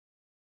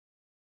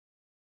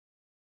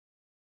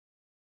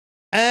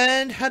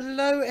And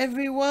hello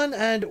everyone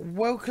and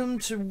welcome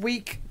to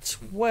week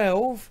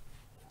 12.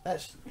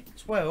 That's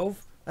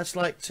 12. That's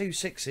like 2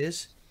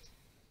 sixes.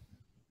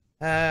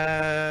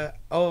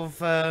 Of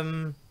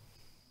Blades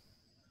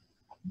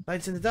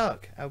in the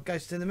Dark, our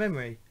Ghost in the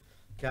Memory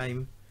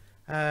game.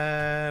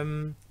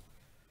 We're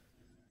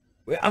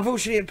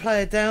unfortunately a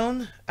player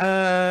down.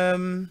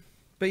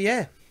 But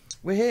yeah,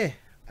 we're here.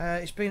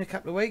 It's been a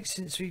couple of weeks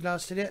since we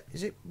last did it.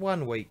 Is it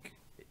 1 week?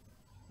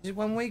 Is it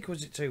 1 week or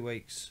is it 2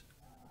 weeks?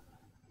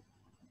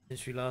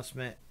 Since we last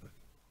met.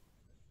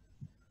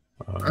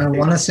 I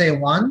want to say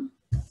 1.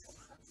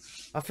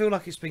 I feel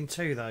like it's been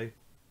 2 though.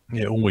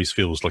 Yeah, it always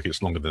feels like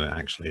it's longer than it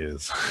actually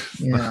is.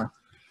 Yeah.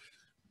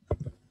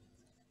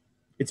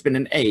 It's been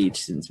an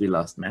age since we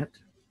last met.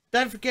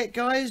 Don't forget,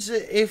 guys,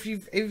 if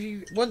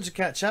you want to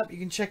catch up, you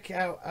can check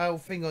out our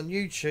thing on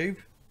YouTube.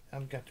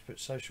 I'm going to put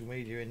social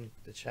media in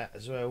the chat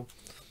as well.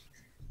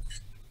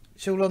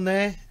 It's all on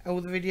there,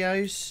 all the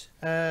videos.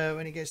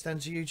 When it gets down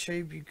to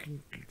YouTube, you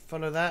can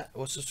follow that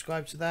or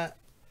subscribe to that.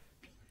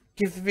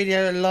 Give the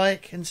video a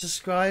like and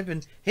subscribe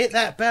and hit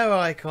that bell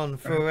icon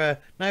for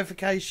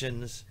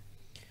notifications.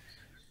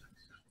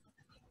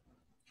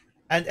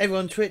 And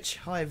everyone on Twitch,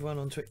 hi everyone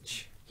on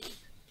Twitch.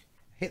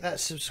 Hit that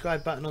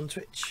subscribe button on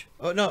Twitch.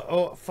 Or no,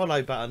 or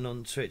follow button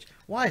on Twitch.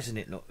 Why isn't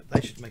it not?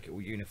 They should make it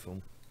all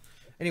uniform.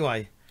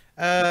 Anyway,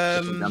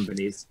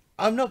 Companies.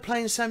 I'm not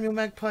playing Samuel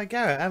Magpie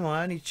Garrett, am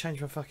I? I need to change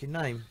my fucking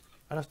name.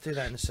 I'll have to do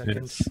that in a second.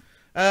 Yes.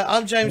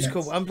 I'm James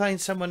Corp. I'm playing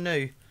someone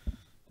new.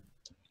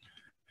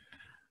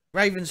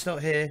 Raven's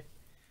not here.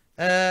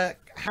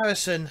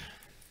 Harrison.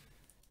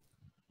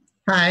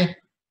 Hi.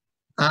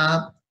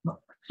 Hello,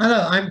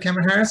 I'm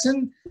Cameron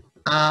Harrison,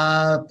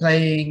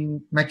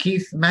 playing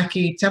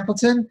Mackie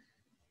Templeton,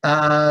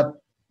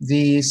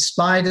 the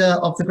spider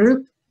of the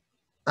group,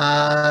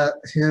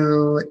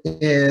 who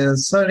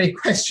is slowly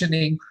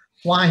questioning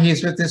why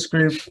he's with this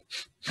group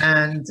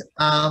and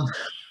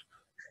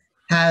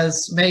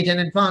has made an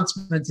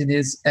advancement in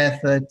his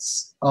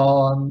efforts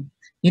on...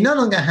 He no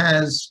longer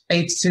has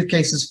 8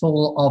 suitcases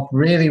full of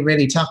really,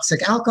 really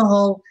toxic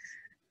alcohol.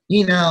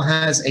 He now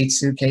has 8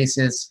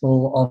 suitcases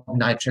full of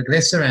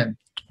nitroglycerin.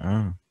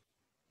 Oh.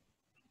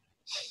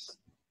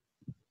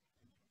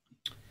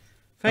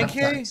 Thank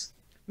you. Thanks.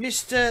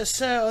 Mr.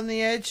 Sir on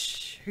the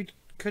Edge, who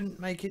couldn't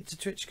make it to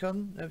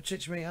TwitchCon,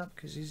 Twitch Meetup,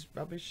 because he's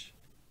rubbish.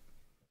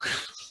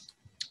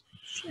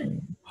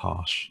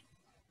 Harsh.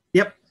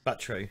 Yep. But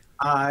true.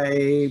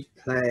 I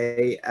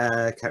play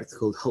a character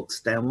called Hulk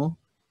Stalemore,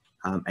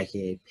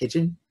 aka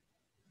Pigeon.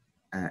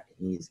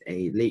 He's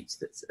a leech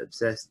that's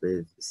obsessed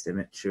with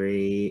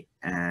symmetry,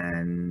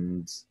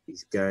 and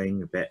he's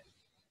going a bit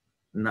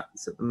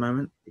nuts at the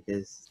moment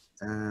because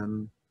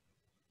sort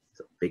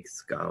of big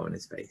scar on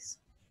his face,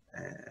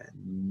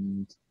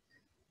 and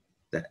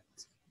that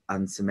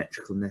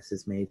unsymmetricalness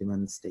has made him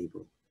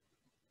unstable,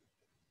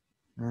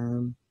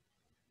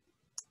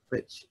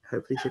 which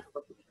hopefully should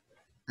help.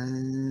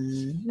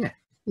 Yeah,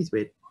 he's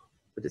weird,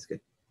 but it's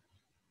good.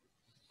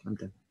 I'm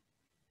done.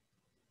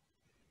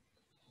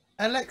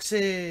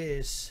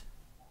 Alexis.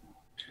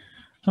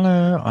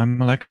 Hello, I'm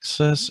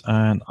Alexis,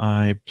 and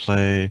I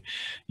play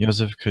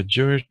Josef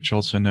Kajuric,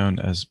 also known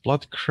as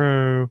Blood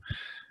Crow.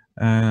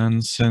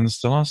 And since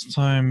the last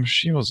time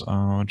she was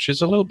out,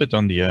 she's a little bit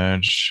on the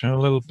edge, a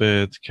little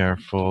bit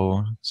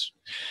careful.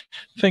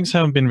 Things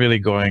haven't been really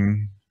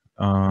going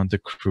the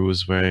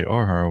crew's way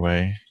or her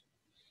way.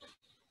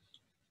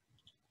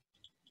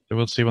 So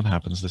we'll see what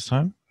happens this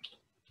time.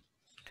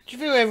 Do you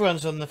feel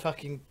everyone's on the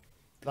fucking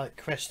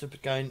crest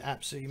of going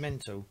absolutely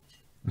mental?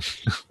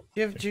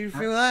 Do you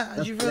feel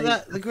that? Do you feel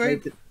that, the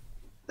group?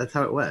 That's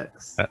how it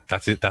works.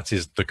 That's it. That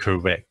is the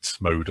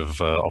correct mode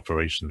of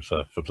operation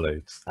for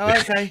Blades. Oh,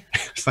 okay.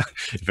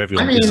 If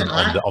everyone isn't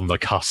on the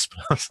cusp,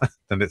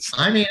 then it's.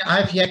 I mean,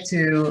 I've yet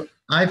to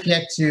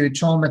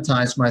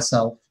traumatize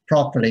myself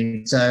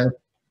properly. So.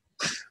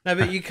 No,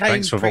 but you came.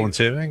 Thanks for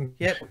volunteering.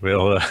 Yep.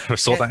 We'll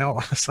sort that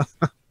out.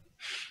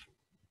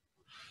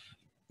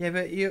 Yeah,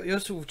 but you're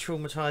sort of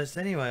traumatized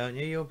anyway, aren't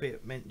you? Your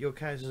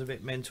character's a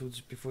bit mental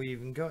just before you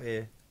even got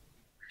here.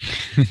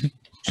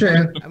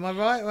 True. Am I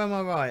right or am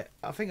I right?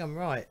 I think I'm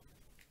right.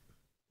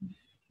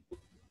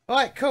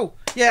 Alright, cool.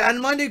 Yeah,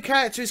 and my new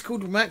character is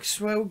called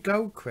Maxwell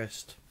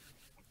Goldcrest.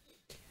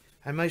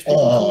 And most people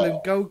call him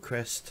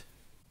Goldcrest.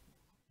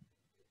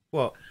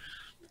 What?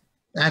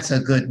 That's a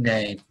good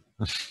name.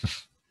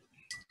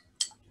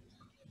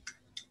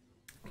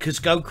 Because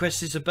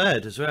Goldcrest is a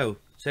bird as well.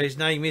 So his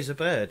name is a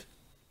bird.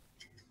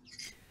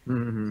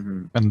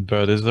 And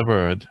bird is the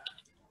word.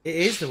 It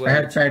is the word.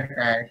 Bird is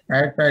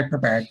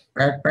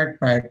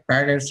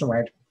the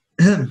word.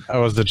 That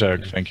was the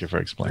joke. Thank you for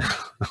explaining.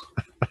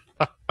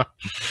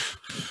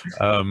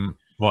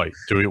 Right.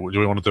 Do we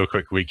want to do a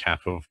quick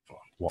recap of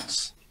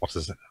what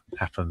has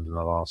happened in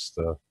the last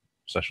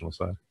session or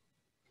so?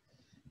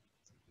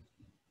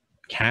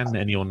 Can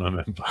anyone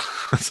remember?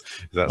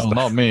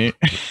 Not me.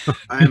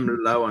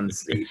 I'm low on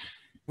sleep.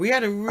 We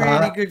had a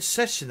really good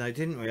session though,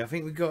 didn't we? I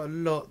think we got a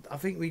lot. I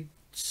think we.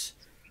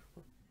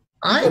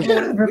 I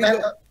can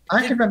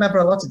remember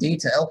a lot of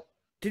detail.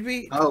 Did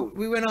we? Oh,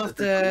 we went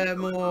after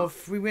more.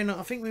 We went.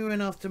 I think we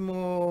went after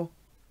more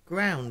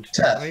ground.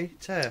 Turf. Didn't we?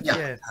 Turf.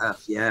 Yeah.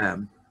 Yeah.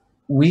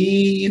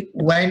 We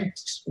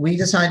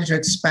decided to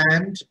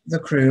expand the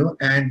crew,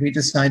 and we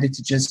decided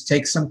to just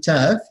take some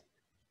turf.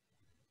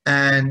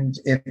 And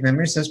if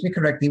memory serves me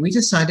correctly, we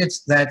decided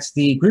that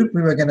the group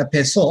we were going to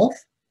piss off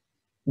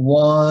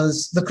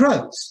was the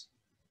crows.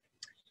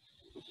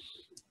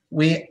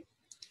 We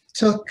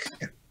took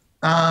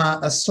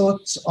a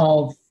sort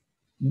of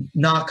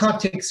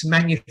narcotics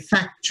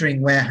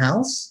manufacturing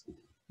warehouse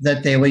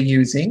that they were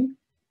using.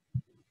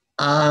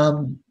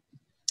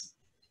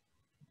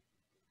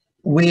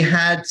 We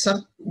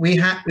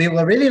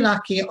were really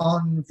lucky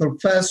on the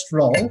first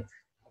roll,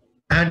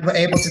 and were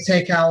able to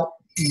take out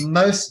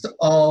most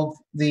of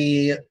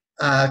the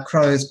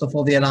crows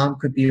before the alarm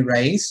could be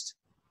raised.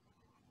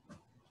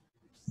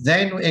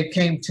 Then it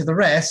came to the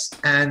rest,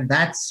 and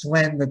that's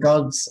when the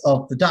gods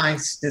of the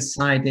dice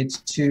decided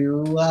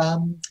to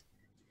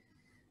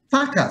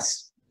fuck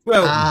us.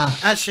 Well,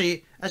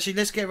 actually,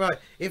 let's get right.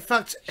 It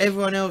fucked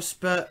everyone else,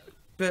 but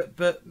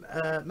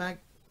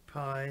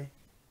Magpie.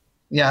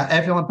 Yeah,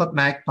 everyone but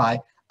Magpie.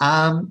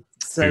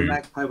 So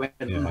Magpie went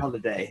on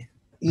holiday.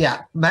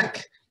 Yeah,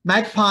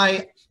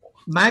 Magpie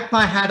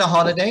had a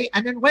holiday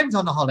and then went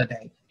on a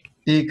holiday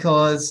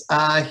because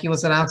he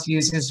was allowed to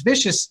use his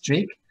vicious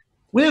streak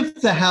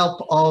with the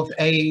help of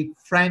a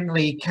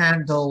friendly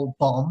candle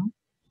bomb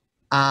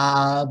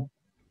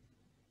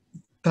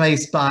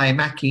placed by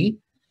Mackie.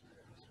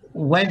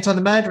 Went on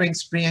a murdering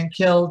spree and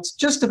killed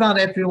just about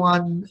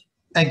everyone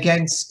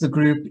against the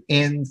group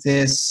in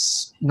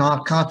this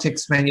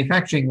narcotics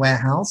manufacturing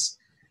warehouse.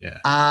 Yeah.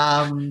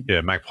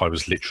 Magpie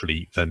was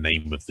literally the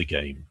name of the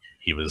game.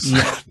 He was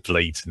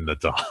Blades in the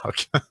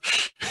Dark.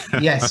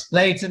 Yes,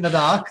 Blades in the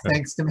Dark,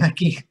 thanks to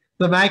Mackie.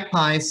 The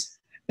Magpies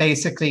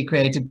basically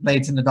created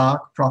Blades in the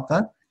Dark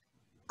proper.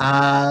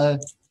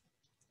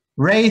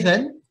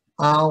 Raven,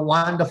 our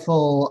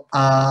wonderful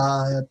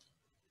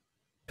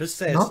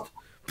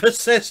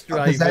Possessed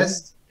Raven.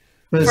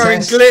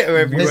 Throwing glitter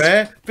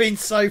everywhere. Being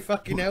so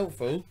fucking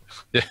helpful.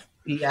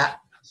 Yeah.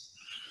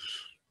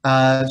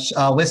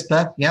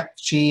 Whisper, yep.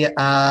 She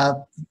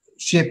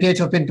appeared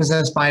to have been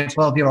possessed by a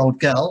 12-year-old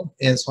girl,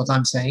 is what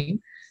I'm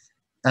saying.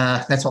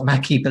 That's what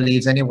Mackie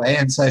believes anyway.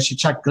 And so she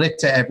chucked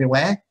glitter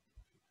everywhere.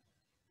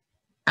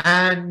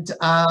 And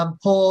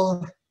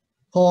poor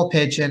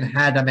Pigeon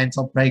had a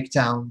mental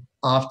breakdown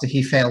after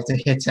he failed to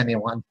hit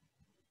anyone.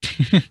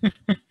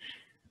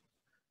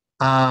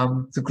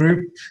 The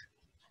group,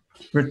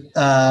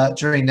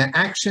 during their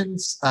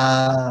actions,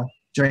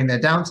 during their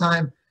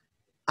downtime,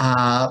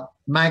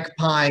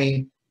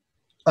 Magpie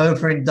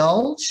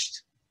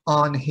overindulged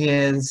on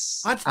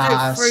his... I had to do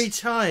it 3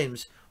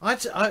 times. I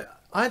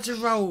had to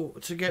roll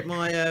to get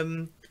my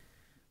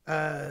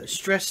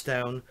stress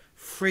down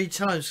 3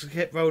 times. I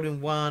kept rolling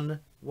 1,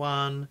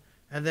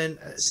 and then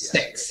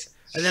 6.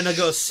 And then I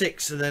got a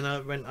 6, and then I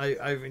went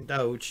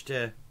overindulged.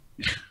 Yeah.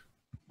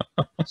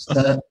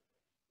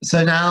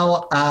 So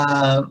now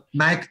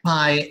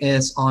Magpie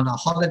is on a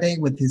holiday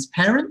with his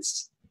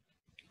parents,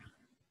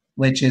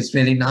 which is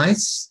really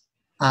nice.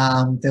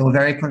 They were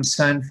very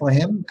concerned for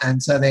him,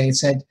 and so they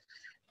said,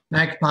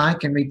 Magpie,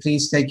 can we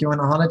please take you on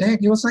a holiday? And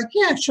he was like,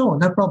 yeah, sure,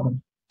 no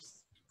problem.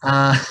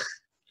 And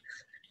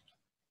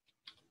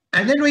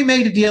then we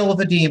made a deal with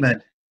the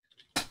demon.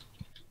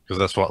 Because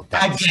that's what...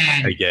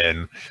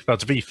 Again. But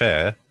to be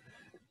fair,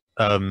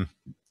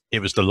 it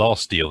was the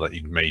last deal that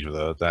you'd made with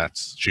her that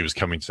she was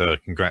coming to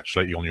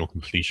congratulate you on your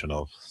completion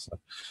of. So,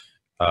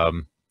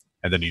 and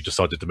then you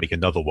decided to make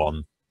another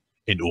one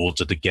in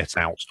order to get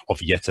out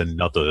of yet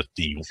another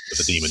deal with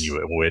the demon you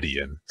were already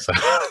in. So,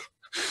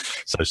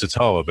 so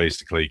Satara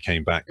basically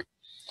came back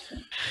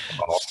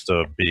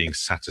after being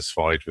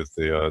satisfied with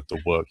the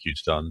work you'd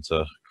done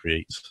to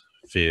create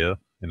fear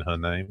in her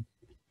name.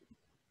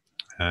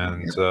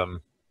 And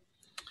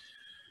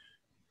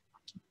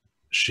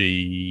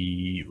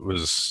she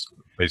was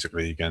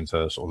basically, again,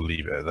 to sort of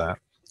leave it at that.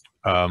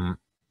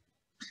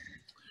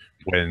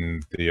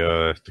 When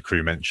the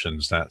crew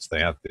mentions that they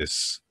had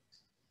this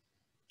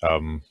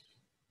problem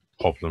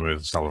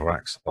with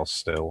Salvaraxos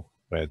still,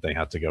 where they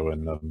had to go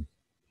and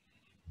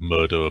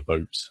murder a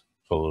boat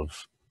full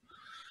of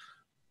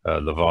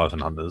Leviathan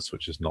hunters,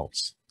 which is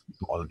not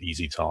an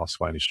easy task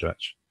by any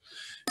stretch.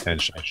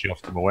 And she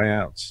offered them a way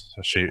out.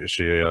 She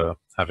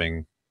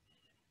having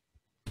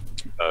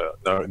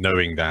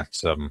knowing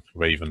that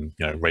Raven,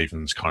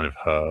 Raven's kind of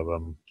her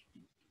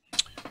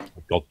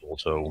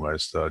goddaughter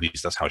almost. At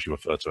least that's how she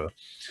referred to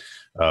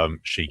her.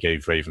 She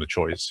gave Raven a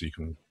choice: you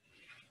can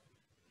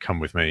come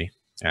with me,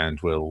 and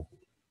we'll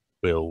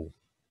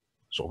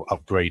sort of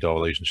upgrade our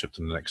relationship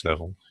to the next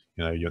level.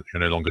 You'll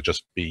no longer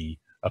just be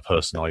a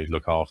person I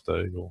look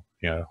after,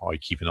 I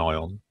keep an eye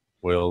on.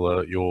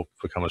 You'll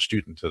become a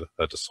student,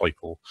 a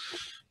disciple,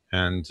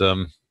 and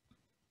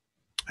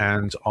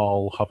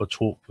I'll have a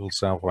talk with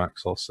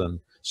Salvaraxos and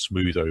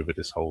smooth over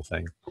this whole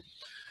thing.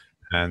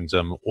 And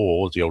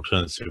or the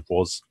alternative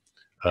was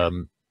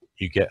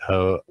you get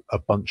her a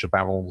bunch of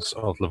barrels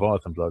of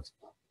Leviathan blood.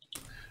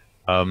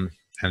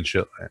 and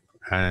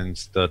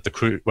the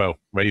crew, well,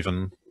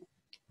 Raven,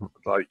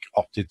 like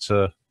opted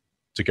to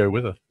go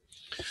with her.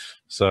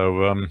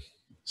 So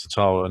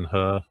Satara and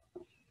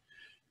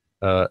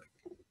her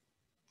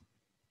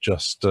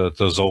just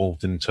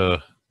dissolved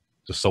into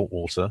the salt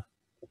water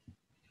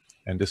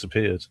and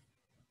disappeared.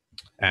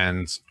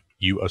 And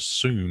you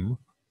assume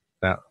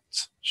that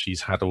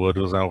she's had a word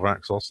with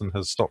Alvaxos and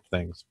has stopped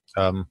things.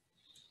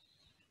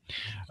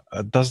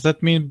 Does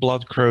that mean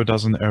Bloodcrow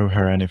doesn't owe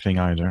her anything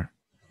either?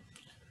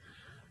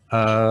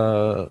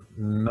 No.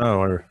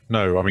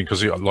 I mean,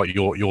 because like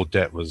your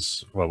debt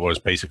was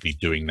basically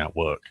doing that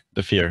work.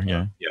 The fear,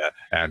 yeah. Yeah,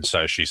 and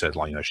so she said,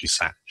 like, she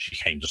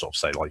came to sort of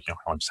say, like,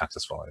 I'm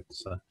satisfied.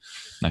 So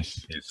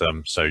Nice.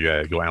 So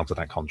yeah, you're out of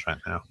that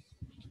contract now.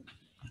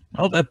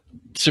 Well, that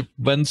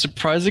went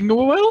surprisingly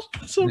well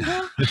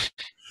somehow.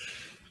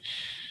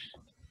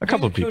 A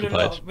couple of people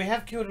died. We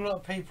have killed a lot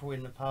of people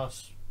in the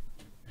past.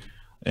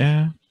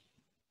 Yeah.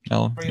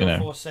 Well, 3 or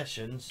 4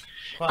 sessions.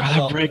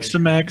 Gotta break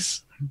some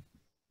eggs.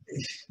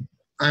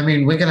 I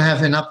mean, we're going to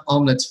have enough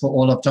omelets for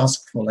all of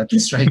Duskwall at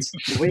this rate.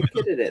 We're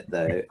good at it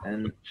though,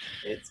 and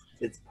it's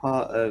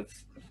part of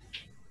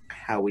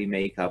how we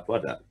make our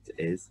product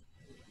is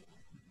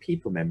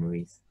people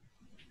memories.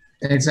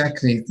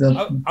 Exactly.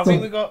 I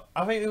think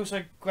we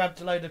also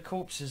grabbed a load of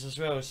corpses as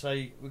well, so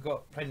we've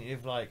got plenty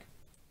of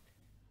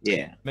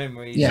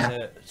memories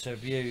to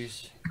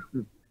abuse.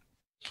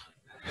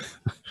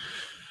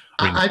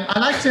 I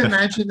like to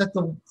imagine that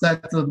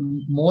the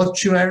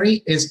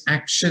mortuary is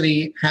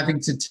actually having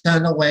to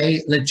turn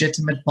away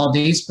legitimate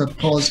bodies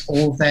because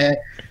all their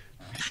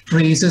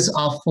freezers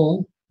are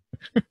full.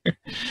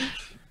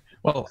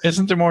 Well,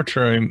 isn't the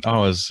mortuary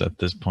ours at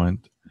this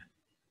point?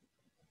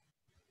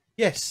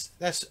 Yes,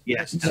 that's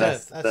yeah,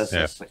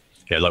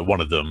 like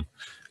one of them.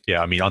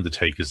 Yeah, I mean,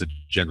 undertakers are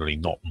generally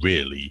not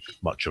really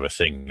much of a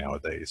thing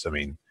nowadays. I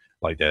mean,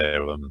 like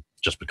they're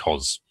just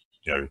because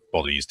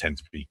bodies tend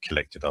to be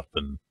collected up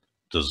and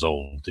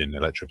dissolved in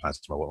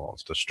electroplasm or whatnot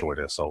to destroy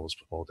their souls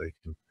before they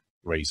can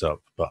raise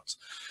up. But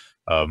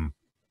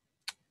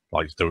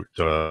like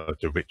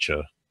the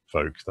richer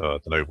folk, the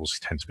nobles,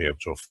 tend to be able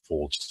to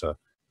afford to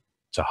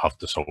have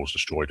the souls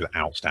destroyed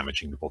without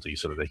damaging the body,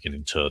 so that they can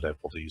inter their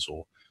bodies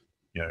or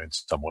in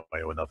some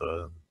way or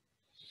another.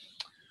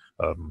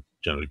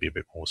 Generally be a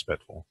bit more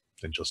respectful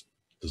than just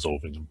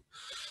dissolving them.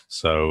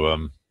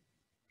 So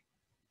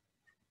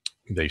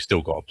they've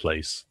still got a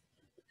place.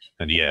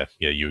 And you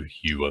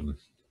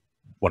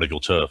one of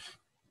your turf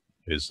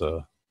is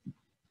the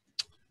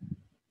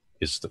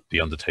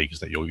undertakers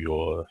that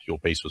your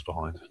base was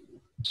behind.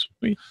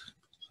 Sweet.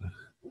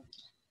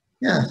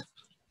 Yeah.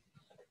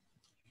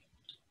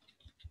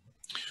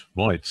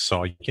 Right,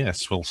 so I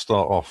guess we'll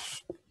start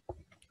off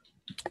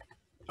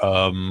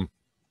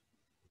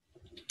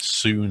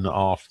soon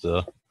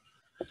after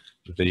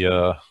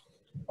the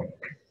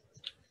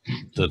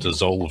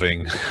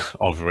dissolving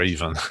of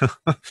Raven.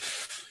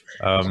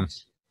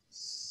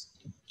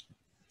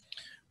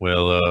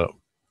 We'll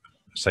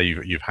say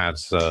you've had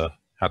a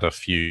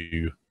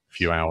few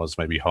hours,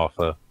 maybe half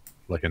a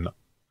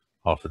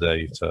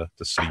day to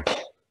sleep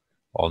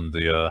on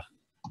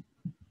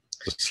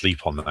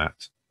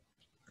that,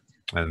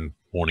 and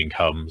morning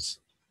comes.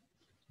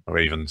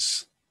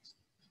 Raven's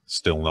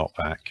still not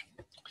back.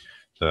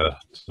 The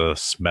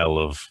smell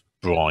of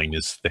brine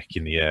is thick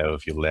in the air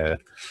of your lair,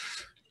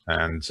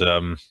 and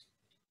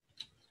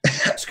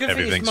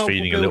everything's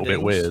feeling a little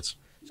bit weird.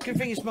 It's a good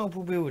thing it's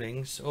multiple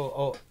buildings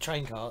or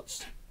train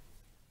carts.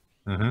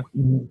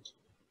 Mm-hmm.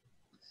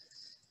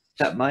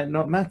 That might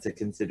not matter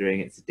considering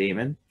it's a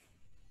demon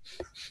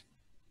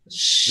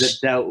that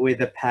dealt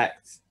with a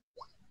pact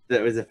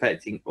that was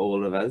affecting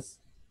all of us.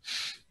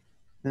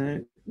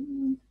 I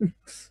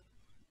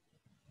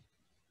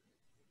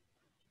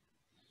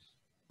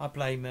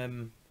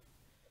blame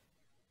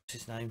what's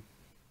his name?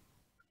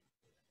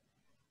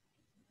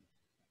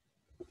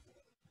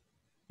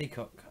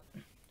 Peacock.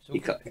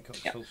 Peacock.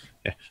 Peacock's fault.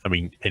 Yeah, I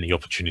mean, any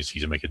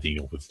opportunity to make a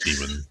deal with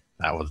demon,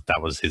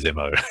 that was his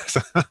MO.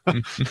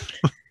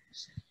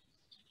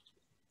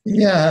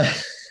 Yeah.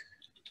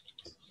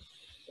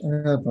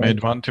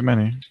 Made one too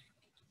many.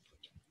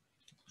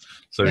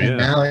 So and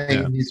now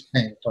he's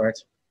paying for it.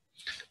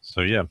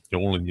 So yeah,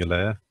 you're all in your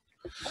lair,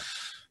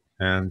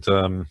 and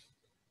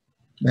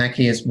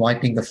Mackie is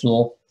wiping the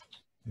floor.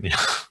 Yeah.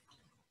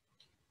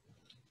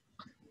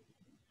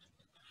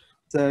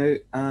 So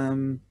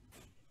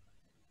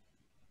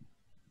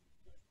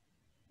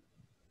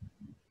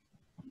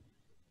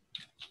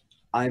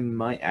I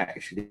might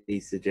actually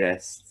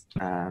suggest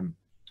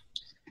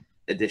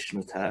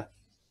additional turf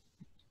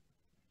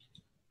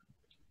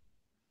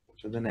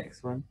for the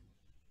next one.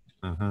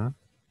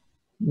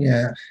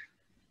 Yeah.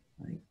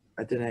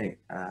 I don't know.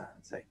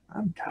 It's like,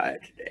 I'm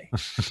tired today.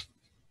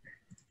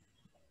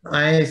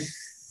 I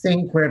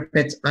think we're a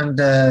bit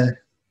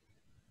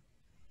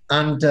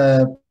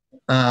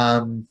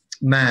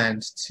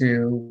manned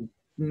to.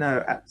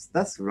 No,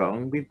 that's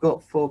wrong. We've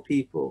got 4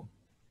 people.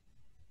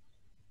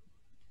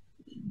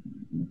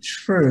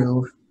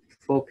 True.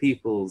 4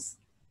 people's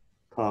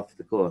part of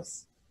the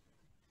course.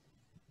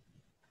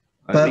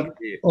 But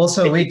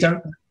also, we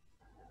don't.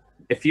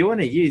 If you want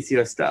to use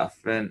your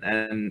stuff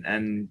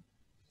and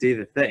do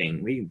the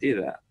thing, we can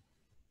do that.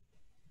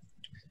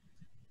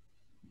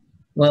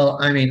 Well,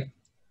 I mean,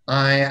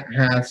 I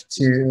have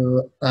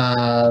to.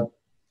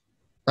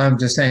 I'm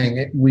just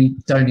saying, we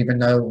don't even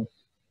know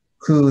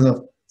who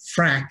the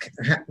frack.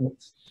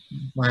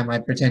 Why am I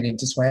pretending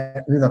to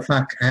swear? Who the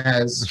fuck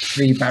has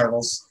 3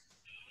 barrels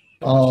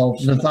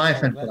of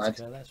Leviathan blood?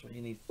 That's what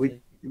you need.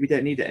 We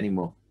don't need it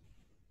anymore.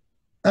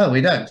 Oh,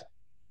 we don't.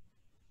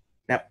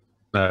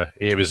 No,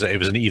 it was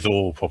an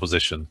either-or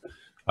proposition.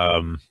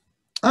 Oh,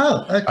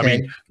 okay. I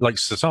mean, like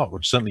Satar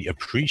would certainly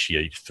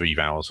appreciate 3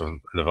 barrels of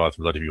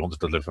Leviathan blood if you wanted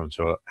to deliver them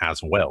to her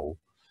as well.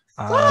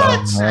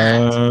 But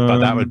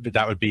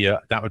that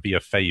would be a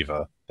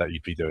favor that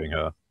you'd be doing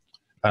her.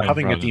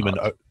 Having a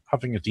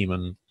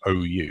demon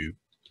owe you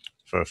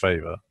for a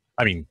favor.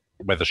 I mean,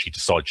 whether she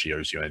decides she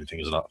owes you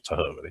anything is up to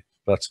her, really.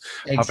 But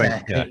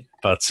Exactly.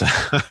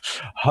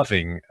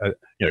 having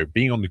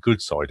being on the good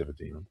side of a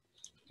demon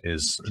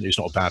is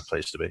not a bad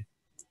place to be.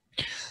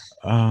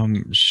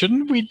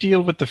 Shouldn't we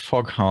deal with the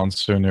fog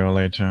hounds sooner or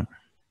later?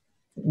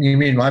 You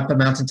mean wipe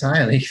them out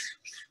entirely?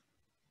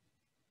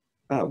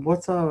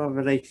 What are our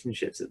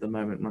relationships at the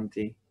moment,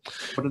 Monty?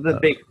 What are the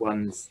big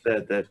ones?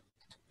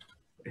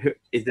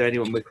 Is there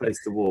anyone we're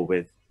close to war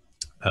with?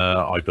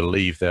 I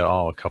believe there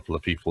are a couple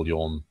of people you're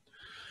on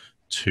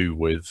 2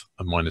 with,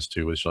 a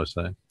 -2 with, shall I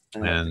say?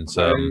 And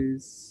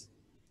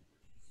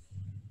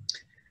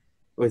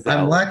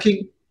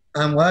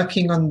I'm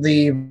working on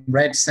the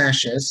red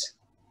sashes.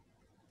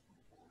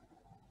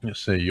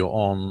 Let's see, you're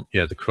on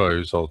the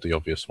crows are the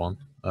obvious one.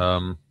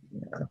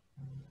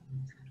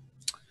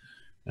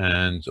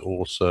 And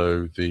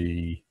also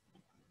the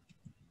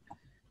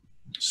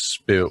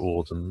spirit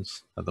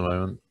wardens at the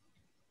moment.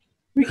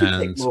 We can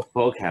take more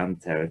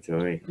foghound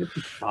territory. It'll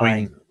be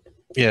fine.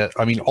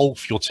 I mean,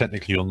 Ulf, you're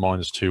technically on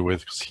 -2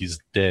 with because he's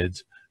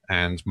dead,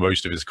 and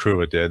most of his crew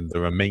are dead. The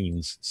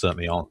remains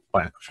certainly aren't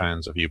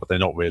fans of you, but they're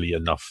not really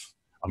enough.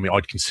 I mean,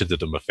 I'd consider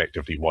them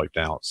effectively wiped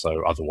out,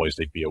 so otherwise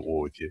they'd be at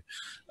war with you.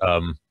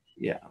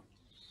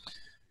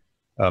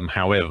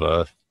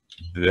 However,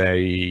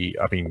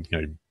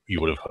 you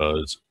would have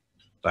heard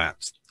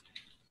that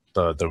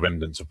the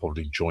remnants have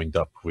probably joined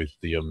up with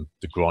the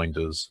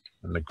grinders,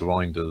 and the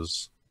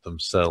grinders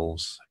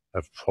themselves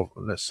have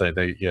let's say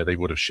they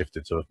would have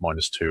shifted to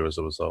 -2 as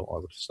a result, I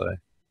would say.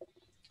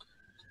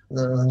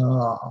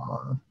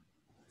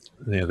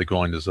 The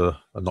grinders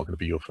are not going to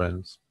be your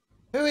friends.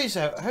 Who is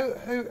that? Who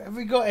have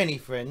we got any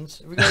friends?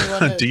 Have we got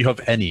anyone that, do you have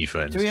any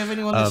friends? Do we have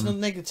anyone that's not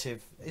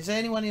negative? Is there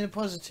anyone in a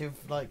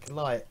positive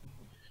light?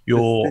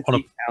 You're on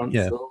a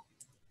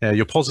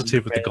you're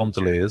positive with the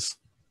gondoliers.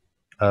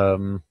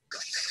 The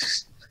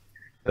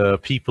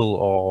people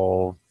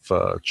of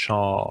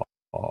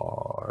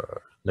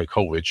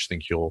Coleridge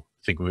think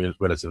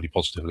relatively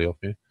positively of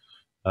you.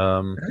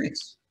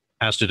 Nice.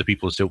 As do the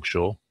people of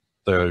Silkshore,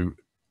 though.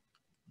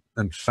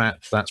 In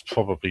fact, that's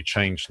probably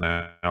changed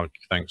now,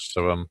 thanks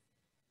to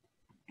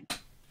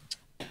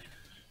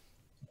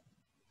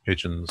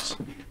Pigeon's.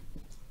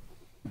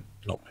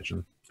 Not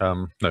Pigeon.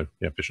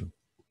 Pigeon.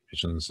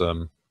 Pigeon's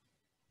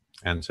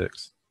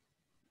antics.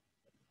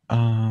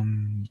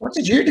 What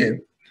did you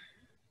do?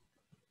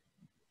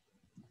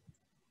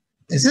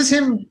 Is this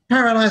him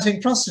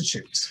paralyzing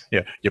prostitutes?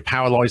 Yeah, you're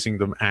paralyzing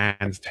them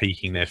and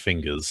taking their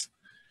fingers,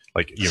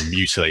 like you're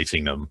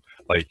mutilating them.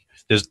 Like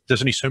there's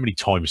only so many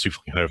times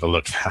people can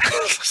overlook that.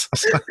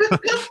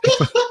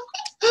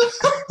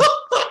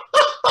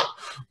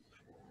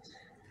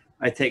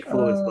 I take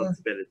full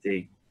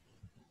responsibility.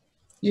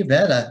 You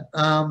better.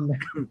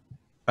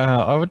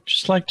 I would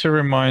just like to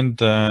remind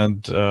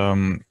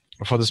that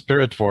for the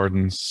spirit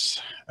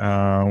wardens,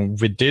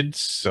 we did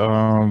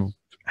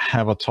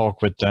have a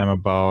talk with them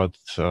about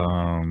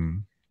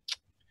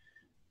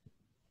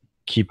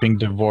keeping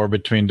the war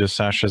between the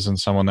sashes and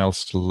someone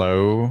else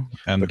low,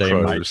 and they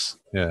might,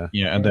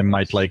 and they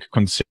might like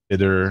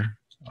consider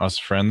us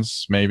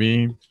friends,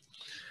 maybe,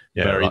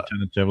 very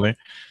tentatively.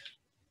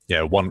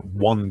 Yeah,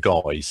 one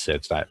guy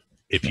said that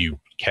if you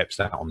kept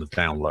that on the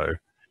down low,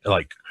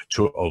 like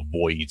to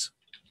avoid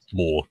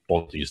more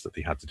bodies that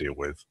they had to deal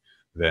with,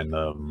 then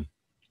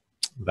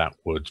that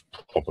would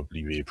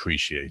probably be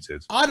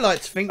appreciated. I'd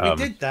like to think we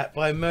did that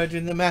by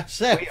murdering them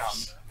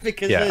ourselves.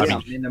 Because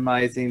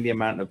minimizing the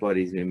amount of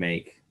bodies we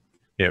make.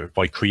 Yeah,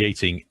 by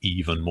creating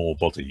even more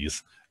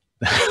bodies.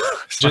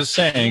 Just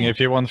saying, if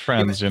you want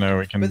friends, we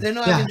can. But they're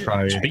not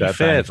try. To be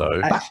fair,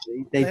 though,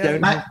 actually, they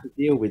don't have to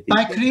deal with these.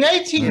 By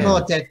creating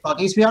more dead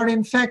bodies, we are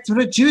in fact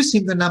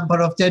reducing the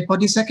number of dead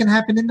bodies that can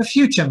happen in the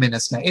future,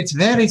 Minister. It's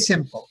very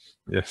simple.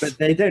 Yes. But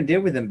they don't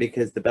deal with them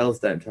because the bells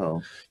don't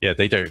toll. Yeah,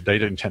 they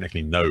don't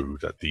technically know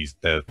that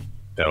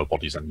there are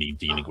bodies that need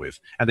dealing with,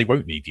 and they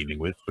won't need dealing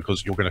with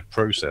because you're going to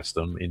process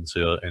them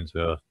into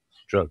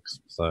drugs.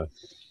 So,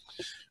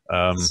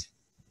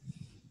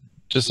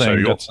 just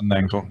saying, that's an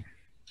angle.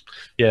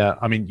 Yeah,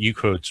 I mean, you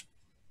could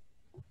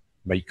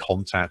make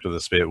contact with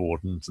the spirit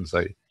wardens and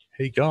say,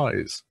 "Hey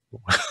guys,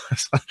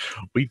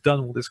 we've done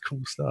all this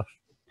cool stuff.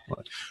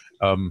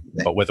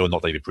 But whether or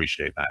not they'd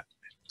appreciate that,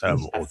 or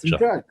Some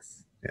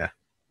drugs. yeah.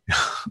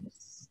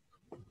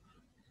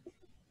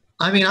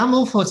 I mean, I'm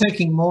all for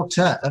taking more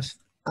turf.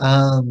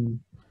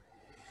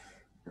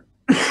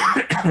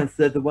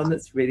 So the one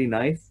that's really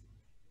nice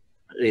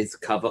is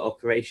cover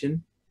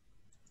operation.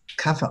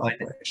 Cover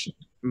operation.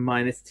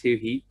 -2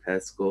 heat per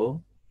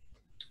score.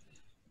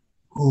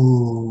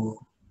 Ooh.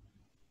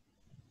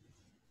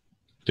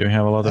 Do we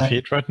have a lot of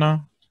heat right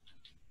now?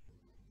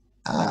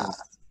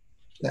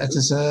 That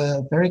is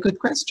a very good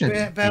question.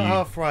 We're about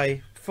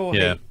halfway. 4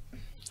 Yeah. heat.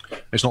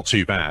 It's not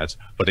too bad,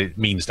 but it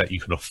means that you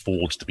can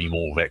afford to be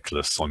more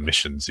reckless on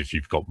missions if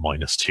you've got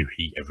 -2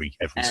 heat every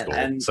score.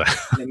 And So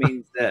it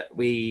means that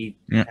we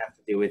Yeah. have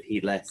to deal with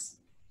heat less.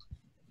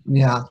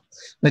 Yeah,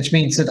 which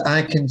means that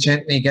I can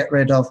gently get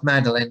rid of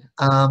Madeline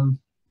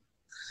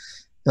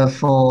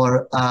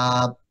before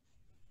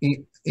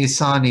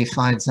Isani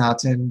finds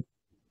out and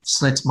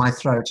slits my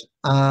throat.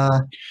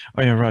 Oh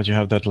yeah, right. You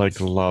have that like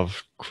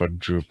love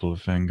quadruple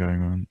thing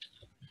going on.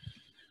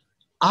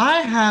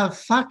 I have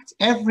fucked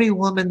every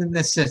woman in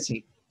the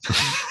city.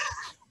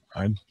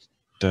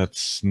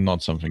 That's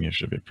not something you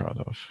should be proud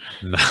of.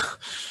 no.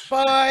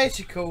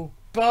 Bicycle.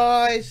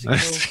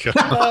 Bicycle.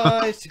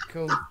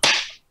 Bicycle.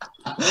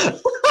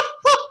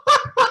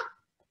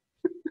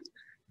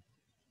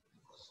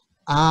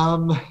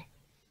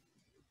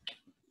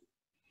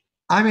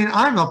 I mean,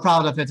 I'm not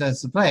proud of it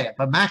as a player,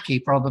 but Mackie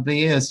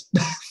probably is.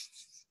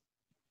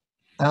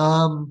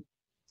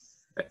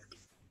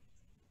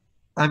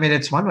 I mean,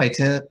 it's one way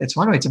to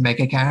make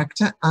a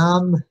character. I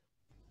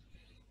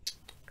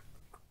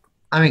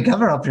mean,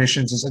 cover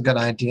operations is a good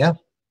idea.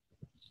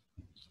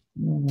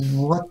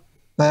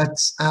 But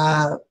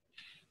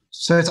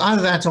so it's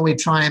either that or we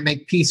try and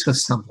make peace with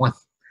someone.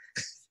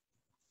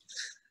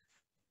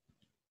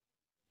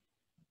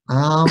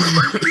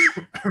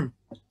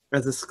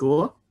 As a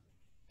score?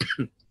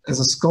 As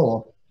a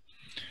score.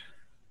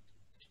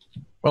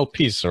 Well,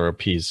 peace or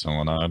appease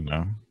someone, I don't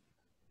know.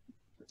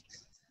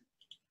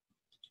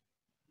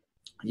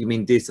 You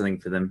mean do something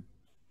for them?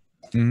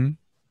 Mm-hmm.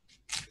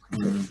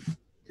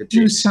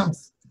 Do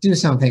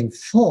something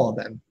for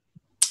them,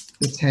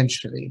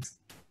 potentially.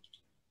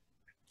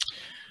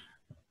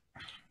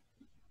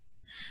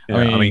 Yeah,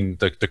 I mean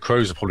the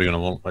crows are probably going to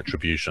want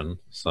retribution.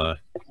 So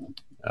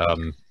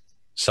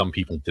some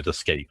people did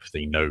escape.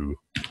 They know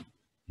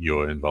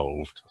you're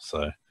involved.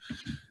 So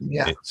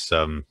Yeah. it's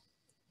At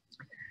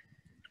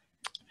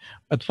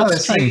what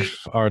it's like-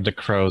 strength are the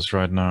crows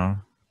right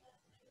now?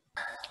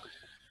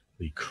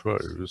 the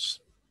crows,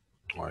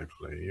 I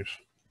believe,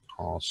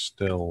 are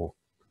still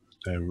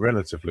they're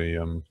relatively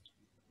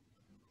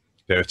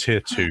they're a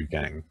tier 2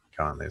 gang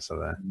currently,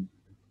 so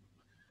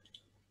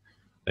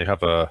they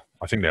have a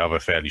I think they have a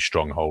fairly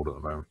strong hold at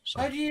the moment. So.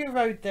 How do you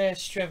erode their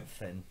strength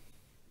then?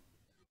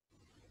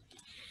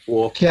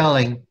 War.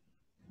 Killing.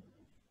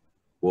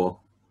 War.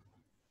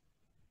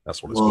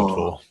 That's what it's good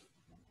for.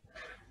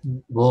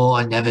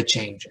 War never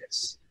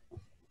changes.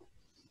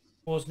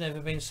 War's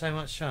never been so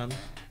much fun.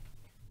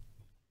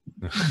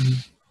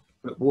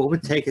 But what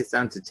would take us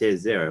down to tier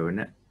 0,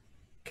 wouldn't it?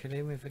 Kill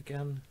him with a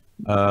gun.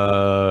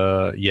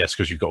 Yes,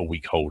 because you've got a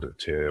weak hold at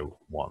tier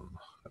 1.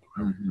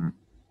 Mm-hmm.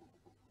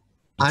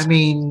 I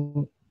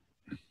mean,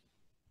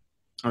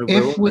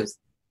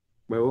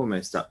 we're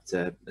almost up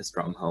to a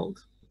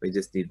stronghold. We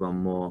just need one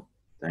more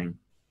thing.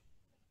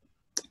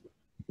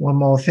 one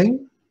more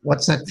thing.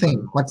 What's that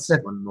thing? What's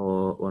that? One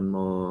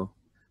more.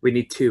 We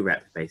need 2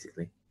 rep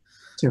basically.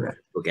 2 rep.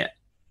 We'll get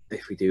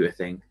if we do a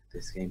thing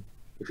this game.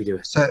 If we do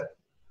a So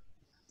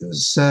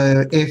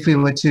if we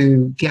were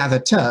to gather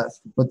turf,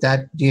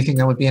 do you think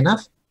that would be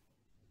enough?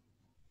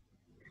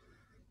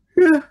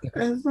 yeah,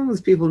 as long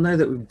as people know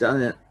that we've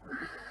done it.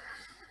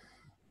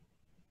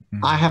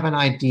 I have an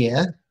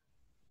idea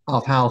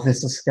of how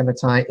this is going to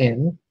tie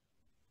in.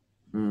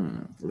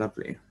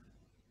 Lovely.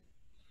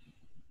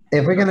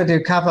 If we're going to do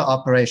cover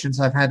operations,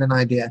 I've had an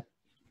idea.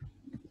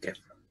 Okay.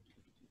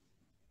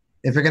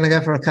 If we're going to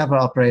go for a cover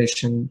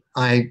operation,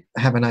 I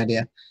have an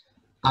idea.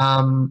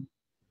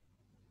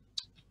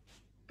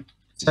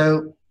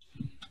 So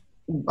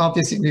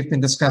obviously we've been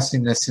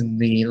discussing this in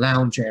the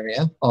lounge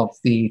area of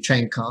the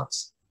train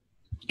carts.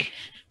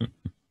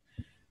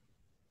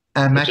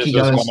 And Which Mackie is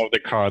just goes, one of the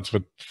cards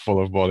full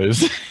of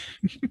bodies.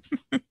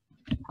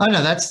 oh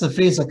no, that's the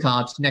freezer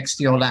cart next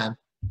to your lab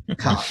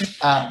cart.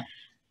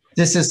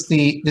 This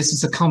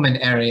is a common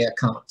area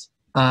cart.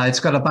 It's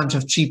got a bunch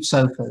of cheap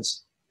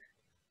sofas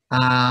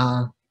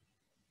and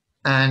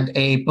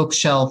a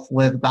bookshelf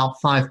with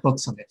about 5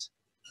 books on it.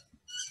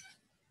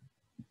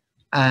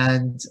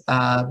 And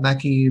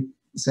Mackie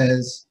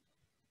says,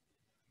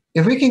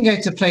 if we can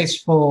get a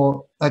place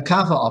for a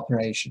cover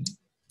operation,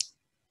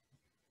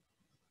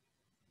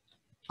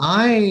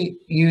 I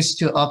used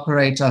to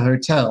operate a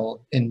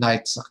hotel in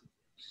Night Sun.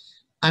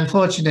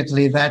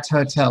 Unfortunately, that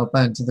hotel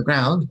burned to the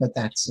ground, but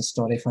that's a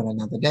story for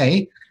another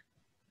day.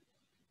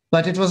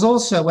 But it was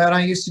also where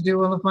I used to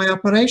do all of my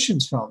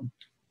operations from.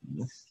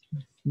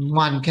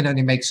 One can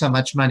only make so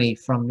much money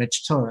from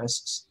rich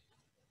tourists.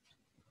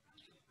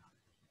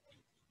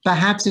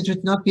 perhaps it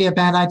would not be a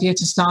bad idea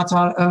to start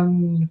our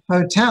own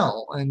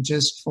hotel and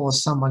just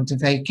force someone to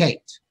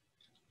vacate.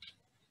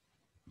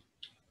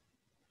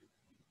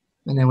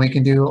 And then we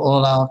can do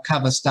all our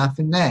cover stuff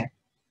in there.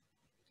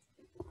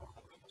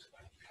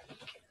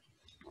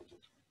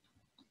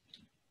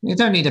 You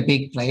don't need a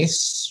big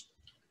place,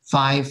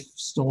 5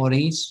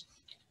 stories.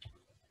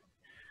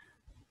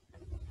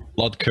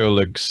 Lodko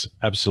looks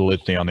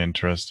absolutely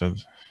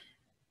uninterested.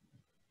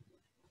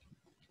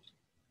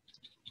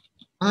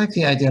 I like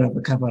the idea of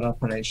the cover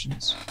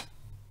operations.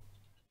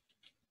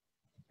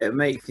 It'll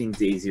make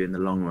things easier in the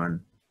long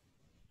run.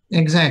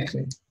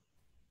 Exactly.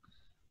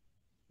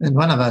 And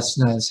one of us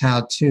knows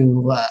how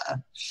to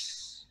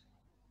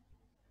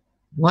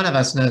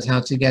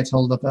get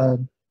hold of a.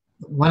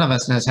 One of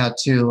us knows how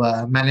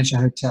to manage a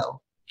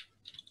hotel.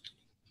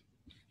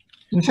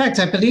 In fact,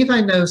 I believe I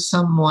know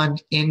someone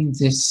in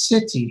this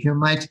city who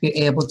might be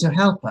able to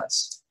help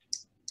us.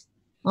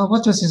 Oh,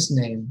 what was his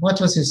name? What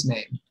was his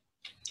name?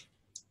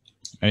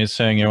 Are you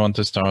saying you want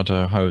to start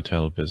a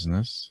hotel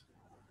business?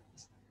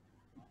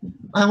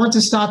 I want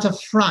to start a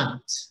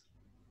front.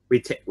 We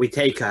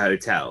take a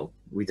hotel.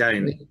 We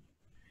don't.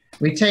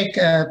 We take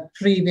a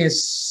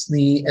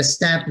previously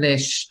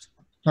established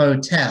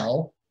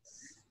hotel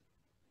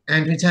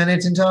and we turn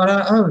it into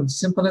our own.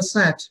 Simple as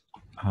that,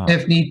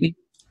 if need be.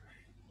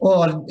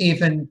 Or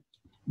even,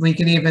 we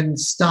can even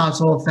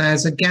start off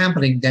as a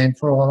gambling den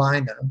for all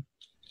I know.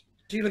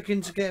 Do you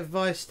looking to get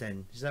advice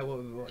then? Is that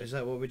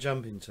what we're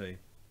jumping to?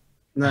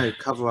 No,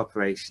 cover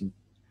operation.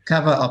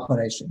 Cover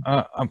operation.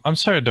 I'm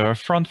sorry, though. A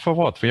front for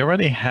what? We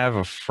already have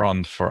a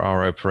front for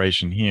our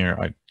operation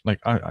here.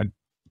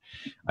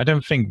 I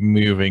don't think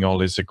moving all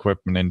this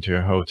equipment into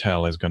a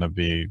hotel is going to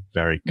be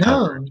very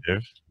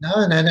cooperative.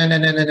 No.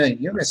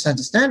 You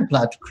misunderstand,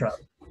 Blood Crow.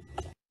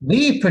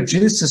 We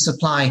produce the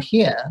supply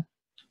here,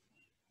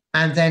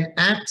 and then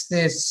at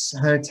this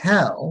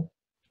hotel,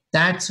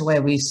 that's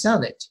where we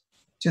sell it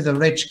to the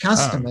rich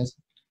customers.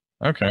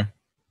 Oh, okay.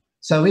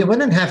 So we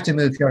wouldn't have to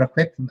move your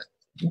equipment.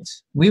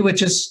 We would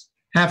just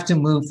have to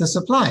move the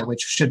supply,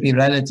 which should be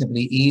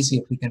relatively easy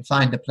if we can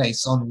find a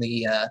place on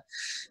the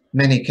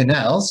many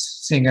canals,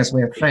 seeing as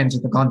we're friends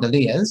with the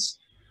gondoliers.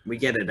 We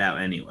get it out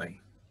anyway.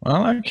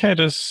 Well, okay,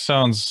 this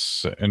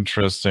sounds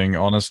interesting.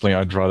 Honestly,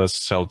 I'd rather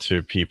sell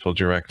to people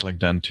directly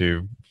than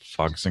to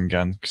thugs and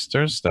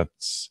gangsters. That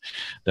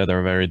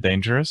are very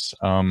dangerous.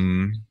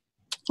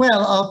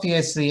 Well,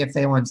 obviously, if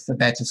they want the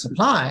better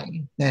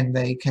supply, then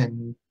they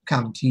can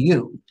come to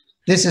you.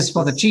 This is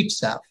for the cheap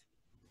stuff.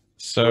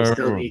 So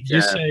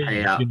you say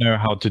you know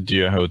how to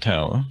do a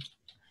hotel?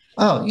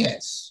 Oh,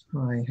 yes.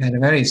 I had a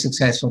very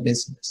successful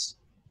business.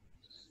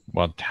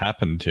 What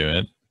happened to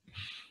it?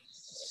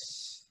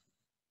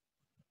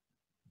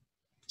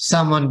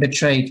 Someone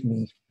betrayed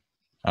me.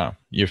 Oh,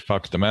 you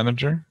fucked the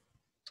manager?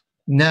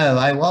 No,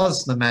 I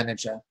was the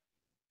manager.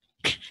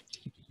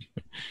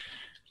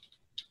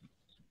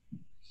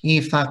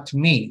 He fucked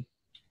me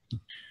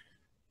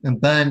and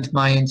burned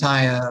my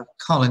entire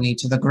colony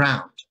to the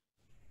ground.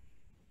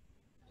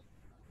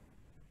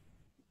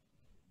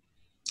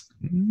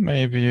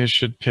 Maybe you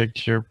should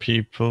pick your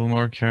people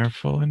more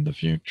careful in the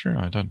future.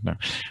 I don't know.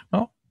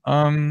 Well,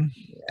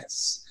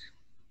 yes.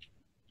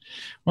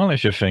 Well,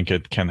 if you think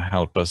it can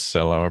help us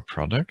sell our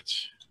product,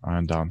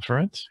 I'm down for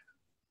it.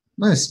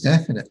 Most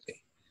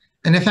definitely.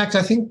 And in fact,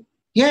 I think,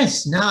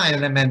 yes, now I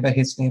remember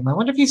his name. I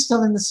wonder if he's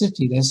still in the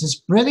city. There's this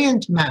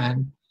brilliant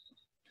man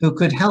who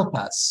could help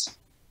us.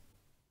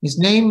 His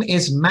name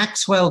is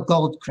Maxwell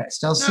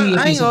Goldcrest. I'll see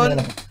if he's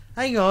available.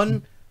 Hang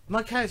on.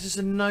 My character's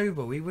a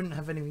noble. He wouldn't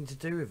have anything to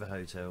do with a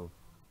hotel.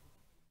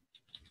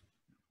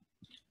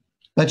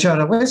 But you're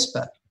a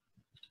whisper.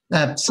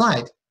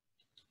 Slide.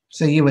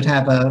 So you would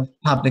have a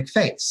public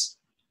face.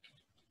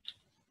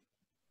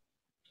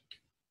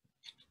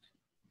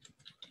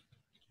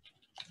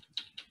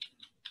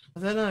 I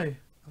don't know.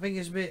 I think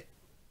it's a bit...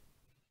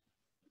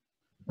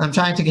 I'm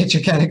trying to get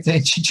your character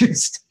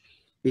introduced.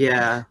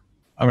 Yeah.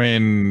 I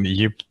mean,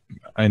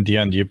 in the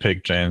end, you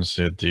pick James.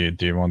 Do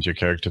you want your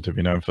character to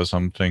be known for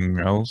something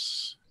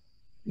else?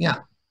 Yeah.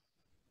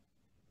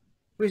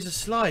 Well, he's a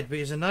slide, but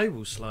he's a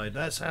noble slide.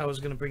 That's how I was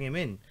going to bring him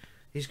in.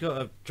 He's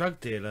got a drug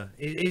dealer.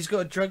 He's got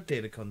a drug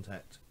dealer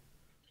contact.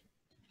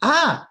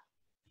 Ah!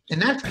 In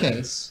that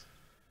case,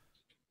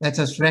 let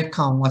us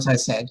retcon what I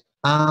said.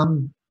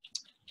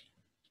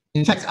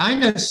 In fact, I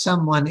know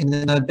someone in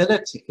the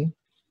nobility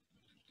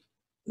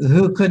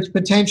who could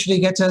potentially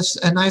get us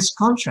a nice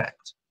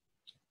contract.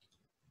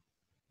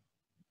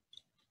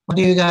 What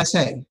do you guys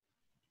say?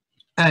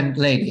 And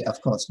lady,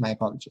 of course, my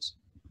apologies.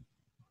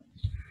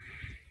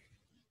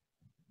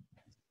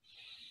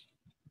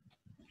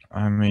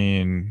 I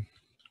mean,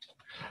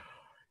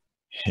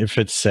 if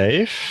it's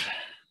safe.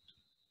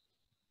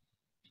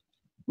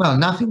 Well,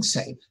 nothing's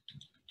safe.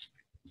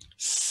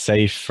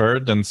 Safer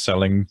than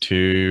selling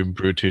to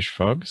brutish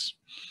thugs?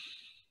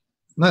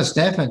 Most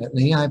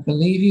definitely. I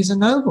believe he's a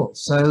noble,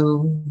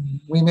 so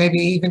we may be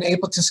even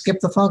able to skip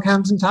the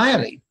foghounds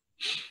entirely.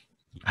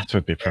 That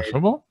would be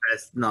preferable.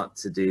 Best not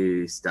to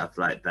do stuff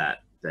like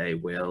that. They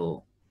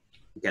will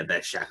get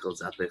their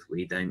shackles up if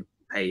we don't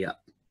pay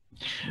up.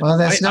 Well,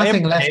 there's I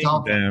nothing am left paying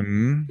of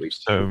them. them.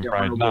 So we go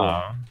right on a war.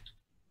 now,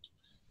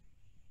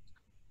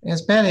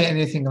 There's barely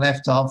anything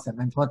left of them,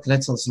 and what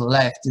little's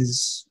left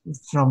is,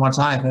 from what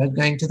I've heard,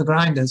 going to the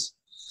grinders.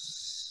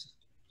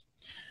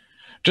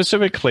 just to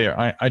be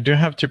clear, I do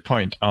have to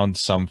point out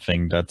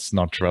something that's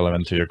not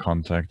relevant to your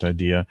contact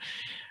idea.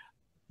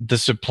 The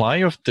supply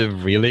of the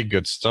really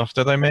good stuff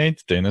that I made,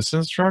 the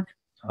innocence drug,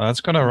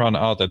 that's going to run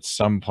out at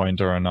some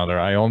point or another.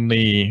 I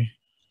only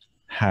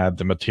had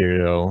the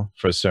material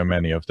for so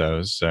many of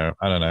those, so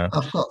I don't know.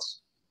 Of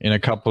course. In a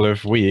couple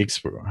of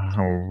weeks,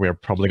 we're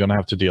probably going to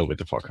have to deal with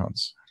the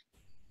foghorns.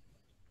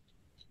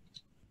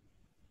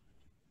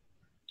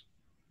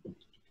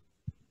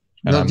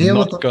 And We'll deal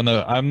with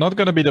I'm not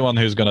gonna be the one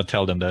who's gonna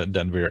tell them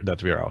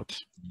that we're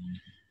out,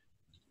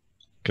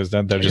 because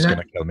then they're just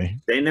gonna kill me.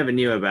 They never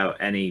knew about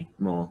any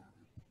more.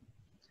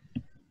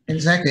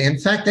 Exactly. In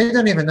fact, they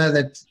don't even know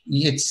that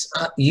it's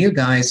you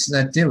guys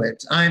that do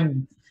it.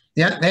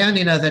 They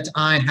only know that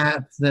I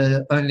have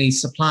the only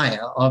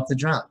supplier of the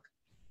drug.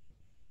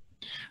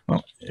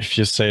 Well, if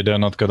you say they're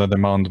not gonna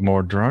demand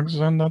more drugs,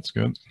 then that's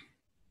good.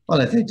 Well,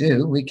 if they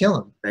do, we kill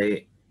them.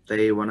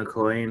 They want a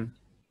coin.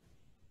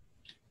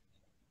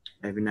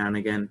 Every now and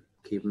again,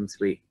 keep them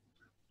sweet.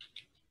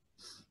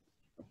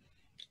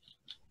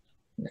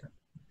 Yeah.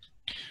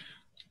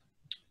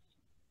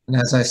 And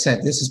as I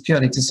said, this is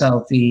purely to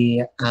sell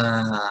the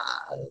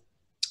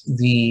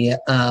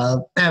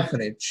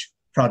average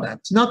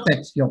product. Not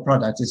that your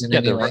product is in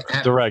any way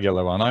the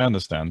regular one. I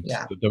understand.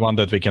 Yeah. The one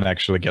that we can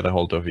actually get a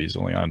hold of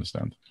easily. I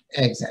understand.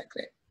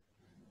 Exactly.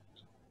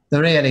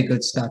 The really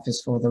good stuff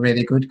is for the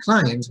really good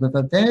clients with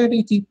a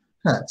very deep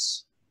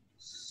purse.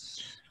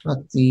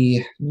 Not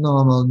the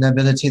normal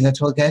nobility that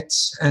we'll get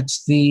at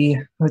the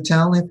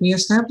hotel if we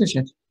establish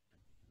it.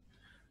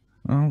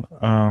 Well,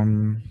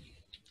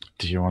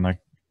 do you want to?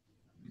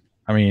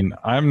 I mean,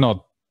 I'm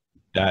not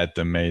that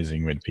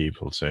amazing with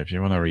people, so if you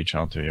want to reach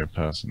out to your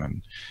person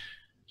and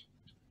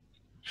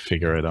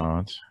figure it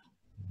out.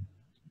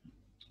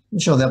 I'm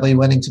sure they'll be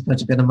willing to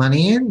put a bit of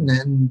money in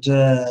and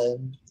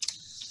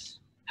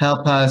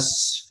help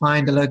us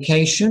find a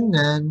location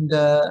and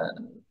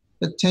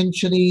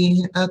potentially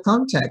a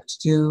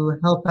contact to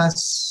help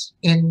us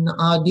in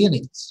our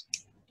dealings.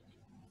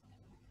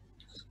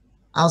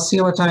 I'll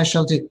see what I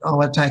shall do, or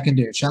what I can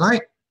do. Shall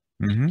I?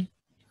 Mm-hmm.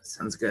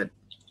 Sounds good.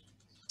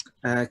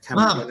 Cameron,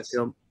 do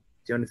you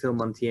want to fill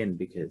Monty in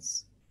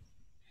because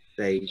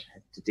they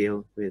had to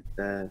deal with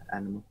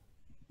animal?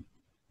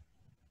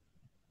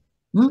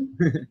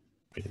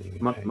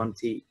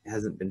 Monty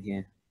hasn't been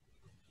here.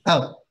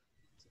 Oh,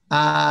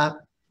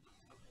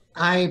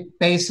 I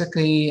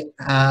basically,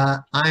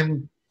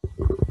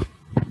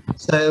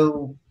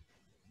 so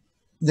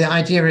the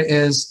idea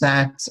is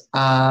that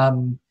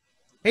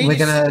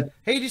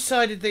he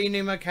decided that he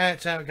knew my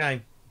character out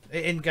game,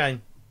 in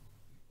game.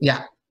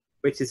 Yeah.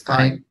 Which is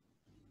fine.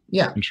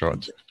 Yeah. In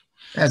short.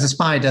 As a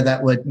spider,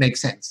 that would make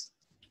sense.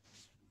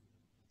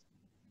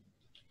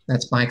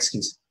 That's my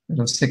excuse, and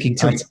I'm sticking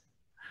to it.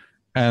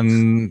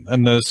 And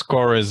the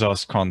score is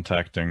us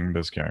contacting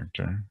this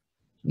character.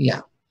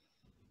 Yeah.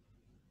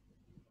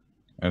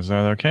 Is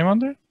that okay,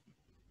 Monday?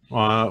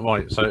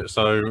 Right.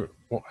 So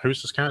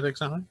who's this character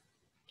exactly?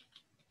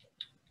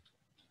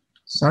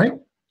 Sorry?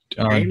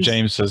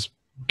 James's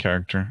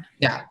character.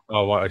 Yeah.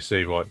 Oh, right. I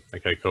see. Right.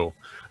 Okay. Cool.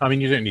 I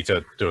mean, you don't need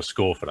to do a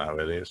score for that,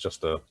 really. It's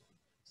just a.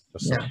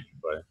 Yeah.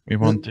 We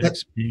want to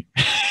XP.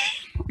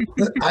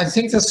 I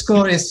think the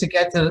score is to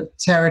get the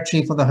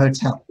territory for the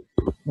hotel,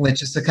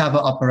 which is to cover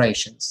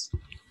operations.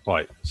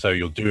 Right. So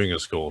you're doing a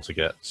score to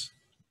get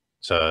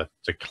to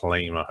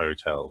claim a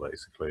hotel,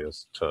 basically,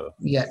 as to.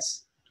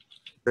 Yes.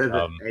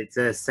 So it's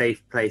a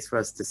safe place for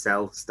us to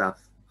sell stuff,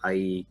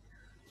 i.e.,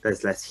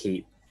 there's less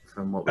heat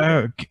from what we.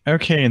 Oh,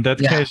 okay. In that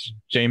case,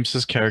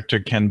 James's character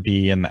can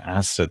be an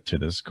asset to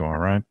the score,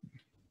 right?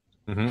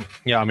 Mm-hmm.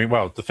 Yeah. I mean,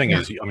 well, the thing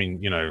is, I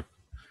mean, you know,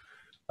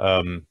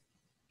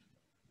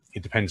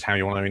 it depends how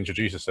you want to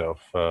introduce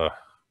yourself,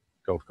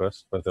 Gold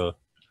Quest. Whether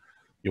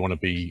you want to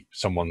be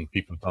someone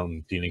people have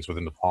done dealings with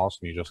in the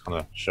past and you just kind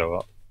of show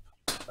up,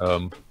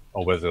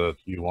 or whether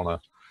you want to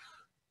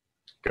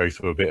go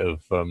through a bit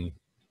of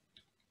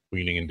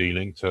wheeling and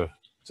dealing to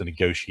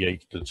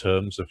negotiate the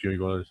terms if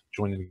you want to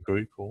join in the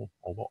group or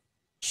what.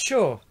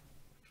 Sure.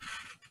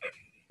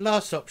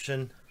 Last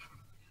option.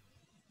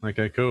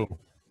 Okay, cool.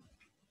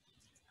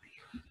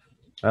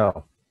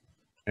 Oh,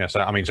 yeah. So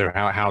I mean, so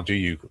how do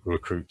you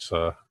recruit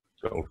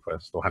Gold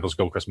Quest, or how does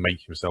Gold Quest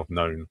make himself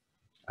known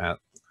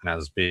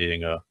as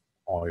being I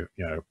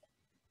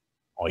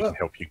can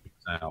help you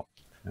out?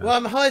 Yeah. Well,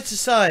 I'm high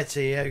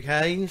society,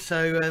 okay?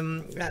 So,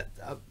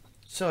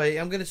 sorry,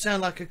 I'm going to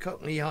sound like a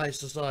Cockney high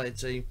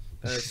society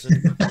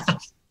person.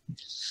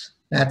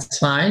 That's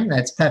fine.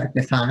 That's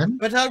perfectly fine.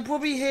 But I'll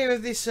probably hear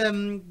of this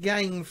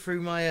gang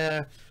through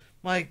my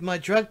my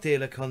drug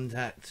dealer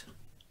contact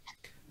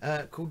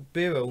called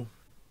Birrell,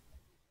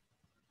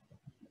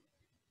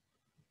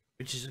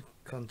 which is a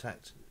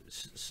contact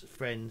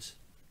friends.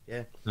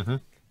 Yeah,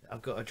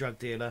 I've got a drug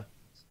dealer.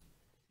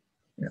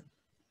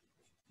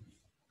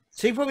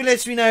 So he probably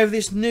lets me know of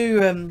this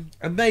new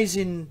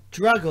amazing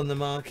drug on the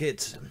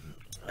market.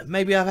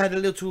 Maybe I've had a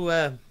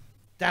little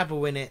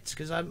dabble in it,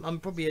 because I'm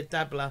probably a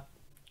dabbler.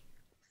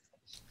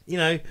 You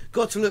know,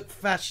 got to look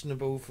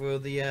fashionable for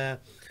the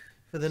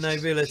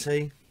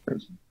nobility.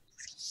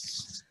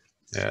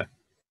 Yeah.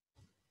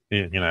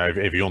 You know,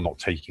 if you're not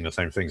taking the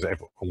same things that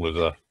all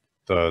of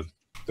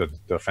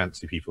the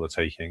fancy people are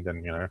taking,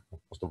 then you know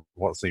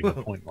what's even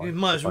the point? Like, You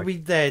might as well be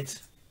dead.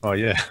 Oh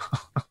yeah.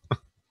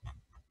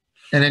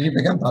 And then you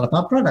become part of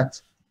our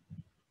product.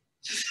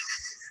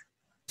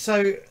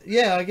 So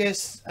yeah, I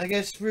guess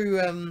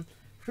through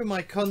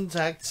my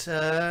contact,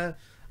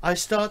 I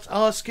start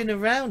asking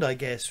around. I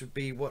guess would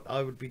be what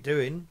I would be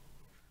doing.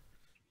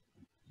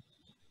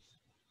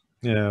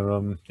 Yeah.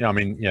 Yeah. I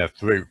mean, yeah.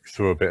 Through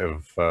a bit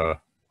of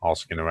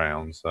asking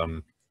around,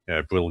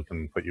 yeah, Brill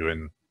can put you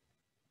in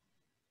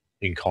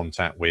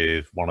contact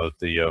with one of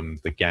the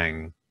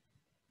gang,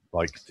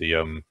 like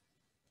the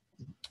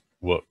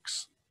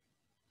works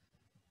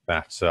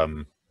that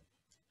the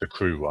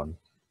crew run,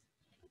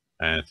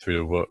 and through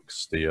the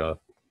works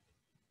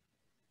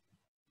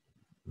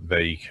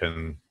they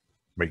can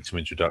make some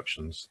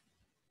introductions.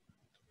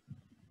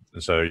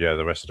 And so yeah,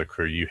 the rest of the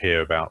crew, you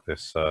hear about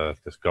this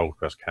this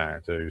Goldcrest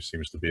character who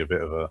seems to be a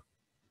bit of a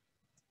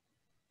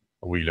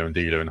wheeler and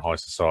dealer in high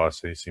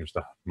society. Seems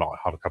to might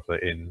have a couple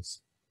of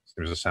inns.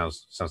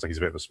 Sounds like he's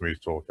a bit of a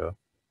smooth talker.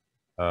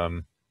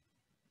 My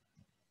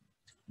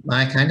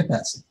kind of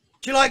person.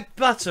 Do you like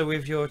butter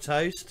with your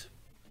toast?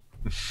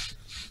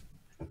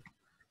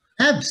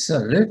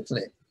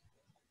 Absolutely.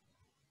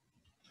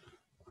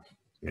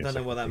 I don't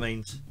know what that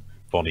means.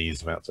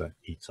 Bonnie's about to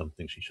eat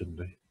something she shouldn't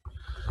do.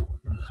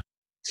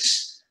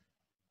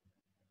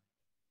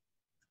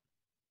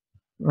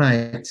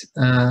 Right.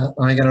 Are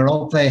we going to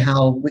role play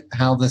how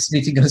this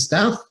meeting goes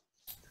down?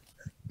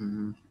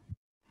 Mm.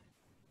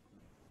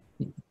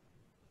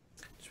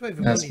 Just wait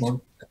for That's Bonnie to-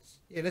 one.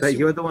 Yeah, let's But see-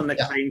 you're the one that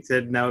Yeah. claimed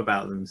to know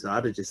about them, so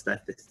I'd have just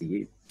left this to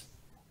you.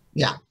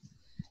 Yeah.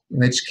 In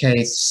which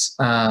case,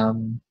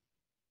 when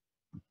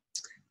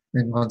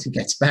Monty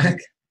gets back,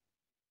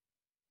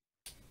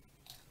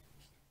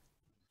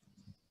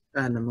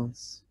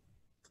 Animals.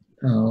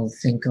 I'll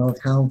think of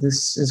how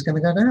this is going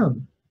to go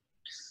down.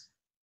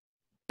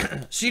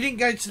 So you didn't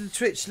go to the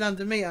Twitch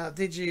London meetup,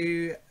 did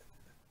you,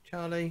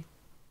 Charlie?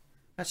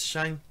 That's a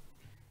shame.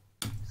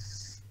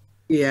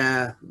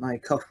 Yeah, my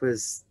cough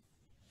was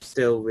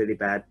still really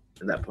bad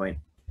at that point.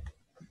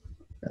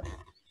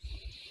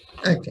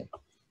 Okay.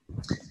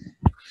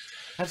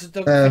 Has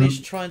the dog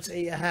finished trying to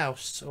eat a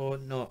house or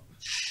not?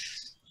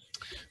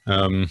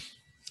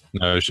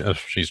 No,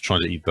 she's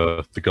trying to eat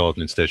the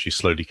garden instead. She's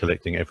slowly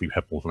collecting every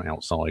pebble from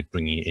outside,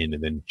 bringing it in,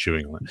 and then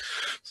chewing on it.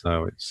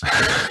 So it's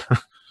I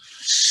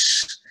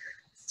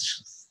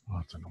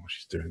don't know what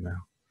she's doing now.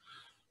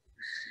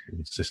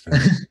 Insisting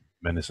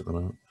menace at the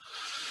moment.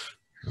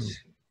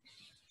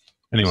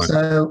 Anyway,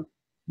 So,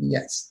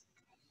 yes.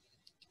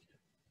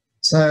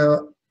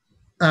 So,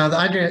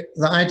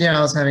 the idea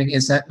I was having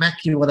is that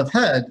Mackie would have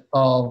heard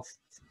of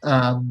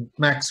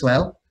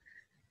Maxwell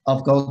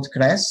of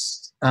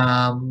Goldcrest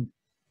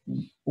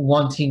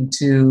wanting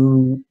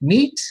to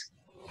meet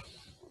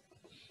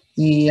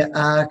the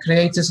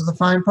creators of the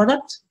fine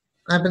product,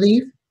 I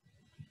believe.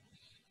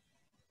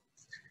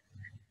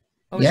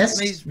 Oh, Yes,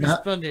 is that me no.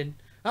 responding?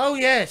 Oh,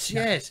 yes,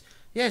 yes.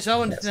 Yes, I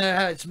want Yes. to know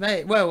how it's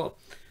made. Well,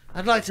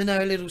 I'd like to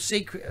know a little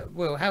secret.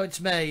 Well, how it's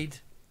made.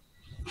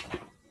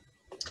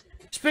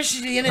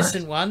 Especially the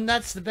innocent one.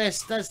 That's the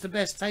best. That's the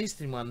best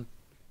tasting one.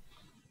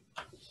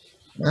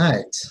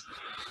 Right.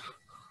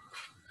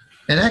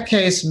 In that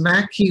case,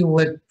 Mackie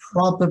would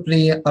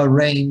probably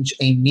arrange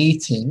a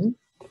meeting.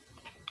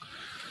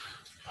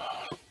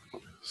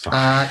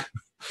 Oh,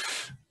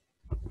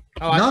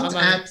 Not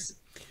at.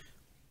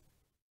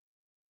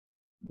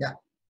 Yeah.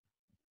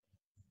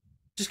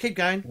 Just keep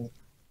going.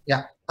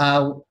 Yeah.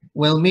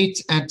 We'll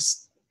meet at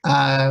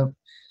the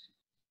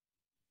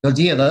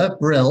dealer,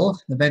 Brill,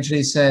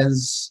 eventually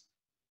says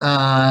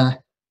that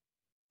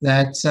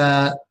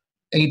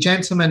a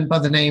gentleman by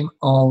the name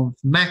of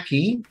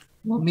Mackie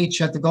will meet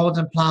you at the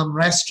Golden Plum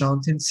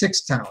restaurant in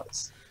Six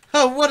Towers.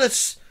 Oh, what a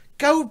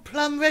Gold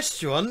Plum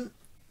restaurant!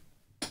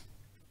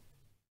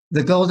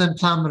 The Golden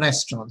Plum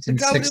restaurant in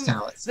Six Golden-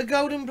 Towers. The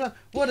Golden Plum.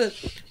 What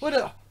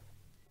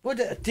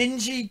a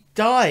dingy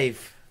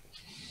dive.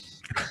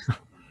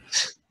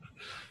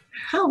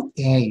 How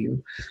dare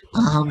you?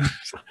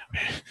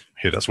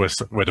 yeah, that's where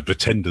the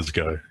pretenders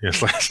go.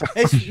 Yes,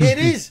 It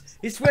is.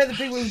 It's where the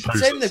people who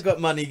pretend they've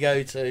got money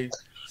go to.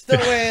 It's not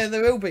where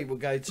the real people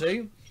go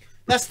to.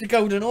 That's the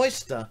Golden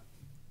Oyster.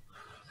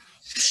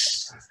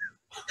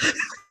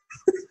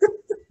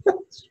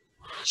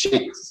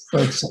 Jesus,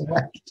 that's so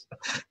right.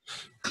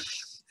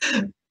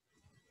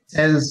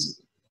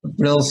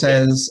 Brill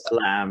says,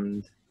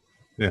 Slammed.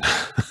 yeah.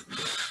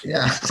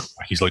 yeah.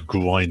 He's like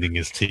grinding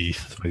his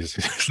teeth.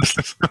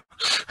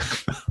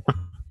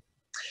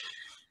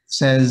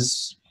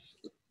 Says,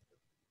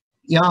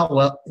 yeah,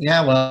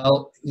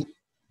 well,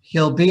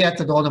 he'll be at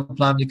the Golden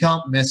Plum. You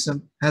can't miss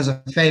him. Has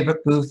a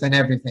favorite booth and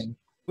everything.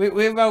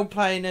 We're role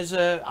playing as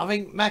a. I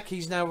think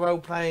Mackie's now role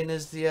playing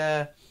as the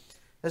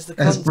As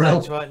contact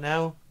Brill. right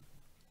now.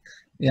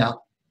 Yeah.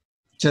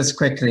 Just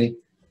quickly.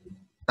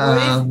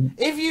 Well,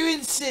 if you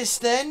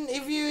insist, then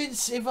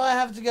if I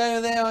have to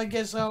go there, I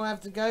guess I'll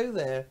have to go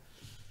there.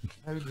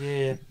 Oh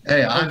dear.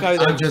 Hey, I'll go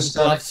there I'm with just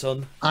some gloves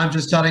on. I'm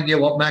just telling you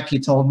what Mackie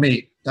told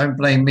me. Don't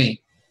blame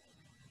me.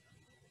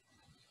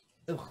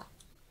 Ugh.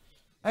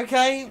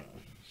 Okay.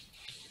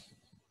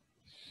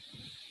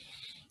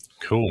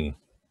 Cool.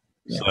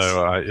 Yes.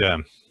 So yeah,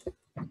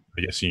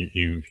 I guess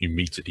you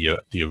meet at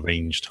the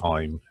arranged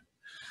time,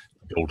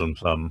 Golden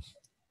Plum.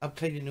 I'm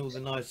cleaning all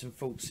the knives and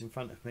forks in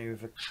front of me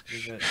with a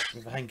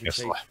handkerchief.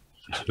 It's like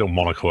little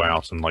monocle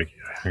out and like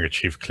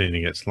handkerchief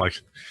cleaning. It's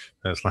like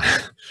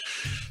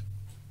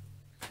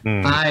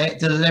I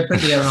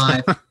deliberately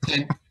arrived.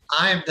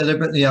 I'm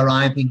deliberately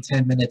arriving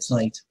 10 minutes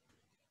late.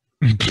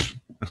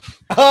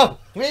 Oh,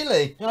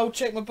 really? I'll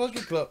check my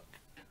pocket clock.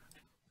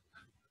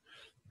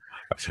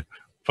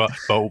 But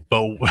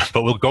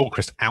will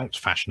Goldcrest out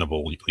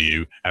fashionable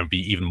you and be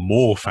even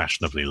more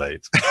fashionably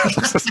late?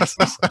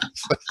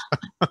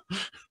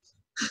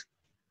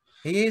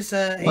 He is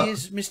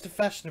Mr.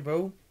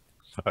 Fashionable.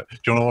 Do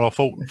you know what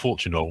our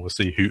fortune roll? We'll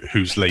see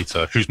who's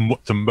later, who's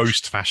the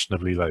most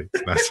fashionably late.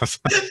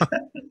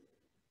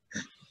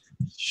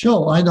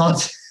 Sure, why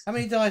not? How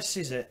many dice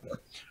is it?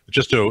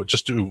 just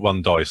do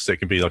one dice. It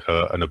can be like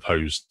an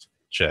opposed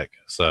check.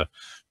 So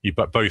you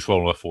both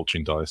roll a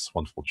fortune dice,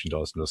 one fortune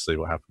dice, and let's see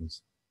what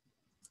happens.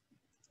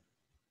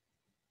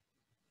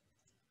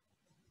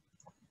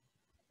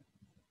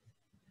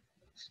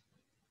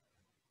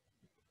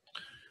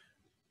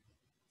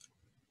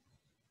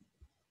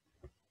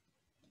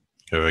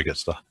 Whoever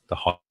gets the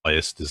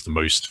highest is the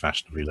most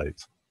fashionably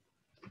late.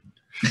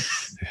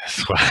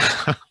 Yes,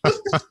 well.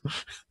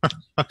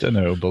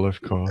 Denoble,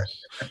 of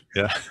course.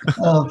 Yeah.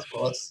 Of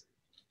course.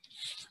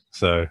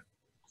 So,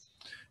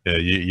 yeah,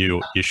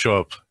 you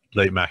show up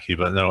late, Mackie,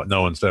 but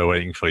no one's there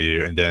waiting for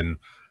you. And then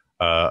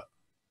a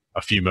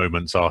few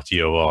moments after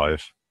you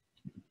arrive,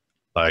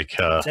 like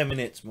 10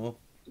 minutes more.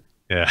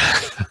 Yeah,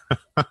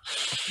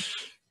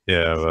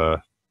 yeah.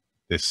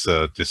 This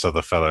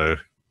other fellow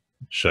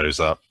shows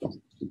up,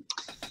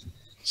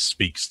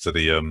 speaks to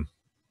the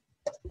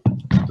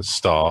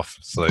staff,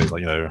 so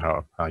like,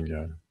 how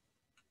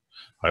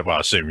I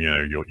assume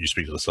you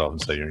speak to the staff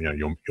and say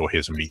you're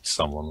here to meet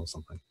someone or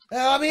something.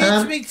 I'm here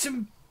to meet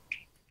some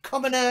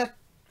commoner. I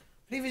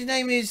believe his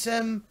name is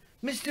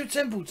Mr.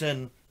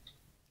 Templeton.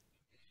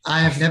 I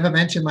have never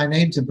mentioned my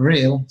name to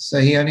Brill, so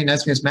he only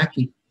knows me as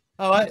Mackie.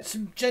 All right,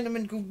 some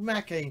gentleman called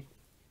Mackie.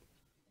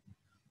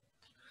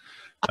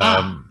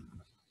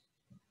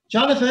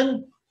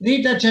 Jonathan,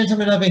 leave that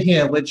gentleman over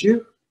here, would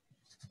you?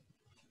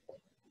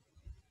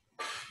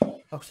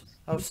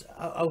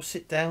 I'll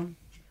sit down.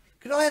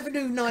 Could I have a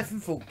new knife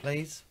and fork,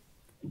 please?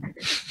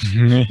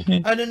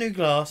 And a new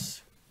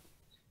glass.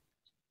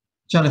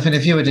 Jonathan,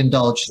 if you would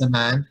indulge the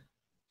man.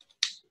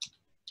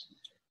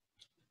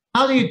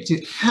 How do you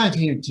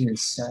do,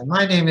 sir?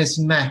 My name is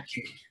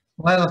Mackie.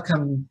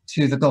 Welcome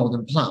to the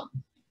Golden Plum.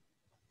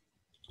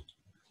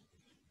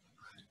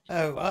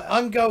 Oh,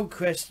 I'm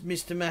Goldcrest,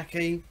 Mr.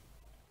 Mackie.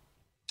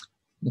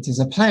 It is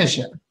a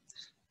pleasure.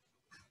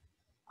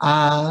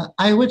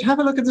 I would have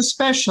a look at the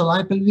special.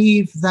 I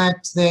believe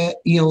that the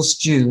eel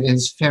stew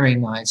is very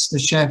nice. The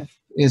chef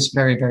is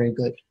very, very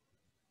good.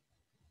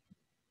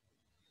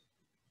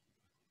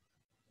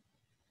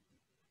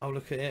 I'll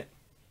look at it.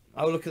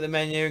 I'll look at the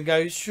menu and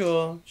go,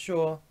 sure.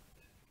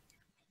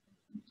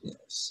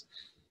 Yes.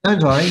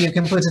 Don't worry, you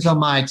can put it on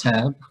my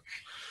tab.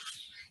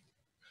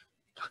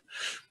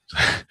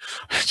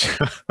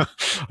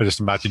 I just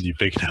imagine you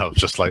picking up,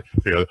 just like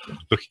look.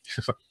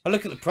 I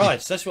look at the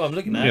price. That's what I'm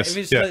looking at. Yes, If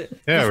it's, yeah,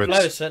 it's below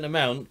a certain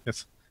amount.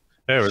 It's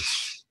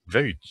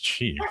very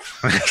cheap.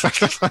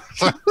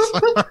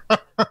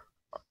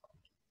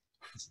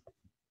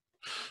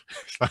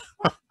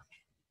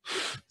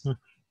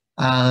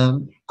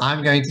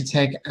 I'm going to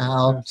take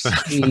out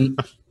the.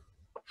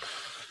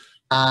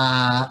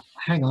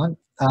 Hang on.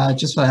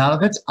 Just for the hell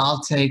of it, I'll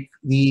take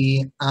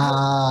the.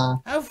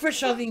 How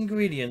fresh are the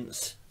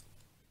ingredients?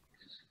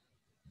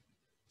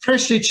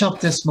 Freshly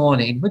chopped this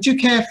morning. Would you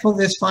care for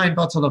this fine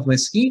bottle of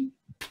whiskey?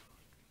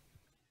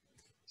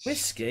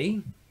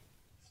 Whiskey?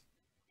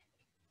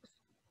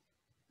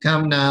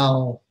 Come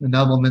now, a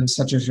nobleman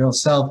such as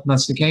yourself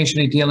must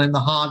occasionally deal in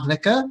the hard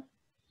liquor.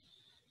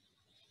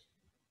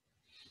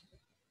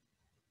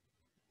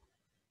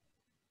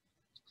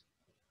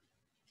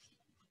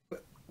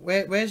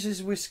 Where's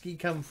this whiskey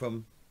come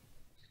from?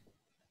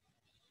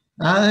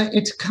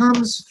 It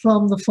comes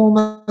from the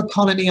former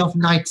colony of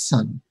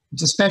Nightsun.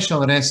 It's a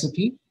special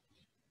recipe.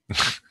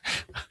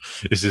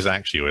 Is this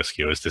actually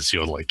whiskey, or is this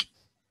your like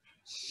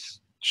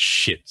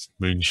shit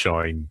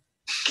moonshine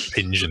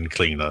engine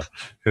cleaner?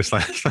 It's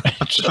like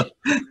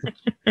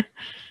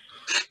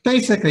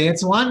basically,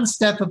 it's one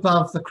step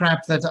above the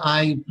crap that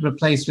I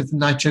replaced with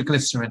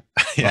nitroglycerin.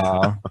 Yeah.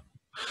 Wow.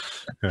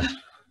 Yeah.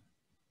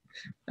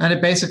 And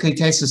it basically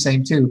tastes the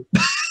same too.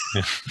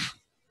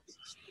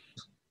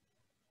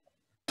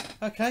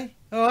 Okay.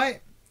 All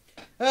right.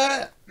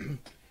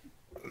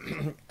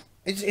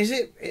 Is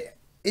it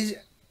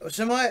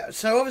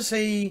so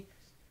obviously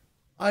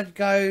I'd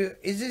go.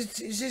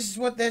 Is this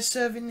what they're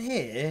serving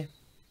here?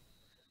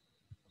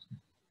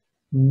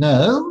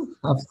 No,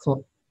 of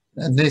course.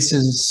 This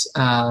is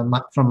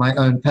from my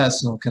own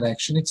personal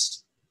collection.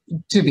 It's,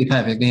 to be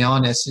perfectly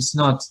honest, it's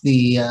not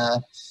the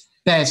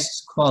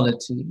best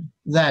quality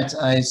that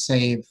I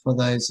save for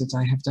those that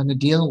I have done a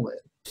deal with.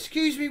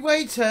 Excuse me,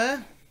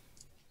 waiter.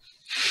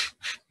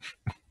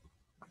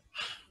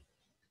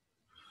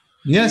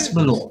 Yes,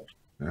 my lord.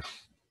 Yeah.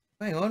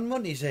 Hang on,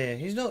 Monty's here.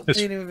 He's not It's,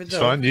 dealing with a it's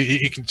dog. fine.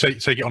 You can take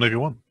it on if you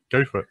want.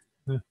 Go for it.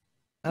 Yeah.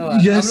 All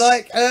right. Yes. I'm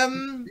like,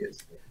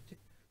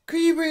 could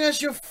you bring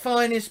us your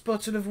finest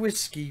bottle of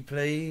whiskey,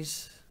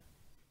 please?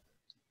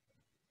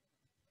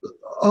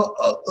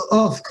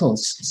 Of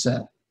course,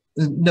 sir.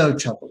 No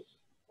trouble.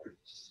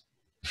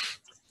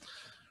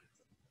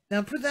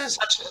 Now put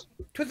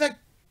that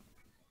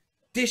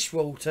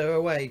dishwater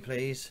away,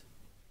 please.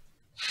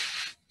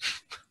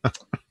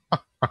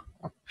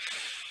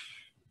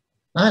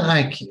 I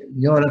like you.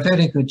 You're a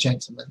very good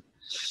gentleman.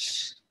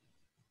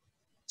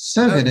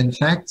 So good, in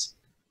fact.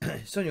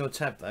 It's on your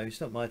tab, though. It's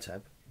not my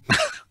tab.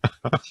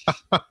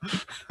 I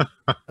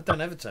don't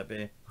have a tab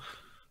here.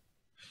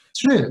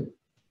 True.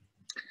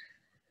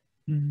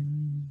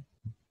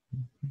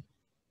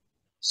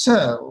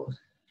 So,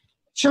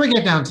 shall we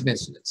get down to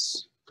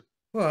business?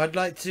 Well, I'd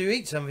like to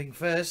eat something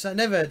first. I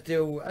never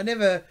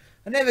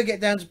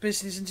get down to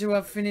business until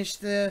I've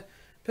finished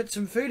put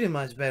some food in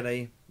my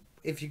belly,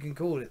 if you can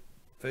call it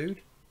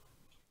food.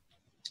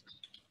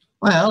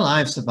 Well,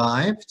 I've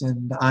survived,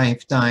 and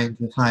I've dined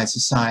with high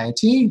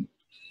society.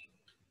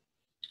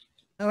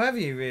 Oh, have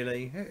you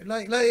really?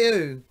 Like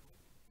you?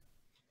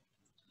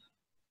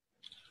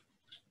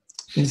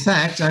 In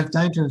fact, I've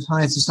dined with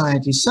high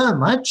society so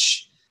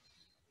much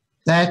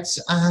that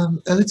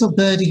a little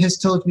birdie has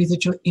told me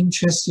that you're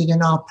interested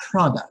in our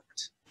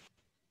product.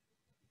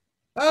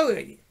 Oh,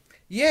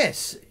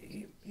 yes,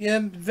 yeah,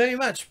 very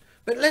much.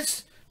 But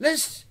let's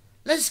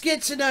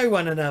get to know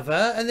one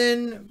another, and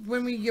then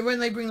when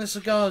they bring the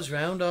cigars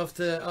round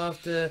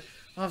after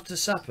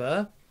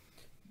supper,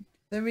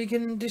 then we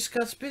can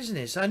discuss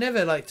business. I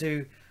never like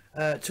to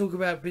talk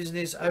about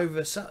business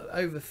over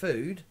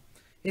food.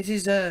 It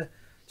is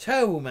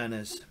terrible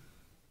manners.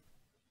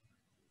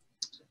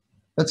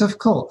 But of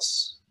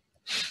course.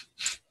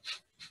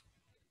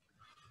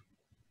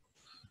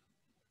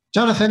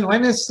 Jonathan,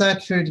 when is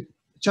that food?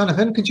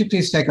 Jonathan, could you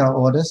please take our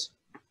orders?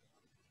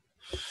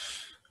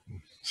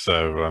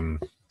 So,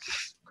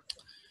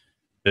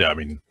 yeah, I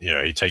mean,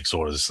 yeah, he takes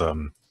orders,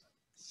 and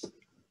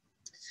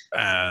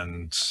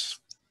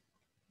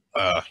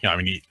yeah, I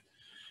mean,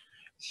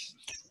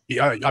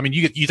 I mean,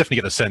 you definitely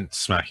get the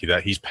sense, Smacky,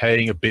 that he's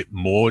paying a bit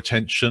more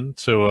attention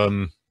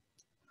to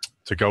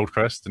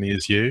Goldcrest than he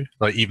is you.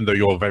 Like, even though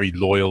you're a very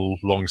loyal,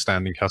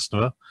 long-standing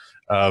customer,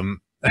 and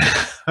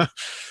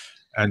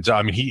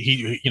I mean,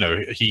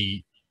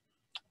 he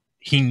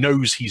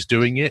knows he's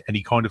doing it, and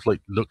he kind of like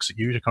looks at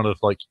you to kind of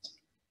like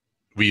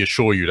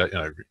reassure you that, you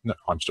know, no,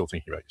 I'm still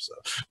thinking about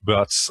yourself,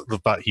 but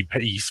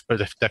he's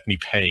definitely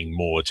paying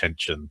more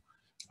attention,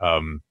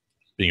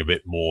 being a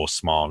bit more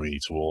smarmy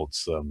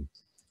towards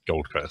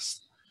Goldcrest,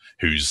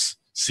 who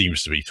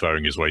seems to be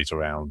throwing his weight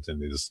around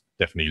and is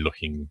definitely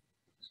looking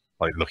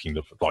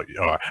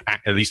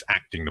at least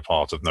acting the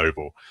part of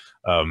noble,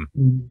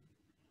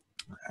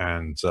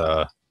 and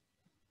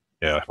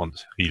yeah,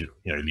 once he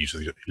leaves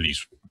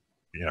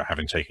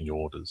having taken your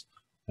orders,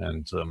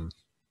 and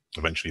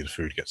eventually the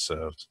food gets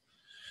served.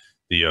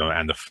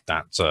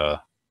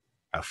 That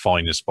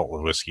finest bottle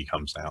of whiskey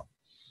comes out,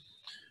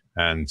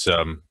 and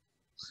I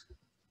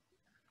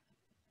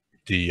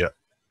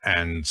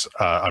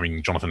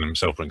mean, Jonathan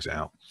himself brings it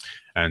out,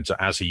 and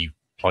as he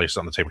places it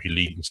on the table, he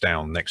leans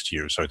down next to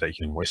you so that he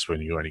can whisper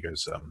in your ear, and he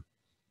goes, I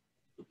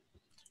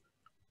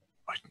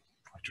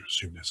do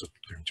assume there's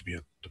going to be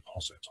a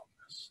deposit on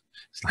this.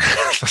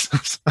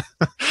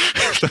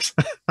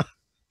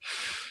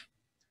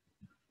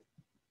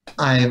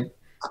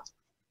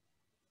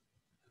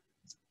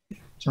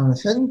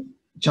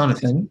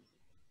 Jonathan,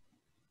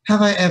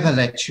 have I ever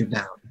let you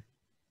down?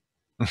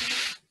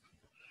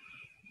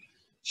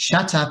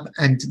 Shut up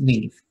and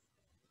leave.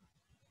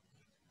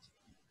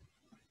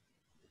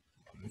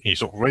 He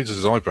sort of raises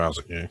his eyebrows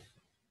at you.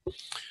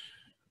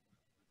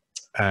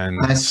 And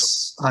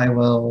I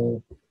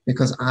will,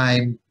 because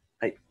and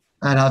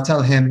I'll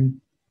tell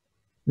him,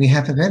 we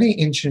have a very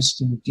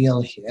interesting deal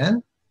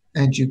here,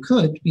 and you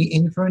could be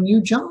in for a new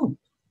job.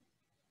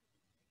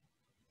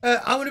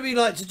 I want to be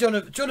like to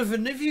Jonathan.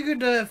 Jonathan, if you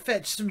could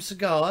fetch some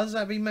cigars,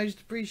 that'd be most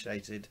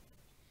appreciated.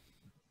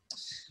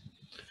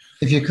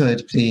 If you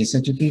could, please,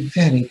 that would be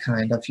very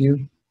kind of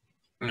you.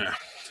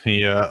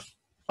 I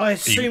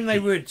assume they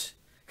would,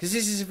 because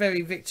this is a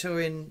very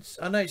Victorian.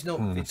 I know it's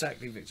not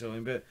exactly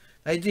Victorian, but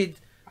they did.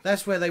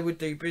 That's where they would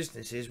do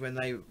business, is when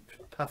they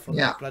puff on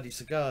their bloody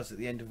cigars at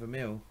the end of a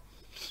meal.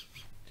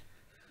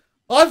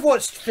 I've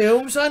watched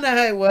films. I know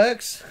how it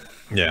works.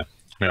 Yeah.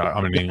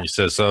 I mean, he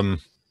says,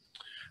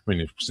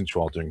 mean, since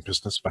you are doing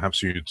business,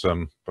 perhaps you'd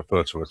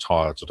prefer to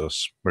retire to the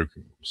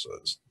smoking room,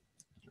 sirs.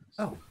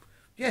 Oh,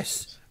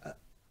 yes.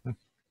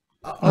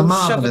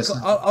 Marvelous.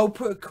 I'll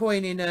put a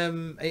coin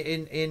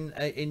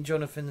in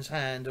Jonathan's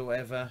hand or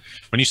whatever.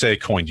 When you say a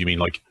coin, do you mean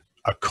like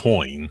a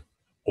coin,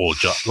 or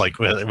just like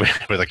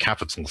with a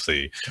capital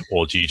C,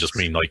 or do you just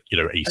mean like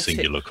a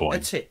singular coin? A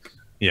tip.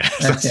 Yeah.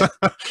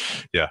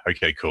 Yeah.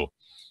 Okay. Cool.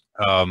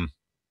 And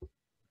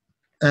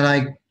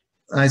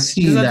I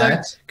see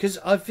that because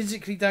I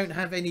physically don't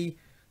have any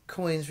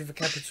coins with a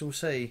capital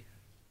C.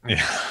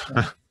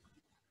 Yeah.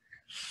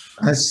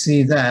 I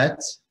see that.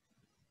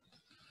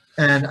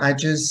 And I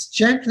just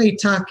gently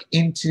tuck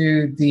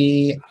into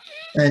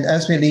and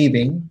as we're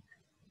leaving,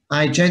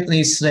 I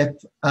gently slip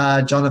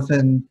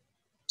Jonathan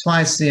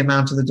twice the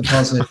amount of the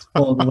deposit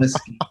for the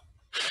whiskey.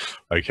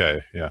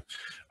 Okay, yeah.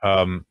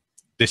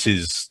 This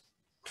is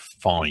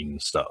fine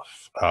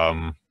stuff.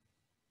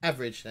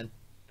 Average then.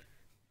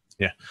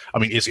 Yeah, I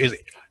mean, this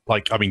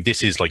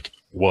is like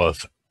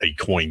worth a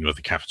coin with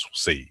a capital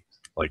C.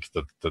 Like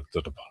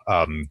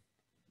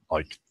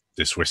like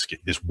this whiskey,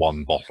 this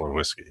one bottle of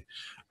whiskey.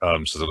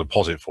 So the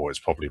deposit for it's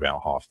probably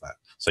about half that.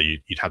 So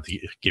you'd have to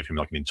give him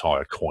like an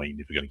entire coin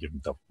if you're going to give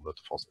him double the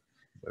deposit.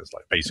 So it's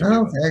like basically.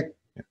 Oh,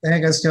 there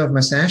goes to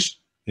my stash.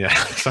 Yeah.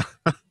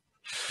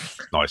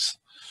 Nice.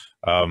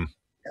 Yeah.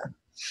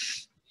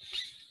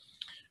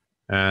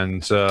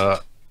 And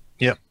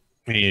yeah,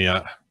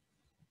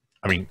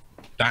 I mean,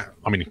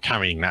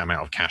 carrying that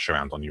amount of cash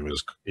around on you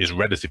is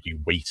relatively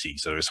weighty,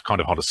 so it's kind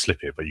of hard to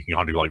slip it, but you can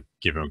kind of like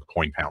give him a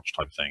coin pouch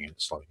type thing.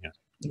 It's like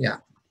Yeah.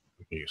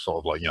 He sort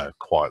of like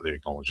quietly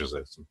acknowledges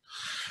it and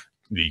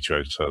leads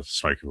you to the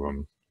smoking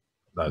room,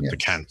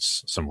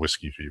 decants some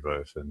whiskey for you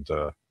both, and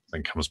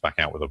then comes back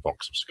out with a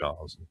box of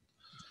cigars.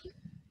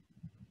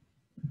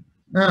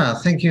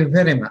 Thank you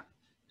very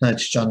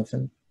much,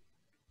 Jonathan.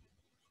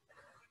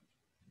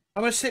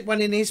 I'm gonna slip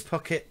one in his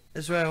pocket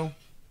as well.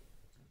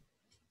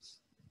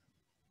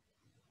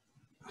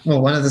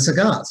 Well, one of the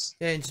cigars.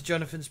 Yeah, into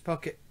Jonathan's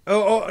pocket.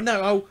 Oh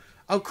no,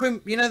 I'll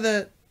crimp. You know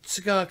the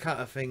cigar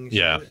cutter things.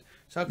 Yeah.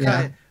 So I'll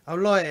cut it. I'll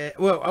light it.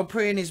 Well, I'll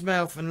put it in his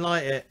mouth and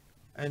light it,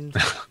 and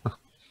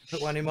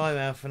put one in my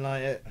mouth and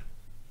light it.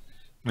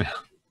 Yeah.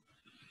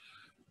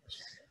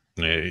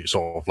 Yeah, he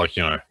sort of like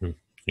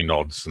he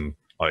nods and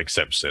like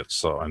accepts it.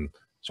 So and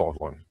sort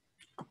of like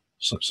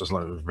so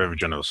like very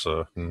generous,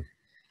 and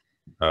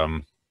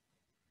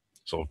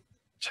sort of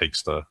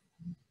takes the.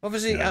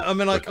 Obviously, I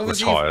mean, like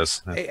obviously,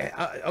 retires.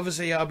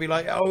 Obviously, I'll be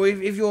like, oh,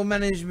 if your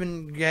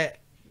management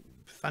get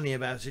funny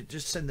about it,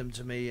 just send them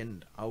to me,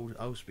 and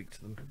I'll speak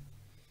to them.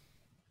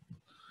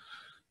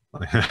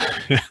 I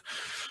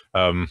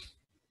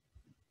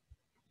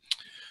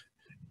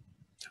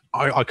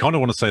kind of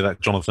want to say that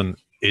Jonathan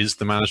is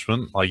the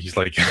management, like he's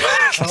like,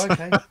 Oh,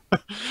 okay.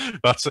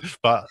 but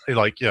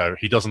like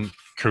he doesn't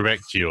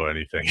correct you or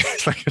anything.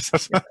 It's like,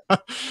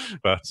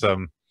 but it's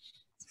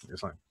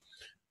like.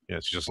 Yeah,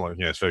 it's just like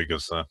it's very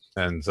good, sir.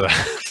 And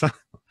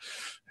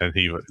and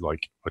he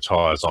like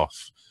retires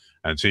off,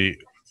 and he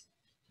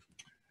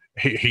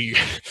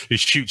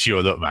shoots you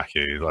a look,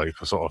 Mackie, like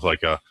sort of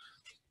like a.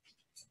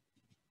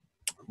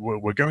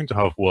 We're going to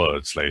have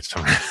words later,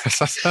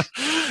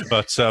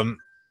 but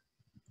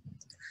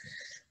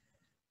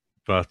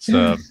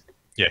yeah,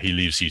 he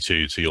leaves you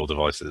to your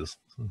devices.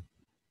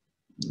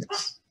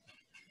 Yes.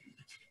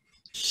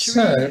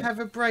 Should we have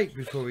a break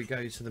before we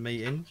go to the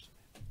meeting?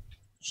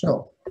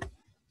 Sure.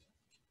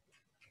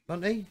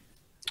 Monty?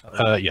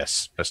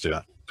 Yes, let's do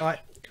that. All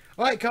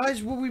right,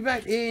 guys, we'll be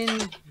back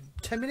in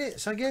 10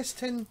 minutes, I guess.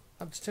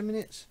 Up to 10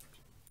 minutes.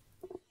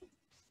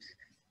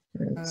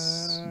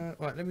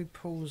 Right, let me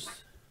pause.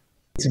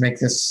 To make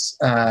this,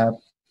 I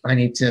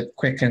need to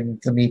quicken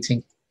the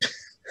meeting.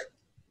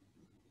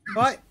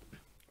 Right,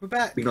 we're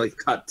back. We like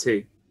cut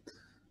too.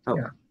 Oh,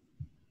 Yeah.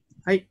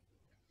 Hey.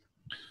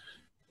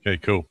 Okay,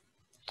 cool.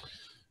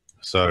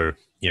 So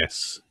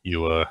yes,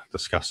 you were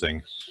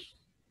discussing.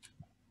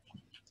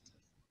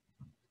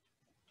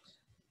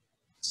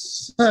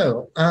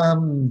 So,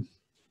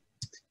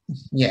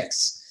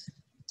 yes.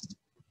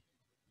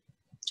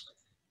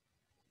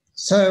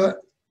 So,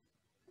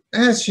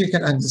 as you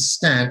can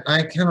understand,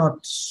 I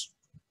cannot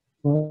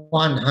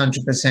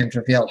 100%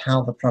 reveal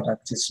how the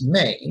product is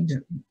made.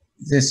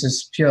 This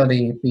is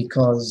purely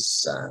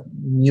because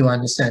you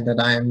understand that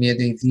I am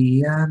merely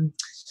the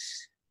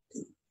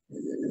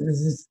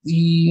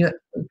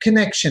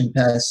connection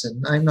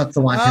person. I'm not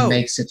the one who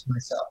makes it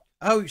myself.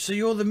 Oh, so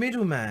you're the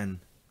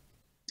middleman?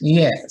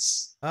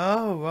 Yes.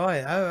 Oh,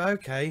 right. Oh,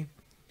 okay.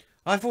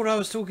 I thought I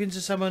was talking to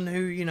someone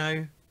who,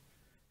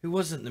 who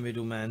wasn't the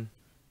middleman.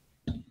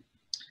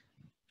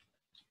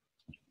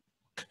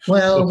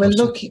 Well, we're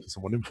looking...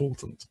 Someone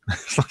important.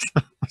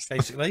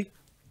 Basically.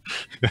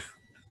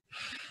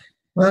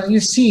 Well,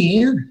 you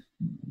see,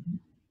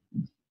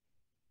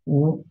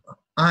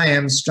 I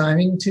am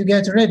striving to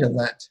get rid of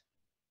that.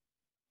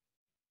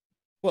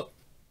 What?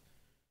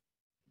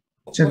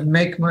 To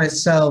make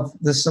myself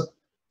the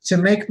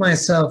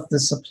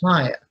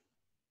supplier.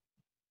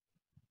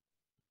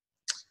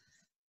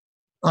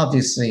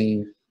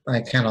 Obviously,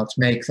 I cannot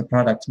make the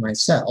product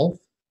myself.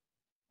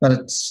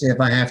 But if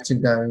I have to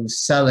go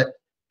sell it,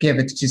 give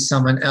it to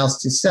someone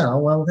else to sell,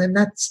 well, then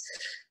that's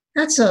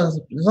a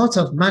lot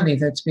of money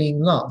that's being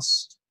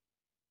lost.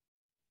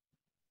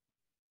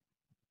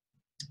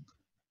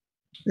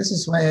 This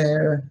is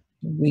where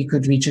we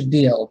could reach a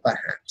deal,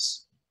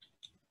 perhaps.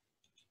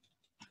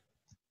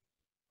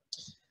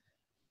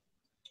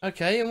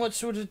 Okay, and what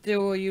sort of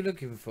deal are you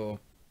looking for?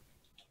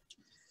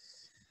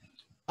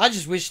 I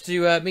just wish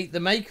to meet the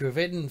maker of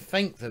it and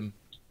thank them.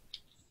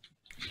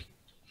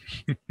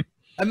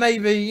 And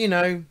maybe, you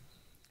know,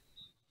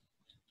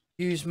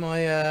 use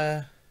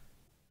my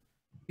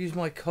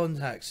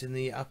contacts in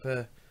the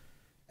upper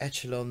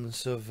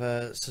echelons of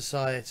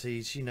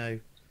societies, you know,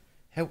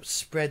 help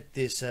spread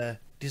this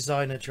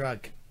designer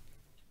drug.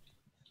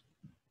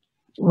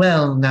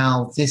 Well,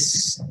 now,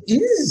 this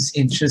is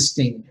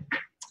interesting.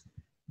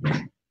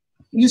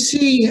 You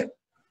see,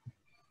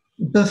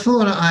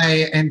 before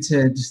I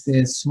entered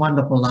this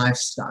wonderful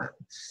lifestyle,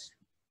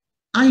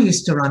 I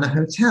used to run a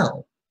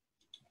hotel.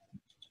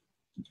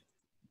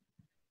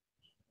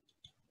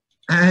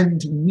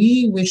 And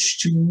we wish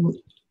to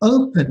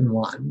open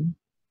one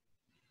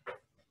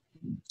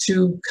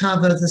to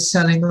cover the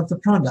selling of the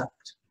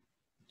product.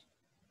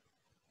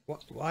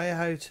 Why a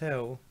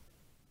hotel?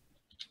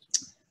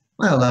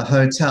 Well, a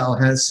hotel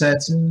has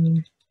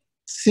certain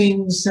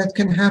things that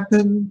can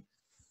happen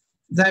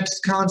that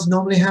can't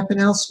normally happen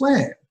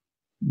elsewhere.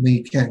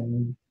 We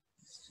can,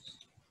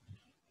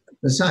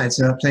 besides,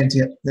 there are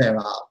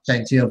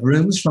plenty of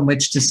rooms from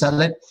which to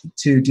sell it,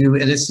 to do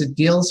illicit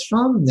deals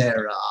from.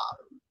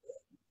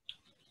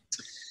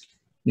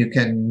 You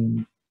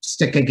can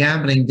stick a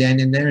gambling den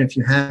in there if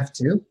you have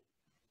to.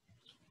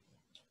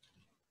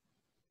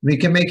 We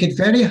can make it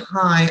very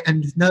high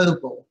and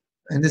noble.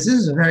 And this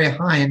is a very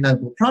high and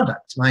noble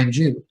product, mind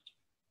you.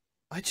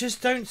 I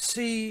just don't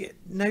see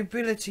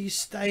nobility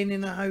staying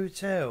in a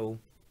hotel.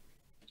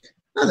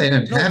 No, they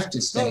don't have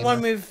to stay.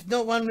 Not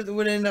one that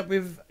would end up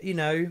with, you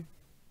know,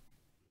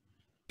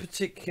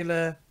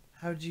 particular,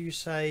 how do you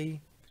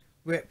say,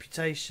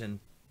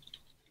 reputation.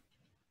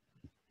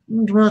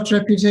 And what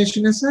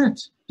reputation is that?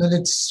 That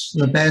it's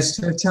the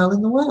best hotel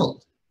in the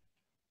world.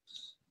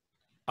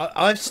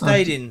 I've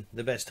stayed in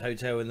the best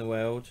hotel in the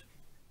world.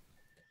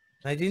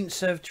 They didn't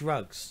serve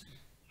drugs.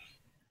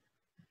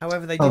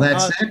 However, they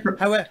didn't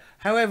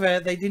however,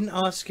 they didn't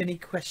ask any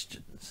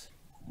questions.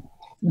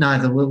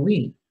 Neither will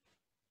we.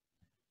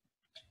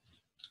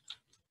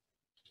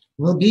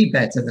 We'll be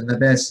better than the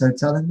best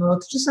hotel in the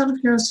world. Just out of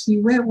curiosity,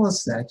 where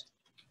was that?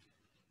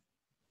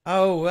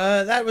 Oh,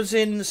 that was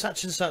in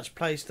such and such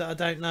place that I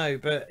don't know,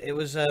 but it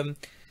was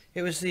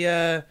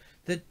the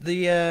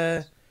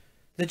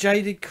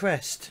Jaded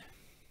Crest.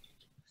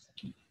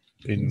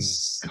 In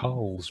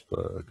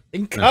Carlsberg.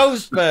 In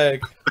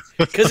Carlsberg,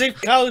 because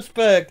if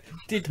Carlsberg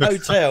did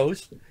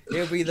hotels, it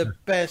would be the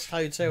best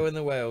hotel in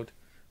the world.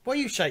 What are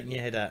you shaking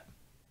your head at?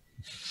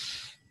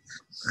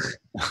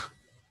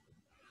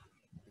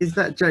 Is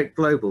that joke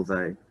global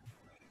though?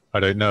 I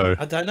don't know.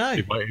 I don't know.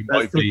 It might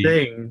That's the be.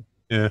 thing.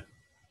 Yeah.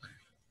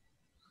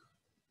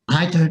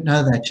 I don't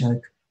know that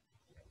joke.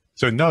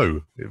 So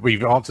no,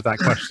 we've answered that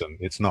question.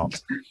 It's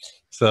not.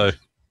 So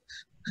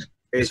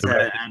It's an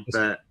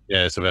advert.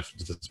 yeah, it's a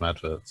reference to some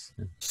adverts.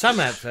 Yeah. Some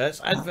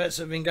adverts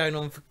have been going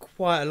on for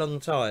quite a long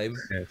time,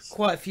 Yes.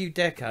 quite a few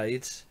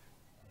decades.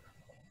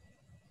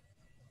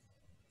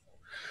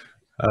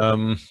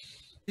 Did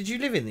you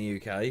live in the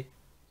UK?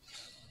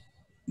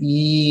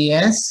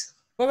 Yes.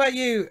 What about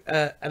you,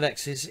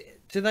 Alexis?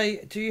 Do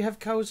you have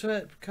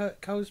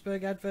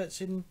Carlsberg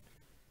adverts in?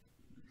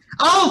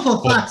 Oh,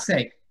 for fuck's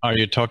sake! Are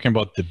you talking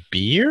about the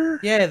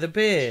beer? Yeah, the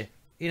beer.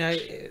 You know.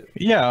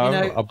 Yeah,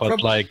 you know,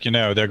 but like, you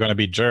know, they're going to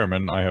be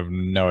German. I have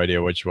no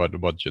idea what you're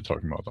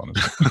talking about,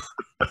 honestly.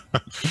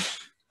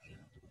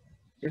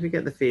 You ever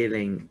get the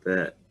feeling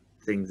that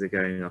things are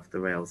going off the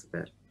rails a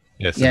bit?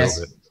 Yes, Yes.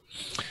 a little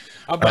bit.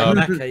 I'll bet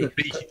Mackie.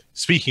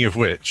 Speaking of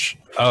which,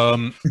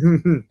 Hey!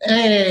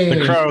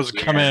 The crows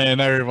come in,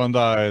 everyone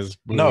dies.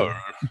 no,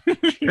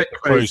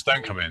 crows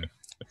don't come in.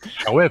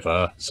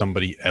 However,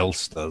 somebody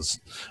else does.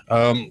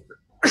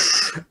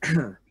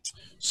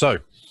 So,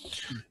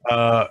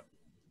 yeah,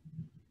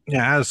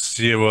 as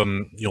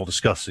you're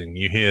discussing,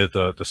 you hear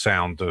the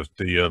sound of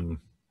the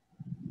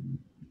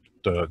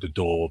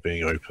door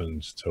being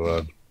opened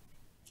to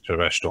a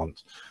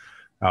restaurant,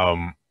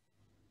 and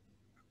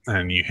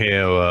you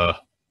hear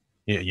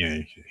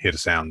you hear the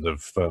sound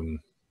of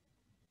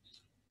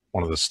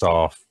one of the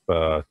staff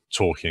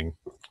talking.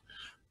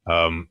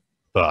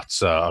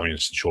 But I mean,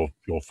 since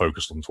you're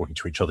focused on talking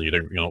to each other,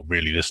 you're not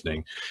really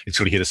listening. It's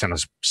going to hear the sound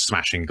of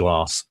smashing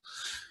glass.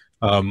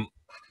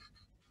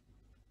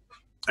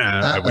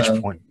 At which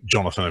point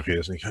Jonathan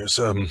appears and he goes,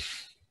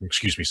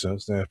 "Excuse me, sir.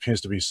 There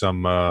appears to be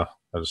some a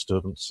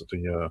disturbance at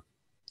the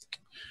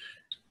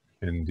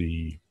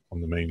on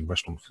the main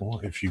restaurant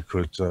floor. If you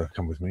could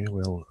come with me,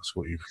 we'll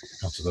escort you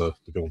out to the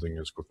building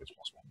as quickly as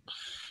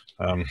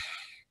possible."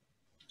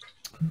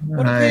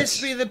 What appears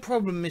to be the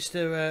problem,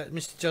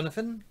 Mr.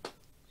 Jonathan?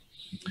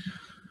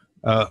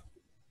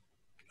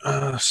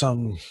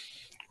 Some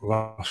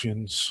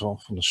ruffians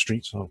off on the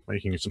streets are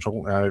making some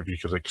trouble. If you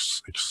could,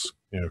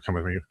 come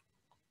with me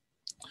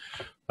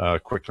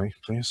quickly,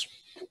 please.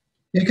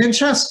 You can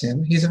trust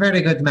him. He's a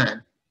very good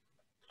man.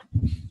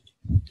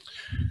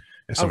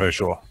 Yes, I'm very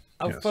sure.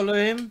 I'll follow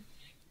him.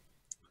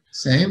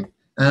 Same.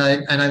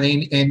 And I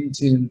lean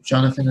into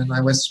Jonathan and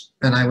I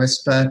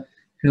whisper,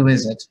 "Who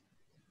is it?"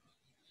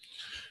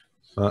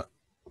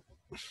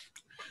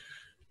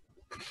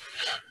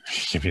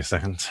 Give me a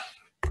second.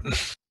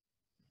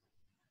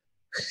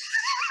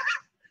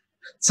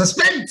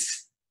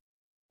 Suspense!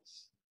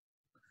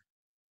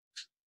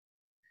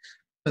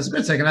 For a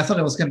split second, I thought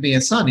it was going to be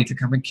Asani to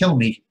come and kill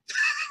me.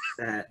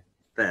 Their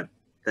pet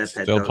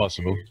Still dog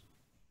possible.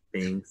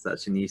 being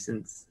such a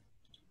nuisance.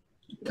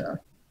 Yeah.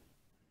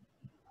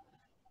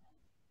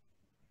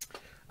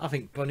 I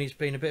think Bonnie's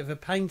been a bit of a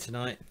pain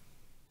tonight.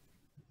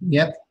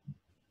 Yep.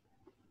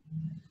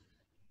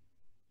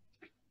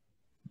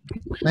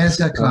 Where's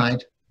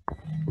Clyde?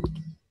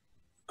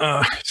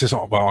 It is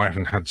not, well, I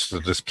haven't had the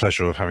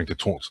displeasure of having to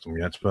talk to them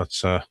yet,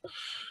 but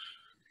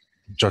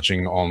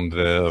judging on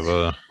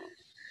their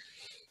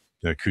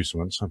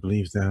accoutrements, I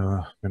believe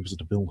they're members of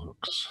the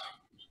Billhooks.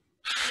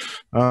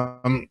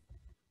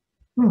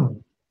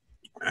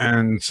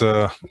 And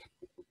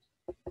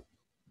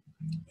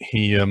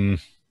he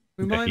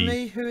Remind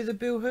me, who are the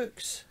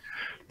Billhooks?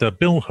 The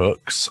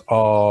Billhooks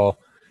are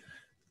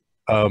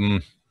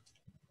a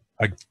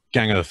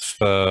gang of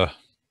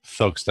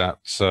thugs that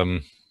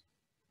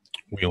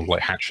wield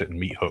like hatchet and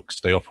meat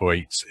hooks. They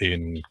operate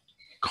in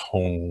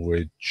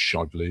Coleridge,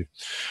 I believe.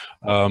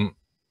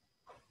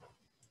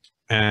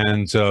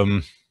 And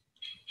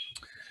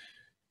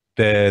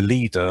their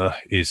leader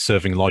is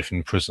serving life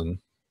in prison,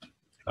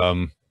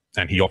 and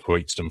he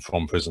operates them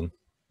from prison.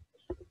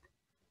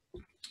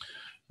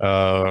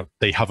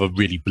 They have a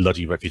really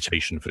bloody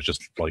reputation for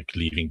just like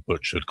leaving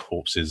butchered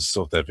corpses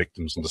of their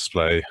victims on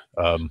display.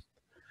 And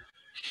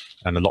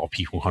a lot of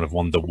people kind of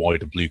wonder why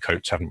the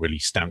Bluecoats haven't really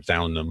stamped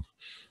down them,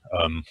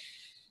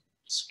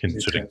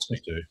 considering what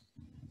they do.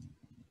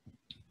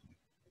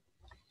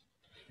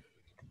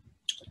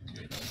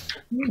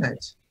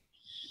 Right.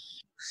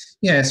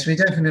 Yes, we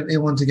definitely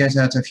want to get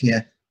out of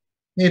here.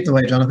 Lead the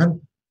way,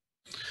 Jonathan.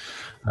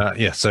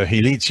 Yeah, so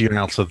he leads you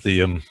out of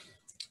the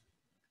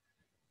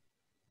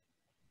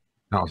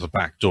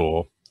back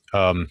door,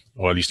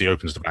 or at least he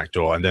opens the back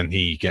door, and then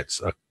he gets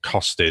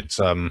accosted.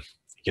 He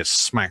gets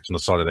smacked on the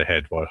side of the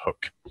head by a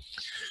hook.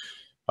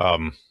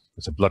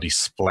 There's a bloody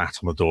splat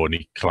on the door, and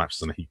he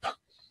collapses in a heap.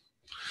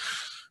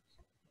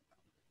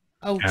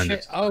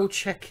 I'll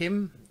check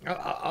him.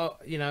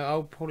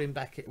 I'll pull him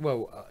back in.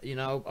 Well,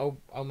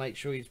 I'll make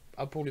sure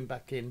I'll pull him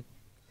back in.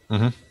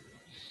 Yeah,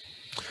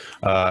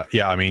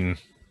 I mean,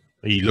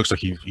 he looks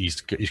like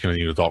he's going to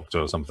need a doctor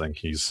or something.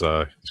 He's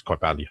quite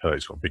badly hurt.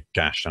 He's got a big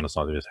gash down the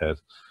side of his head,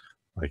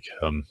 like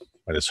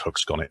where this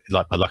hook's gone.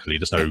 But luckily,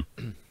 there's no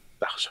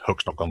that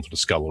hook's not gone for the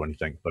skull or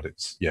anything. But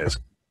it's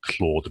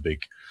clawed a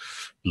big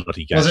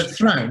bloody gash. Was it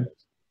thrown?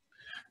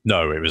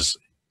 No, it was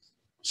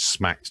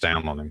smacked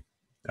down on him.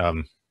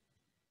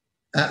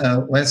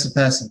 Where's the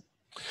person?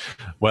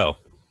 Well,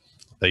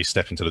 they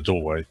step into the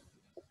doorway.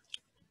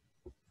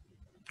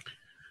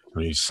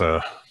 And he's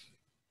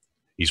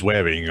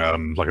wearing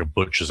like a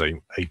butcher's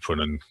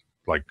apron and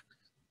like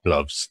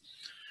gloves,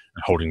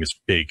 and holding this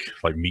big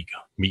like meat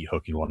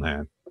hook in one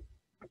hand.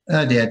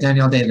 Oh dear,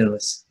 Daniel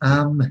Day-Lewis.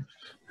 And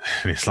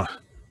he's like,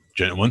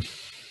 "Gentlemen,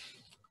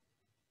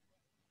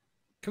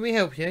 can we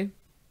help you?"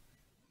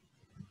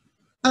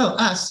 Oh,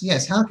 us?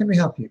 Yes. How can we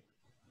help you?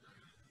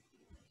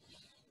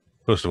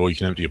 First of all, you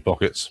can empty your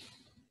pockets."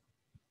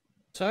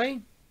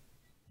 Sorry?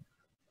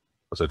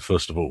 I said,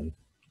 first of all,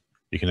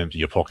 you can empty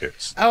your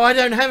pockets. Oh, I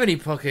don't have any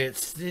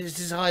pockets. This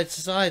is high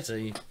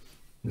society.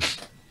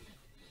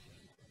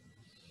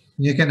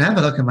 You can have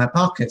a look in my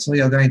pockets. All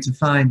you're going to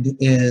find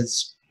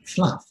is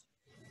fluff.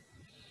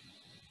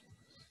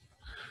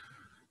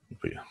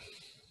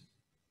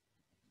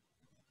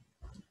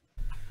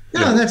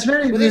 No, that's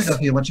very rude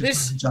of you. What you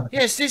Jonathan.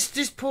 Yes,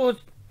 this poor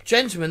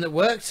gentleman that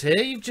works here,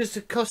 you've just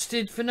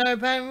accosted for no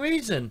apparent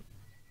reason.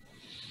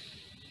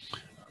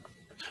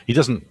 He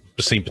doesn't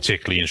seem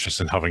particularly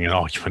interested in having an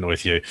argument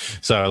with you.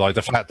 So, like,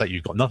 the fact that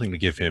you've got nothing to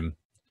give him,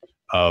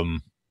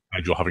 and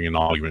you're having an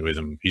argument with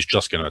him, he's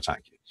just going to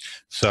attack you.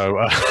 So,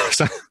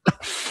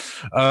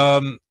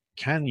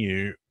 can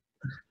you?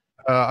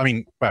 I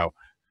mean, well,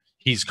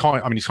 he's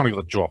kind of got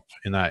a drop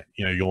in that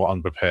you're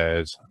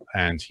unprepared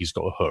and he's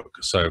got a hook.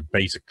 So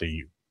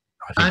basically,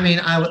 I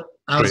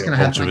was going to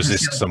have to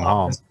resist some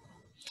harm.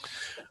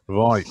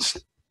 Right.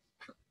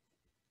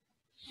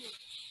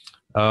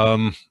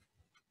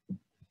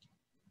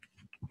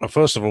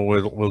 First of all,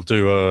 we'll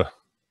do a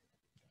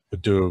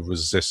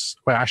resist.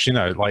 Well, actually,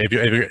 no. Like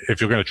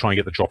if you're going to try and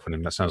get the drop on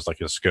him, that sounds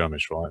like a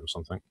skirmish, right, or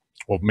something.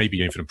 Or maybe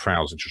even for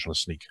prowls and just trying to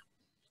sneak.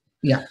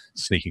 Yeah.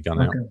 Sneak a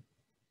gun out.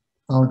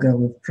 I'll go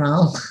with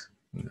prowl.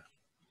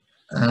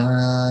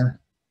 I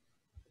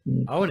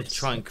wanted to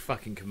try and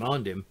fucking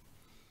command him.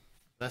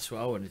 That's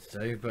what I wanted to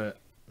do, but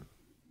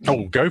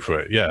Oh, go for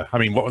it. Yeah. I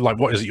mean,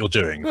 what is it you're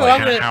doing? Well,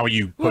 Like, I'm gonna- how are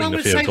you Well, putting I'm the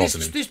going to fear say of God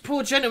in him? this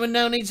poor gentleman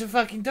now needs a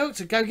fucking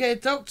doctor. Go get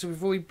a doctor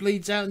before he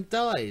bleeds out and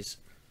dies.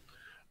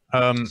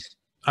 I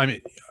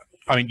mean,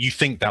 you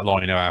think that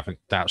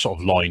that sort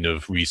of line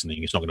of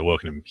reasoning is not going to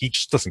work on him. He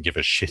just doesn't give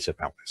a shit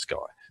about this guy.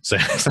 So,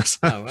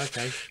 Oh,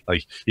 okay.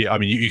 like, yeah, I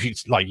mean, you could,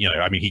 like, you know,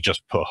 I mean, he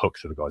just put a hook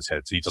through the guy's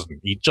head. So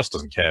he just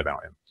doesn't care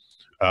about him.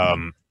 I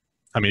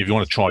mean, if you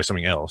want to try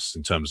something else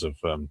in terms of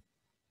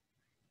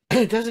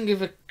It doesn't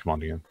give a...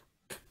 commanding him.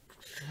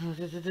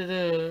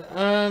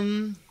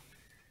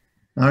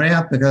 Hurry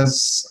up,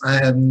 because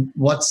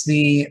what's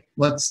the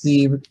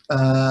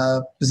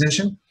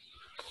position?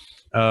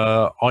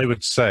 I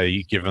would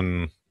say,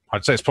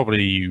 I'd say it's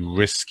probably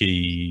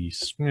risky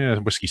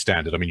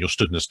standard. I mean, you're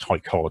stood in this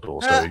tight corridor,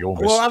 so you're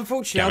almost well,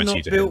 unfortunately, I'm not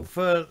guaranteed to built hit.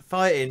 for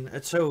fighting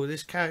at all.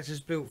 This character's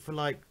built for,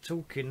 like,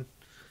 talking.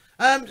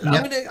 I'm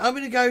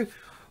gonna go,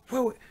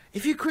 well,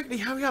 if you quickly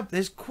hurry up,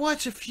 there's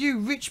quite a few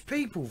rich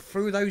people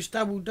through those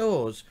double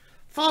doors.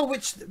 Far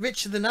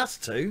richer than us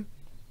two.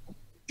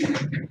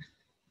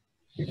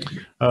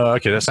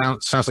 Okay, that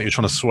sounds like you're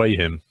trying to sway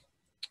him.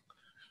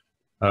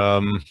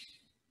 You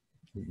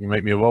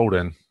make me a roll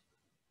then.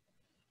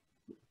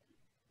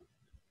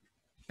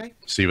 Okay.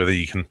 See whether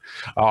you can.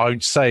 I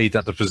would say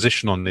that the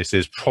position on this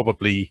is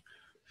probably,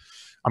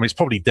 I mean, it's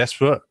probably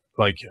desperate.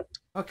 Like,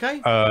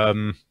 Okay.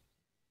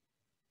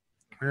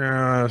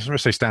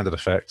 let's say standard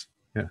effect.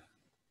 Yeah.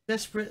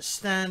 Desperate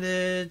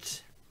standard.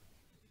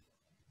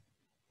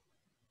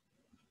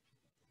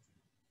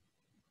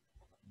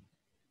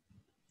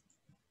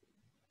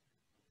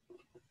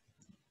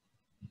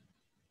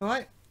 All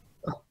right.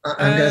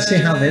 I'm going to see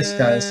how this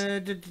goes.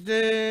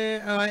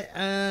 All right.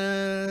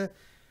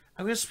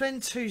 I'm going to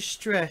spend 2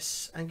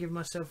 stress and give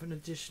myself an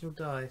additional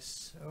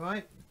dice. All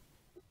right.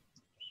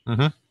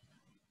 Mhm.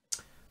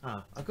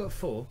 Ah, I've got a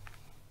 4.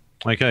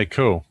 Okay.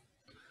 Cool.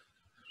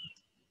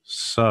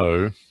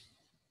 So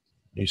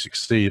you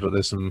succeed, but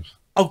there's some.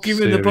 I'll give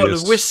him the bottle of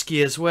serious-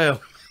 whiskey as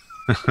well.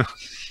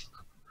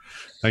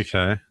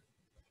 Okay.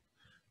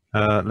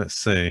 Let's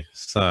see.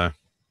 So,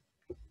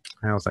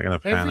 how's that going to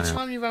pan Every out?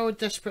 time you roll a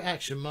desperate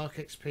action, mark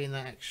XP in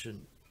that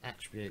action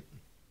attribute.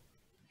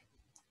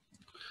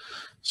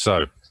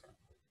 So,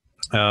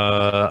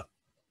 so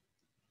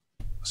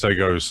he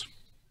goes,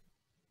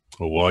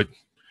 all right,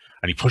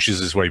 and he pushes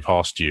his way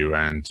past you,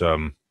 and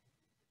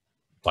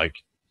like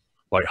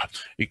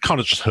it kind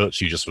of just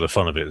hurts you just for the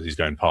fun of it as he's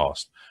going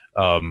past,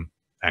 and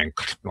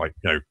like,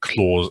 you know,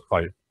 claws,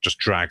 like, just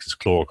drags his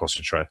claw across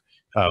your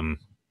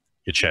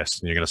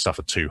chest, and you're going to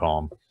suffer 2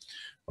 harm,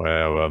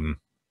 where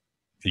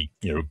you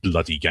know,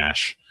 bloody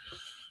gash.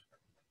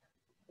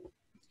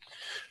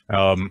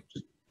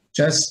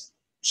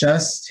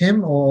 Just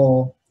him,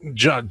 or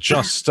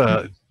Just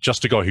a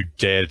guy who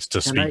dared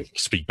to Can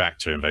speak back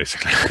to him,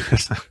 basically.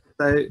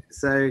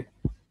 So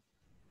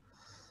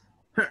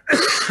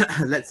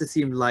let's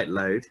assume light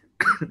load.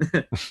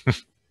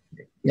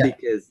 Yeah.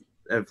 Because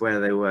of where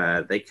they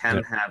were, they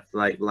can have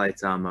like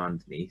light armor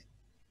underneath.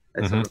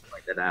 Let's sort of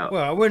point that out.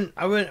 Well, I wouldn't.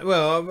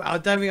 Well, I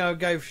don't think I would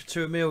go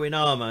to a meal in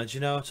armor. Do you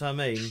know what I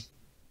mean?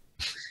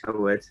 I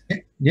would.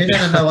 you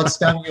don't know what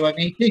stone you are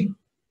making.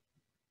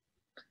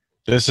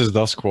 This is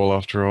Duskwall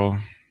after all.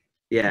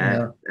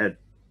 Yeah.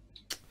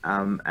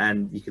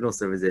 And you can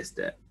also resist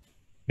it.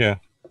 How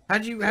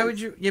would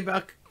you? Yeah,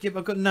 but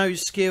I've got no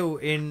skill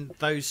in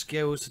those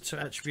skills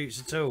attributes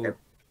at all. Yep.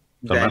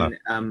 Don't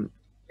Then,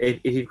 if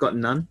you've got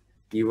none,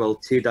 you roll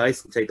 2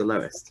 dice and take the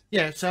lowest.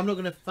 Yeah, so I'm not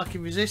going to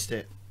fucking resist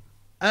it.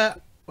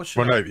 What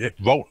should Well, I? no,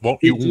 roll.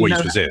 You You always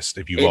know- resist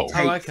if you It roll.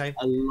 takes okay.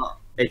 a lot.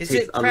 Is it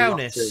takes a lot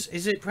prowess? to-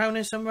 Is it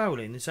prowess I'm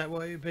rolling? Is that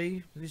what it would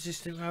be?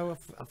 Resistant roll?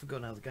 I've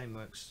forgotten how the game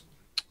works.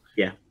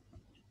 Yeah.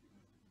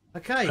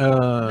 Okay. Yeah,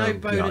 No I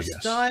bonus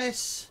guess.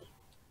 dice.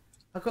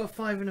 I've got a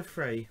 5 and a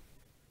 3.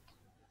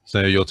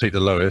 So you'll take the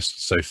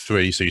lowest, so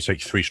 3. So you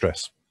take 3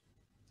 stress,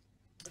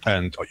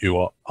 and you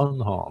are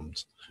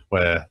unharmed.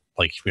 Where,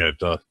 like, you know,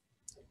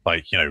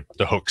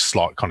 the hook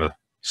kind of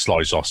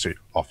slides off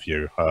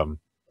you.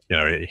 You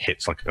know, it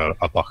hits like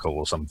a buckle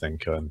or something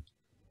on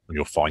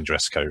your fine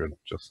dress coat, and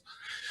just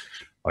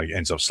like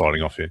ends up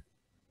sliding off you.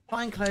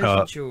 Fine clothes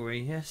and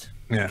jewellery, yes.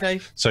 Yeah. Okay.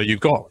 So you've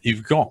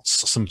got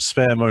some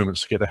spare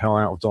moments to get the hell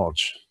out of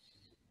Dodge.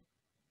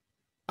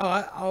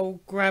 Alright, I'll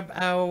grab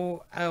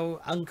our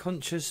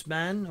unconscious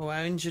man or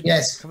our injured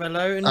Yes,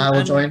 fellow and, I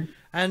will join.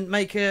 and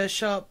make a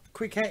sharp,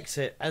 quick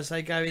exit as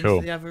they go into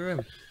Cool. the other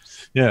room.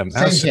 Yeah.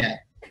 Same here.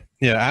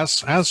 Yeah,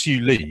 as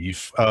you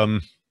leave,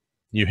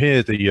 you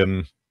hear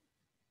the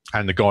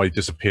and the guy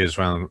disappears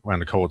around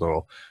the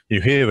corridor.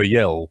 You hear a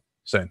yell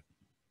saying,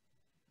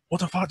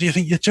 "What the fuck do you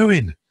think you're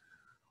doing?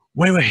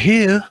 We were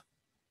here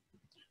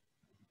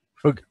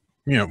for,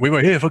 you know, we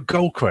were here for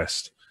Gold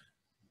Quest.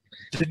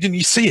 Didn't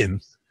you see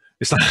him?"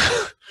 It's like,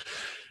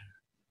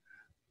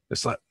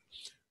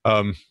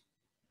 the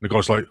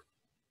guy's like,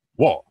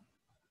 "What?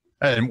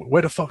 And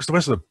where the fuck's the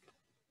rest of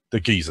the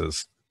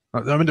geezers?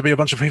 There are meant to be a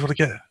bunch of people to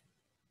get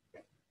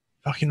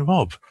fucking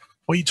robbed.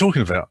 What are you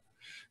talking about?"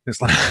 It's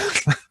like,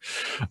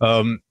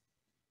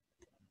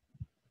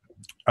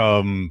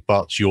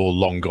 but you're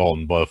long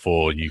gone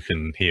before you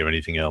can hear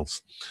anything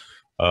else.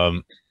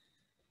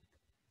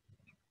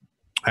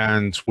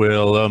 And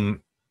we'll,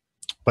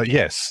 but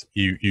yes,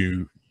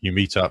 you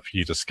meet up,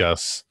 you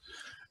discuss,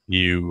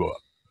 you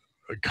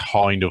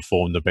kind of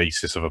form the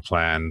basis of a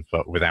plan,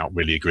 but without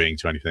really agreeing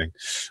to anything.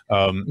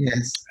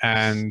 Yes.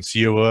 And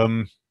it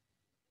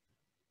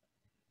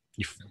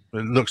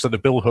looks like the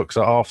bill hooks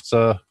are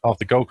after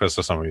Gold Coast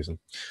for some reason.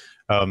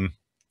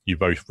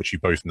 Which you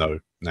both know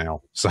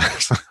now. So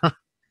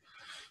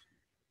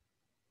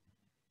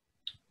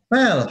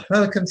Well,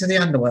 welcome to the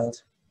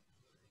underworld.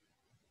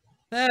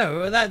 Oh,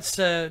 well, that's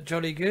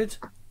jolly good.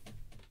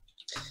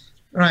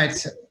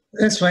 Right,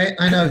 this way.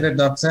 I know a good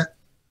doctor.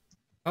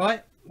 All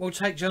right, we'll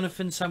take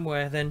Jonathan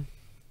somewhere then.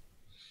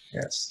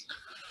 Yes.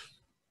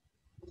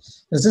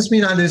 Does this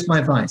mean I lose my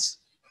vice?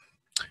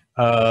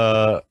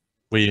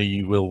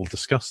 we will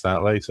discuss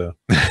that later.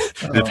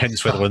 It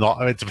depends whether or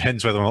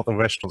not the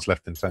restaurant's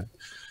left in town.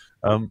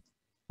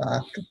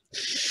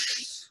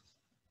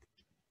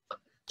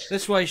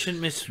 This way you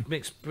shouldn't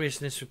mix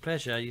business with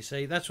pleasure, you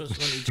see. That's what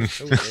somebody just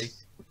told me.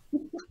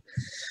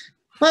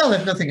 Well,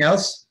 if nothing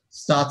else,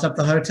 start up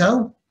the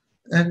hotel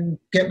and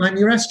get my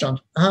new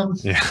restaurant.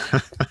 Yeah.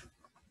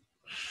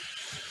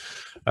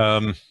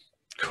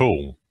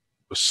 Cool.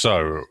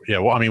 So yeah,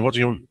 what do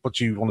you want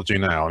to do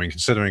now? I mean,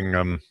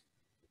 considering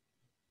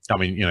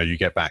you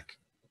get back.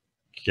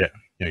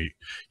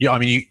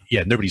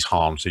 Nobody's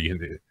harmed, so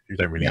you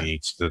don't really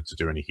need to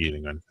do any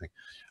healing or anything.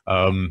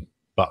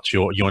 But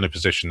you're in a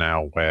position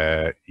now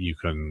where you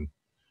can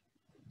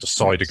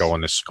decide to go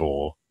on this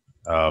score,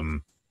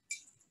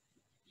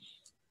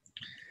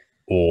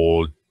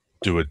 or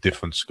do a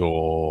different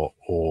score,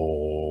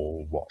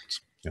 or what?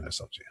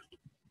 It's up to you.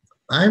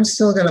 I'm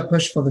still going to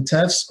push for the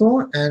turf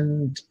score,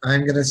 and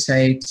I'm going to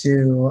say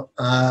to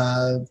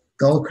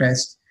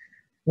Goldcrest,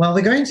 well,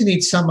 we're going to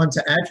need someone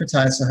to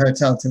advertise the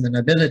hotel to the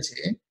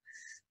nobility,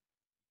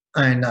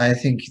 and I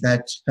think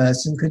that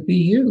person could be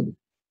you.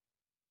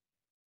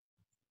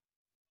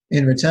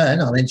 In return,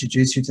 I'll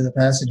introduce you to the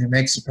person who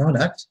makes the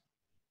product.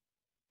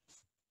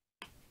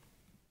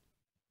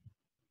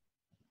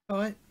 All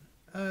right,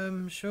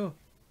 sure.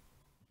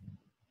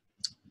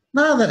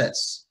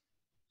 Marvelous.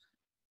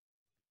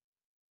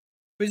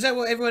 But is that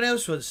what everyone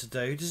else wants to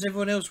do? Does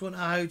everyone else want a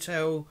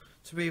hotel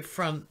to be a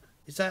front?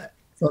 Is that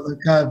For the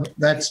curve,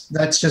 that's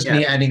just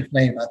me adding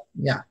flavor.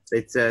 Yeah.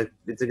 It's a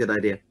good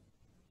idea.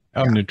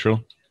 I'm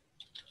neutral.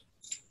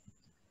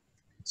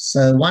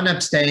 So 1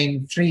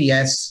 abstain, 3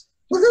 yes.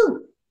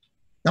 Woohoo!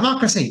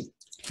 Democracy.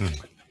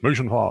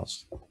 Motion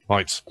pass.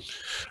 Right.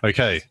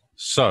 Okay.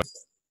 So.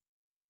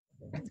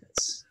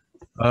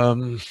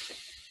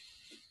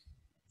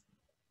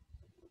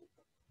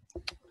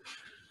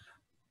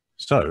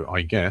 So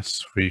I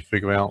guess we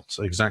figure out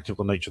exactly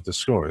what the nature of the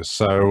score is.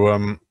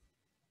 So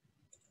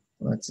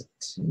What's it?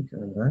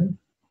 Right?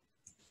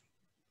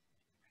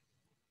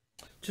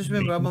 just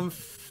remember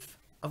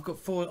I've got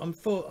 4. I'm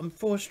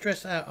 4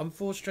 stress out. I'm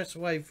 4 stress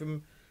away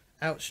from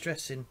out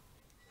stressing,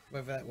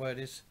 whatever that word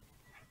is.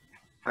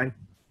 Fine.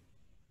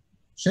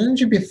 Shouldn't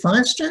you be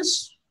 5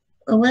 stress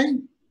away?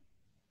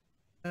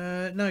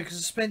 No, because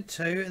I spent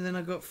 2 and then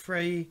I got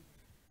 3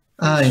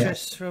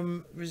 stress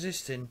from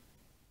resisting.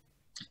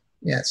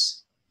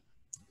 Yes.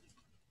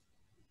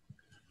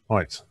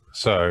 right.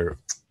 So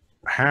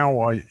how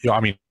are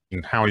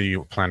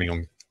you planning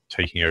on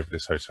taking over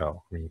this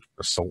hotel? I mean,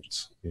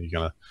 assault. Are you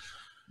gonna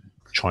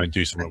try and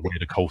do some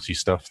weird occulty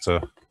stuff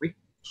to? We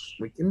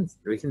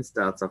can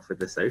start off with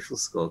the social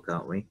score,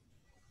 can't we?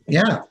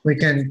 Yeah, we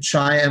can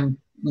try and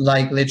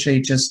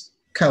literally just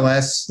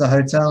coerce the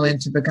hotel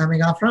into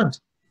becoming our front.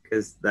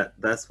 Because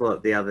that's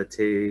what the other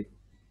 2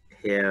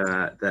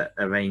 here that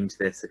arrange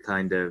this are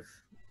kind of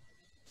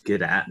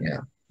good at.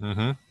 Yeah.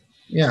 Mm-hmm.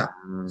 Yeah.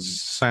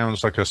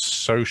 Sounds like a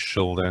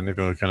social then. If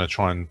you're going to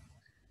try and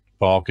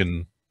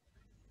bargain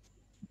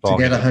To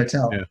get a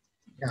hotel.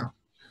 Yeah.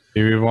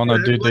 Do you want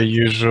to do the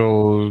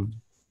usual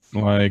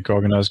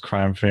organized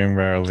crime thing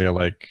where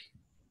they're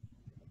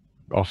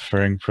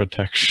offering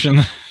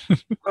protection?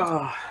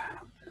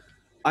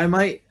 I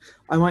might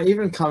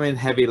even come in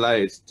heavy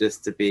load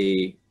just to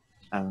be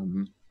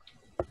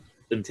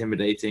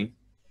intimidating.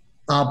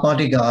 Our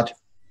bodyguard.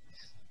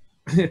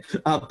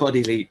 Our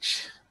body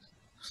leech.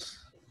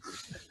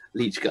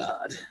 Leech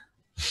guard.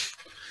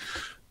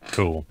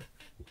 Cool.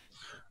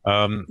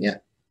 Yeah.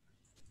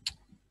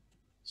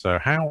 So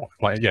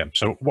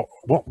So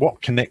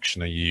what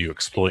connection are you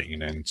exploiting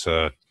then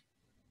to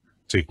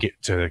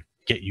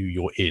get you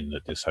your in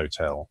at this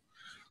hotel?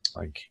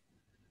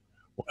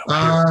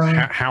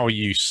 How are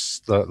you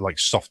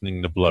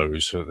softening the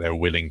blows so that they're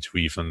willing to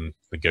even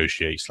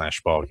negotiate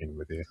 / bargain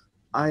with you?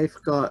 I've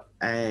got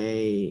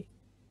a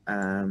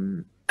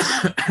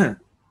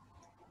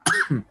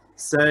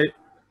so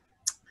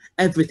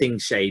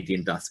everything's shady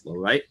in Duskwall,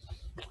 right?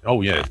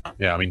 Oh yeah.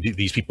 I mean,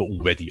 these people are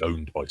already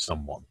owned by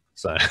someone.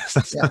 So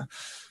Yeah.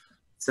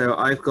 So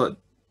I've got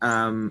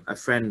a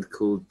friend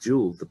called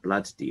Jewel, the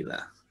blood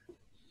dealer.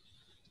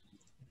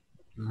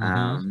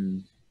 Mm-hmm.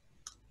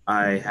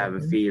 I have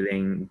a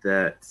feeling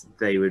that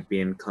they would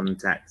be in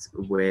contact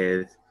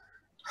with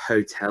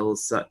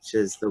hotels such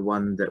as the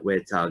one that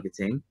we're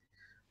targeting,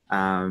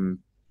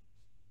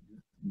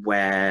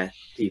 where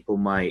people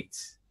might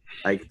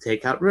like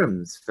take out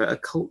rooms for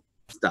occult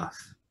stuff,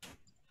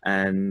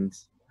 and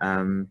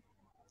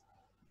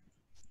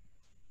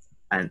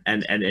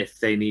if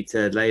they need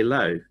to lay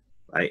low,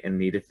 right, and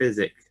need a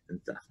physic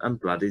and stuff, and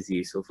blood is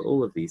useful for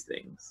all of these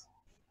things.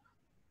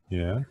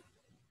 Yeah.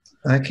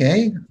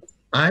 Okay.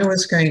 I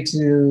was going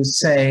to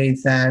say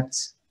that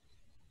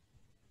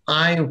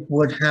I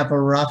would have a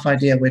rough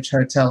idea which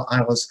hotel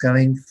I was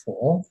going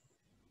for.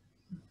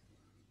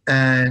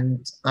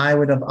 And I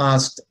would have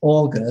asked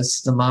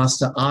August, the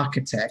master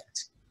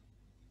architect,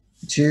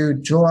 to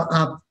draw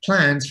up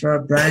plans for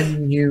a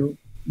brand new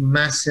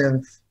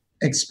massive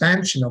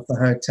expansion of the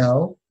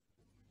hotel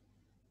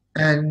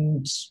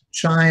and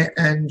try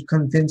and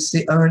convince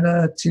the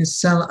owner to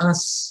sell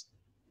us,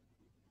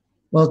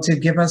 well, to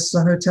give us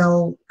the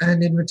hotel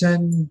and in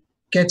return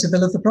get a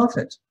bill of the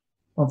profit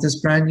of this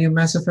brand new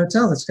massive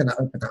hotel that's going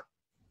to open up.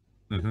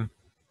 Mm-hmm.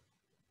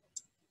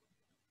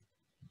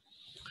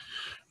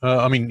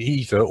 I mean,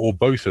 either or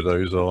both of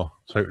those are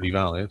totally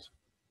valid.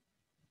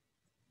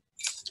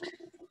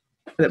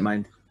 I don't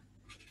mind.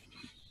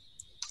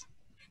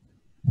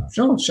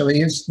 Sure. Shall we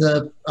use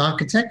the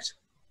architect?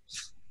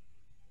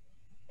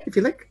 If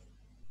you like.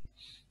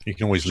 You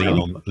can always lean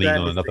on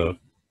another.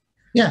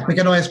 Yeah, we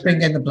can always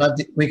bring in the blood.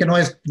 We can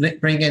always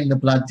bring in the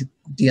blood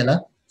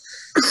dealer.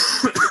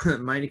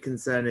 My only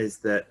concern is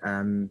that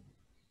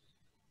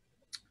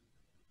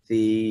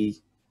the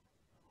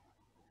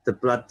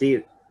blood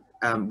deal.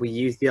 We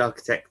use the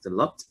architect a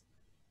lot,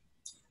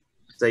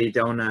 so you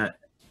don't wanna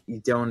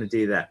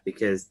do that,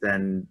 because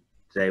then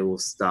they will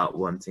start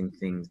wanting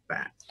things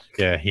back.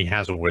 Yeah, he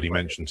has already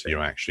mentioned to you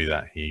actually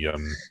that he's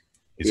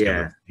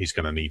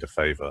gonna need a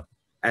favor.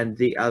 And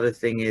the other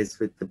thing is,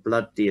 with the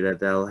blood dealer,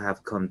 they'll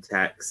have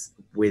contacts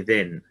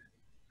within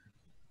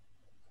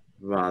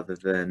rather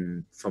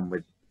than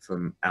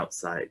from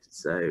outside.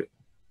 So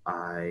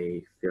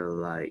I feel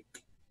like,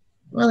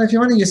 Well, if you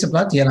want to use a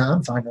blood dealer,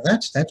 I'm fine with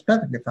that. That's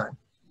perfectly fine.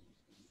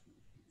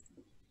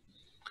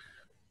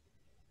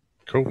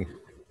 Cool.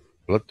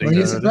 Blood We'll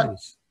dealer use a it blood-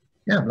 is.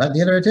 Yeah, blood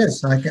dealer it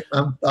is.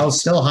 I'll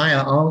still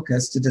hire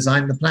August to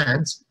design the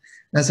plans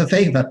as a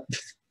favor.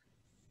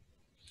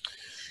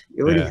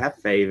 you already Yeah. have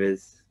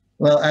favors.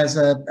 Well, as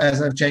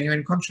a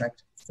genuine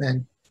contract,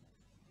 then.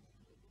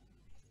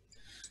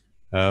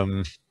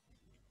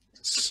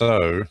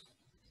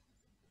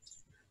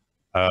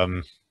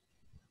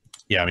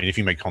 Yeah, I mean, if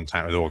you make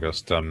contact with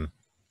August,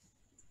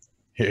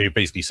 he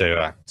basically say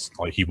that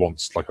like he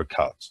wants like a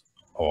cut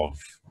of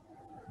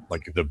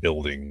like the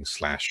building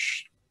 /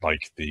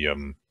 like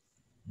the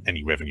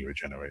any revenue it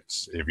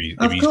generates. If he's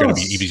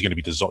going to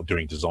be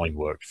doing design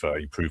work for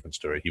improvements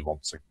to it, he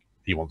wants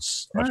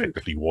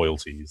effectively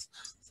royalties.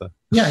 So.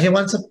 Yeah, he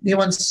wants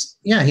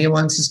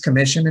his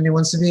commission, and he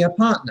wants to be a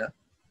partner.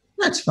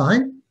 That's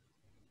fine.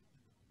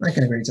 I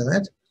can agree to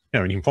that. Yeah,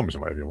 I mean, you can promise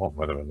him whatever you want,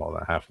 whether or not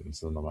that happens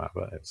doesn't matter.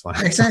 But it's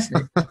like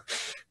Exactly.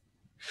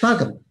 Fuck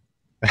them.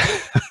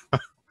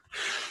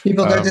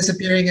 People go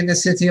disappearing in the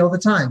city all the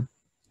time.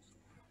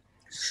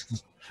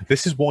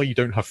 This is why you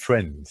don't have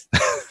friends.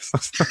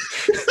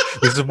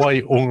 This is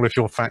why all of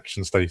your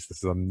faction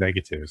statuses are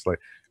negative. It's like,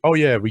 oh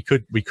yeah, we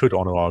could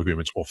honor our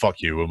agreements, or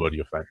fuck you, we'll murder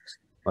your friends.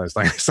 It's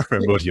like,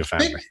 we'll murder your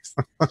family.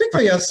 Speak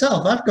for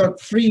yourself. I've got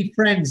 3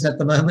 friends at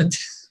the moment.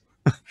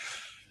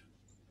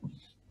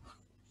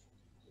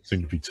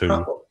 Soon to be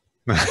 2.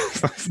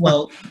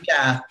 Well,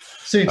 yeah,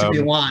 soon to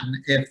be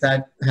 1 if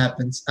that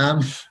happens.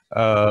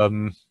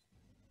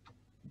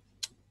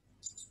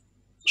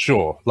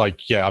 Sure.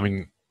 Like, yeah, I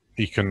mean,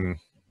 you can.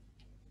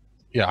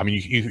 Yeah, I mean,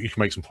 you can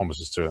make some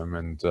promises to him,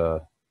 and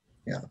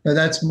yeah, but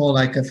that's more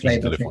like a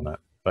flavor thing. On that.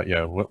 But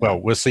yeah,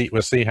 well, we'll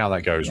see how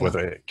that goes, whether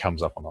it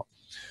comes up or not.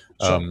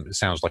 Sure. It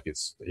sounds like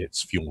it's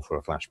fuel for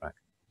a flashback.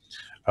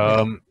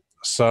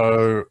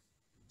 So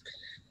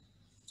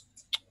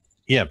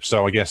yeah,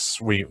 so I guess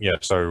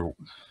so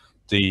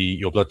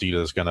your blood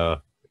dealer is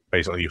gonna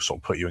basically sort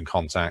of put you in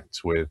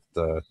contact with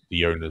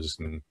the owners,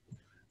 and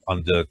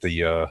under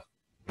the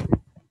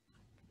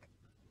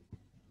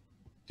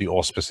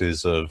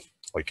auspices of,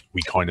 like,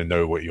 we kind of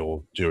know what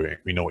you're doing,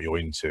 we know what you're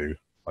into,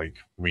 like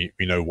we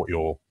know what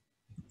you're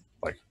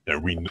like, you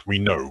know, we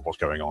know what's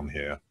going on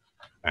here,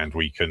 and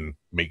we can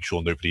make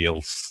sure nobody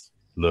else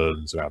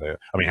learns about it.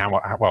 I mean,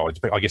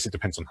 I guess it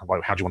depends on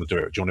how do you want to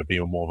do it. Do you want to be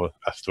more of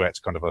a threat,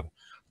 kind of a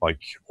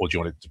like, or do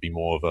you want it to be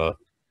more of a,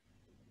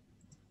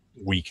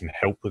 we can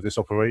help with this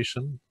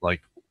operation?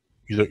 Like,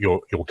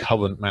 your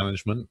current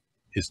management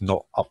is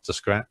not up to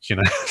scratch, you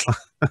know.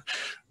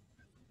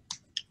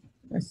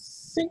 I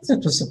think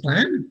that was the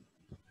plan.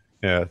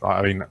 Yeah,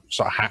 I mean,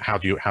 so how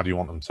do you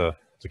want them to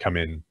come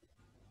in?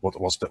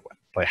 What's the,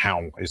 like,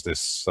 how is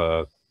this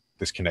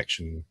this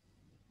connection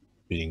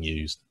being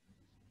used?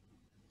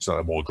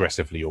 So more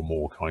aggressively, or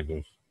more kind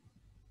of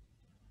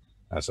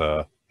as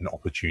an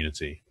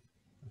opportunity?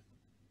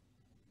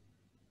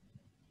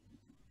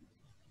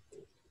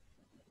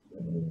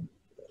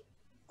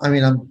 I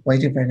mean, I'm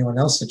waiting for anyone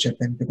else to chip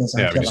in because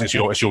I Yeah, I feel mean,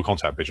 like it's your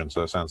contact pigeon,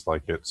 so it sounds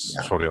like it's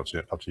Yeah. probably up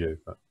to you.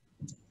 But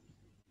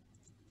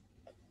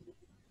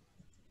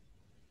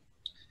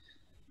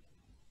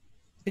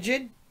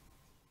Pigeon?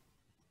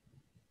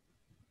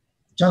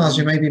 John,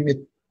 you may be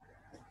mid.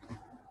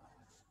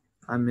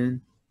 I'm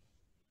in.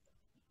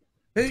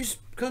 Whose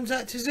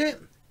contact is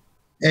it?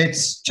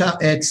 It's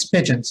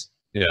pigeons.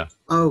 yeah,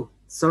 Oh,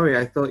 sorry,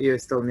 I thought you were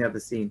still in the other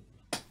scene.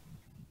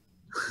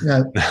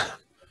 No,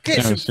 Get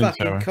No, some it's in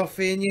fucking Sarah.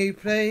 coffee in you,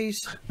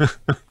 please.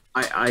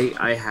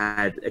 I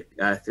had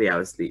 3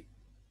 hours sleep.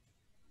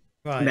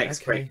 Right,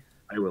 Next okay. break,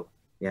 I will.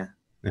 Yeah.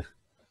 Yeah.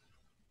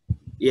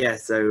 Yeah.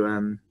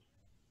 So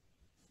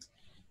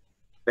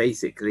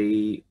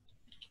basically,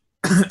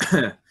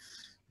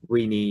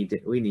 we need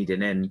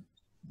an in.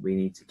 We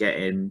need to get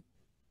in,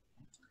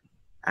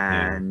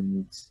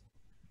 and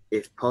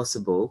if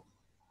possible,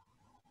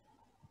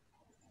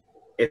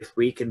 if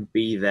we can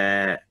be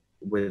there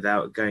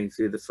without going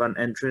through the front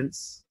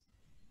entrance,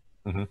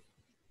 Mhm.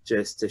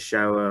 just to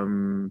show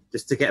them,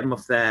 just to get them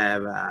off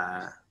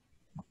their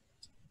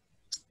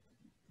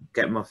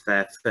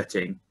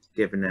footing,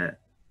 given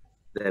that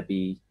they'll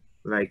be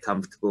very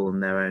comfortable on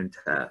their own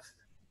turf.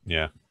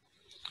 yeah.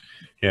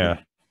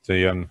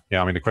 The I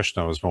mean, the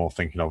question I was more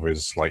thinking of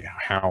is like,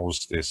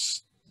 how's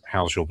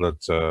your blood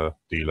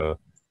dealer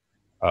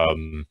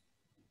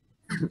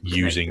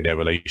using their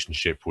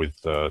relationship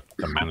with the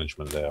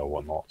management there or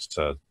whatnot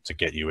to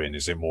get you in?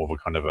 Is it more of a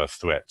kind of a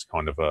threat,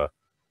 kind of a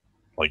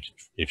like,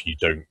 if you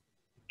don't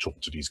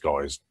talk to these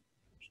guys,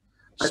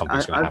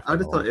 something's going to happen? I'd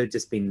have or- thought it would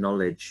just be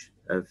knowledge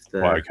of the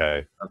Well,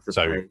 okay. of the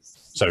So- place.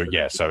 So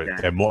yeah, so Yeah.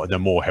 they're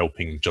more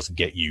helping just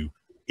get you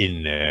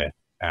in there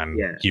and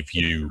Yeah, give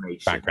you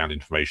information. background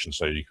information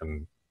so you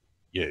can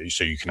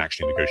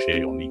actually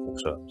negotiate on equal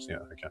terms. Yeah,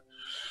 okay.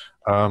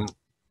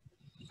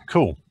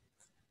 Cool.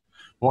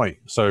 Right.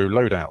 So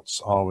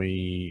loadouts. Are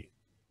we?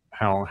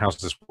 How's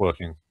this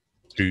working?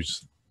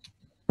 Who's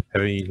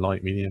heavy,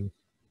 light, medium?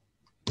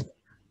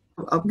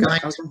 I'll go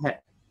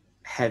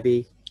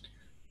heavy.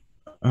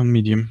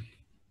 Medium.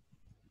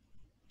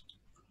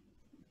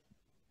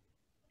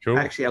 Cool.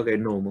 Actually, I'll go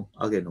normal.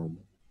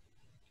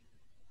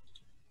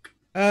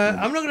 I'm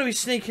not going to be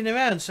sneaking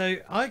around, so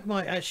I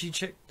might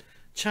actually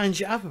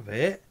change it up a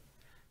bit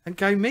and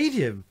go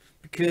medium,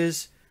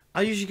 because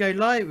I usually go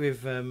light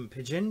with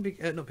pigeon,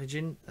 not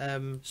pigeon,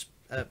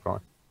 magpie.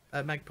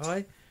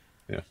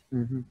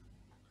 Mm-hmm.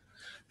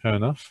 Fair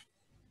enough.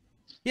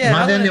 Yeah, am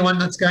I I'm the gonna, only one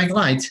that's going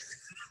light?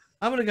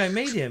 I'm gonna go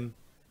medium.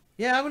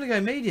 Yeah, I'm gonna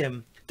go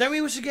medium. Don't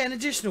we also get an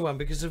additional one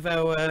because of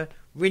our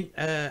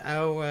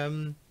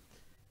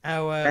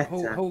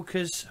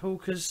hawkers?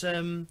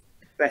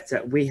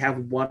 Better. We have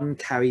one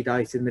carried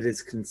item that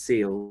is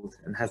concealed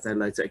and has no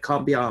load, so it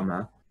can't be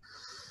armor.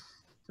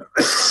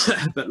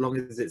 But long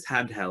as it's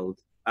handheld,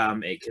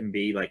 it can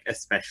be like a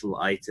special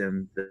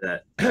item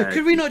that.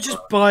 Could we not just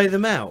buy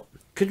them out?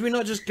 Could we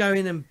not just go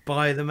in and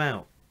buy them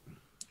out?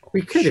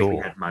 We could if we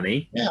Sure. had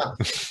money. Yeah.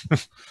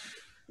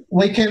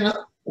 we can.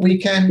 We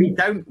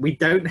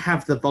don't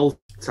have the vault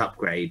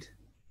upgrade.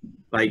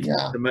 Like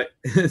Yeah.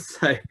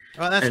 so. Right,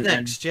 that's And-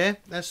 next. Yeah,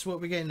 that's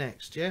what we get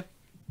next. Yeah.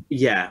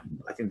 Yeah,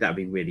 I think that'd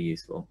be really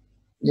useful.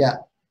 Yeah.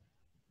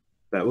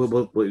 But we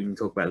can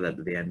talk about that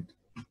at the end.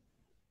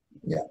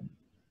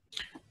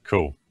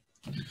 Cool.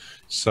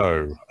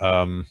 So,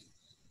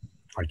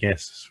 I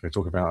guess we're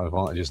talking about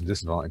advantages and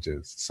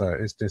disadvantages. So,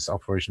 is this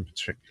operation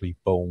particularly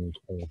bold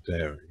or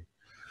daring?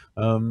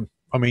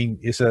 I mean,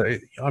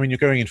 you're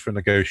going in for a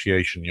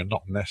negotiation. You're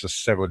not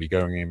necessarily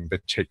going in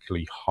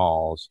particularly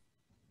hard.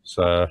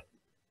 So,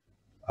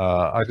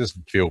 I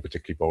doesn't feel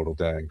particularly bold or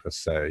daring per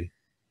se.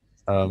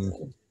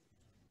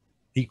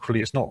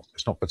 Equally, it's not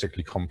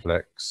particularly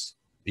complex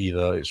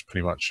either. It's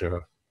pretty much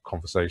a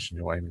conversation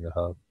you're aiming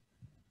to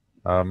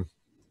have.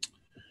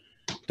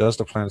 Does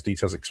the plan's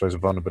details expose a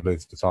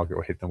vulnerability to the target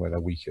or hit them where they're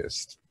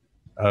weakest?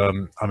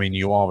 I mean,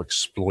 you are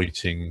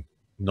exploiting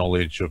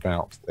knowledge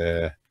about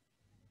their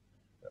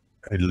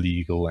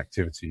illegal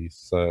activities.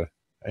 So,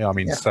 yeah, I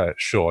mean, Yeah.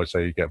 sure, I'd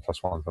say you get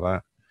 +1 for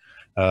that.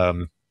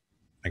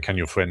 And can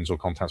your friends or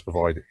contacts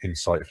provide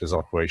insight for this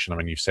operation? I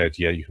mean, you've said,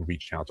 yeah, you can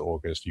reach out to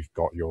August. You've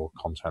got your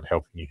contact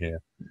helping you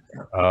here.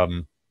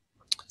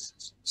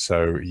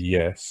 So,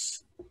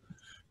 yes.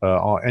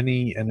 Are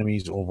any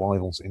enemies or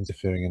rivals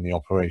interfering in the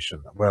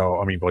operation? Well,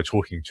 I mean, by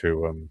talking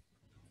to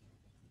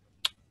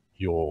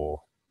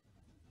your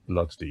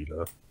blood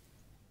dealer,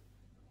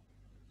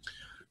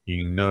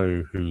 you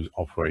know who's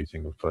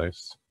operating the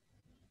place.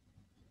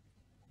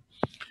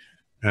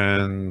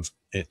 And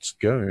it's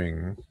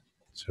going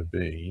to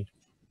be...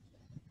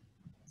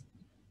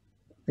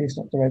 Please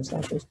stop the red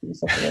slashes. Please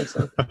stop the red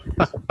slashes.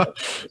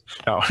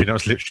 I mean, that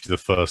was literally the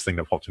first thing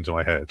that popped into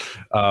my head.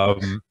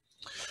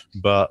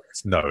 But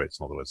no, it's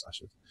not the word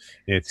slashes.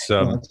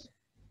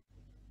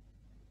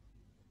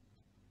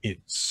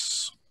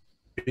 It's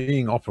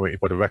being operated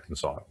by the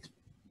reconciled.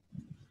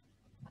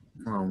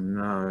 Oh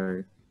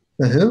no!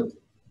 The who?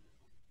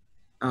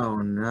 Oh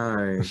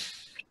no!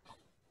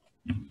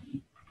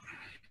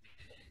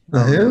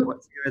 Who?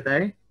 What tier are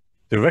they?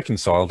 The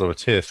Reconciled are a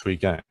tier 3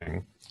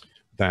 gang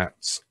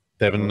that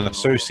they're an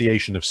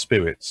association of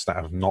spirits that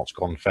have not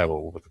gone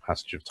feral with the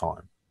passage of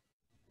time.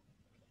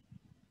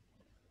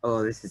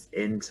 Oh, this is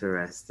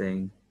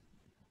interesting.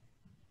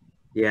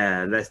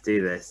 Yeah, let's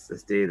do this.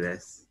 Let's do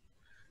this.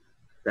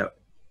 They're,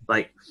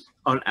 like,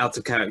 on out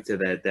of character,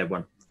 they're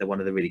one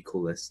of the really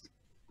coolest.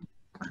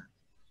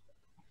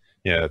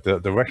 Yeah,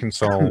 the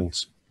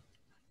Reconciled.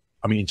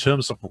 I mean, in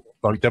terms of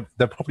like,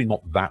 they're probably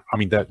not that. I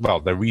mean, they're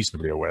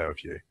reasonably aware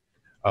of you,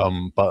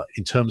 but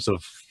in terms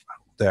of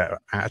their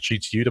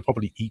attitude to you, they're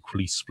probably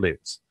equally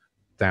split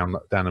down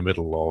the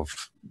middle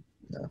of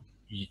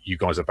you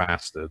guys are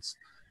bastards,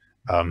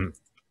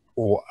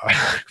 or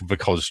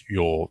because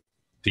you're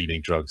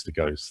dealing drugs to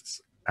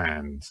ghosts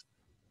and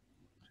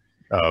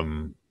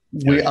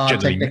We are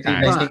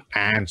technically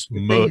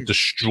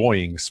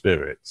destroying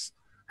spirits.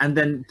 And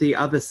then the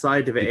other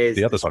side of it is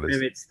the other side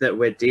spirits that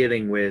we're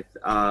dealing with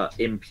are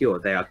impure.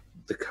 They are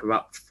the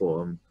corrupt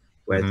form,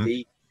 where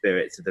these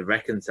spirits are the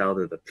Reconciled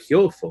or the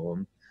pure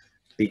form,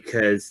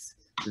 because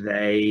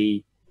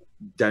they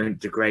don't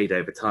degrade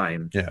over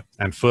time. Yeah,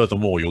 and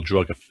furthermore, your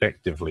drug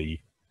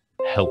effectively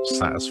helps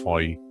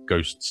satisfy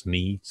ghosts'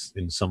 needs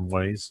in some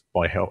ways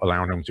by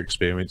allowing them to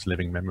experience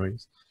living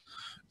memories.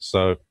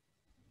 So,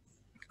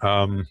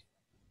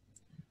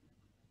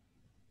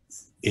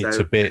 it's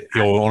a bit,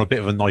 you're on a bit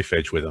of a knife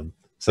edge with them.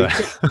 So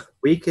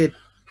we could,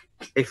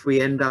 if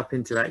we end up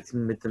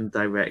interacting with them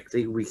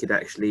directly, we could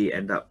actually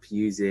end up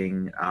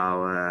using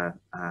our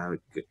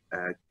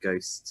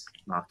ghost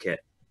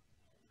market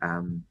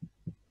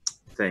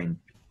thing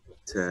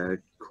to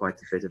quite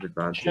a bit of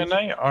advantage. Can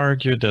I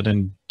argue that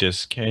in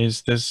this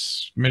case,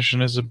 this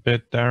mission is a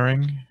bit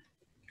daring?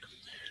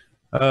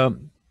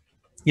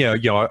 Yeah,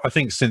 I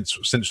think since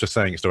we're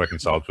saying it's the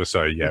Reconciled, we're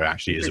saying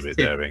actually it is a bit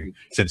daring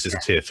since it's a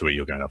tier 3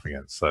 you're going up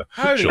against. So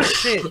Holy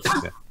shit!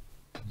 Yeah.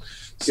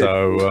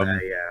 So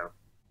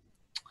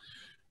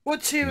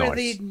what tier nice. are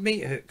the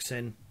meat hooks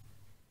in?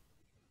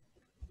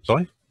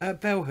 Sorry,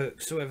 bell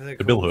hooks, or whatever they're called.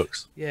 the bill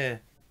hooks. Yeah.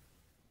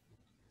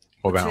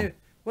 What about them?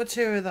 What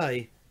tier are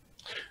they?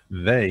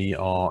 They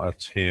are a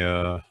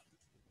tier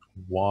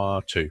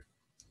 2.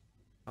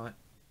 Right.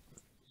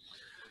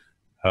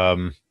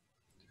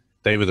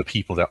 They were the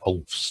people that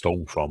Ulf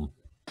stole from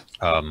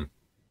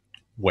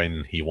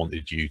when he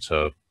wanted you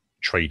to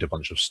trade a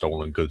bunch of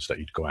stolen goods that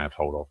you'd grab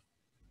hold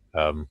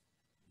of.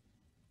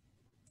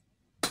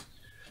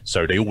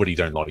 So they already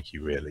don't like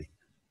you, really.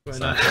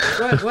 Weren't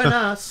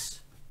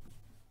us.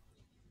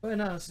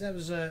 That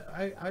was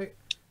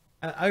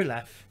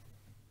Olaf.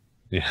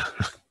 Yeah.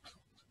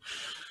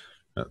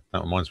 That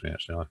reminds me,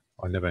 actually.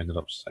 I never ended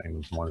up setting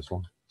them to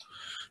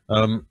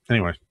 -1.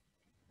 Anyway.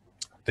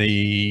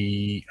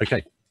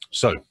 Okay,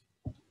 so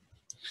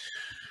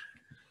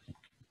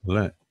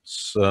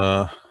let's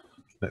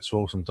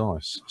roll some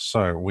dice.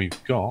 So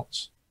we've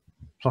got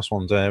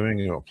 +1 daring,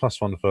 you've got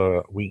 +1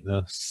 for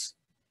weakness,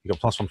 you've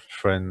got +1 for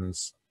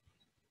friends.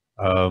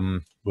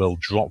 We'll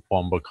drop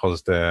 1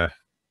 because they're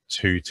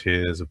 2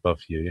 tiers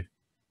above you.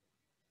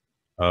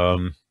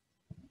 So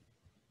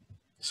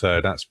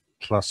that's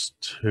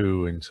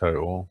 +2 in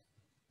total,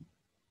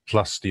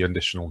 plus the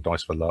additional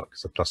dice for luck,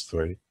 so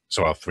 +3.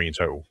 So I have 3 in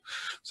total.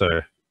 So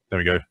there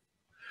we go.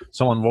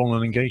 Someone roll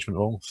an engagement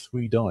roll,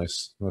 3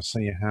 dice. Let's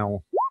see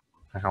how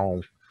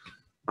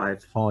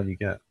far you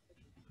get.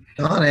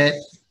 Got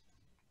it.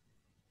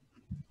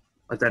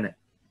 I've done it.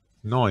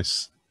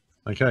 Nice.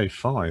 Okay,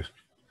 5.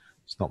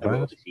 It's not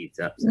bad.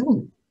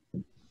 Ooh.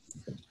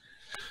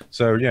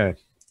 So yeah,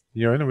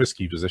 you're in a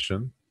risky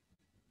position.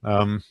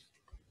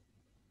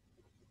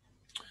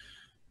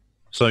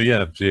 So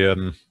yeah,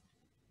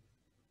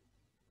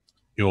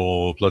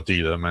 your blood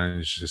dealer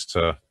manages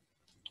to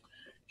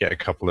get a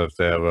couple of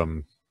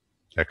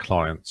their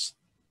clients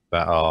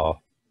that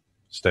are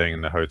staying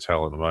in the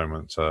hotel at the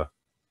moment to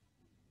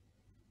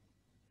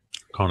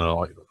kind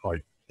of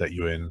like let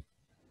you in,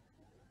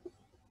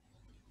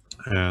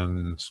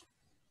 and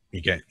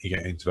you get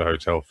into the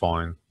hotel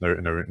fine.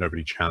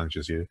 Nobody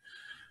challenges you.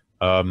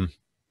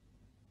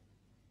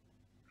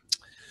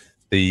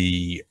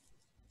 The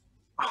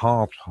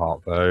hard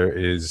part though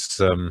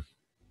is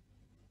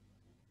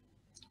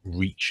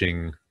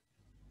reaching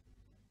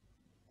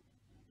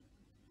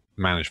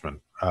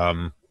management.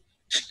 I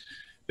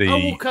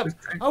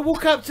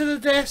walk up to the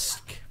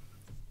desk.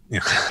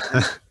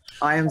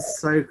 I am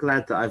so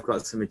glad that I've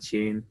got some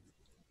attune.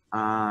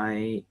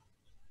 I'm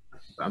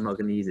not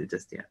going to use it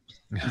just yet.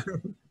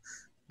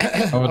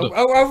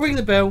 I'll ring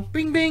the bell.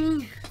 Bing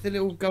bing. The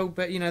little gold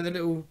bell. The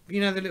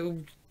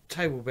little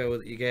table bell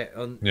that you get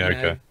on. Yeah.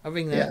 Okay. I'll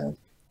ring that.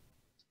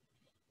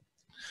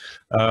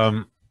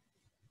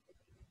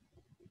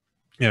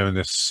 Yeah. And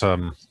this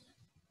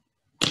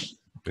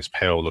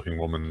pale-looking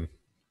woman.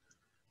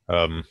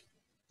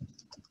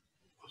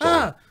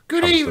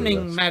 Good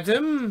evening,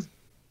 madam.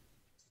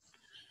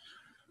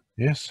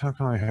 Yes, how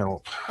can I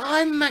help?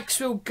 I'm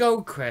Maxwell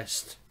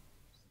Goldcrest.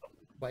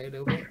 Wait a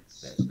little bit.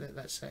 Let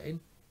that set in.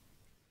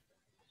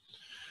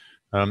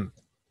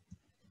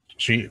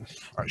 She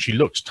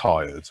looks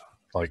tired.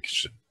 like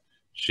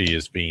she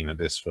has been at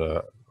this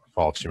for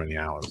far too many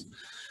hours,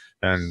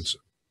 and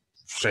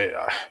she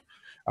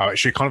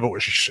kind of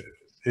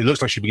it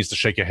looks like she begins to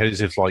shake her head as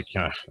if like,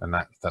 and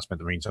that's meant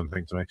to mean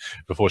something to me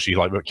before she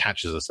like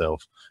catches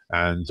herself,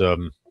 and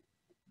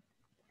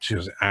she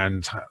was,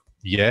 and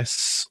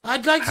yes,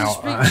 I'd like to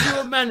speak to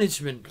your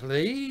management,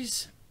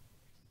 please.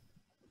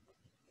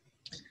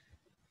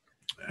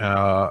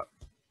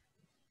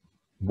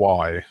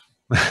 Why?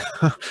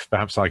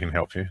 Perhaps I can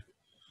help you.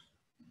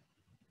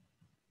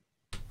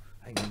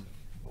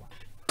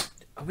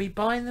 Are we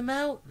buying them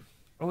out?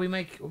 Or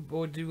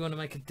do we want to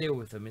make a deal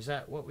with them? Is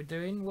that what we're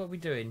doing? What are we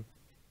doing?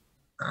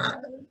 I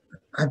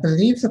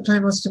believe the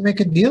plan was to make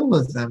a deal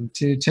with them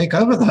to take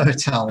over the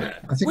hotel.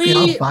 I think we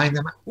are buying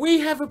them. We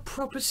have a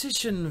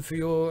proposition for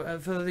your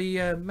for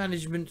the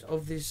management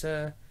of this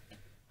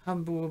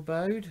humble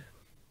abode.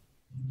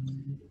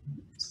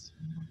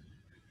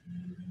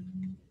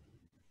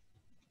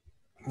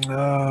 Do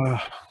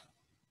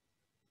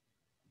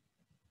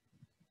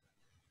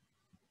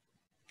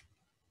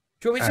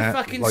you want me to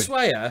fucking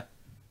sway her?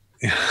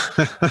 Do you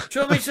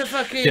want me to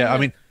fucking? Yeah, I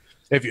mean,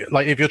 if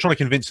you're trying to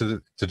convince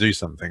her to do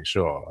something,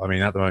 sure. I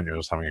mean, at the moment you're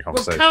just having a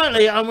conversation. Well,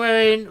 currently I'm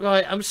wearing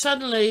I'm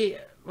suddenly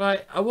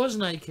I was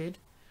naked,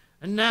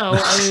 and now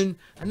I'm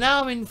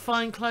in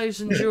fine clothes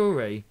and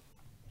jewelry.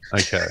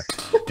 Okay.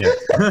 Yeah.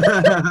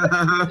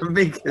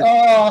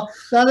 Oh,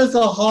 that is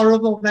a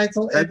horrible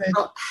mental image.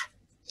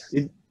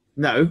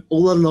 No,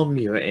 all along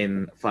you were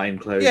in fine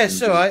clothes. Yes,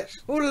 all right.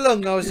 All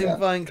along I was in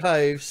fine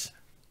clothes.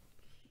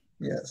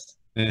 Yes.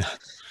 Yeah.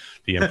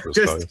 The Emperor's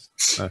clothes.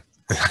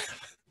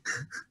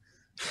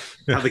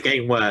 How the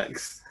game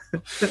works.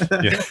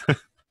 Yeah.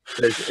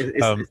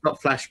 It's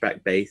not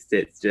flashback based.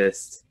 It's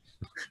just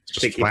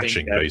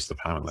flashing based,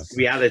 apparently.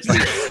 Reality.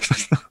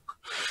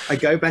 I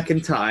go back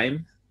in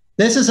time.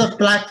 This is a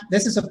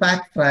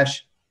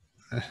backflash.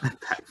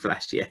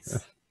 Backflash,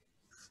 yes.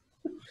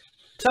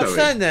 So I'm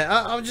standing there.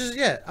 I'm just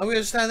I'm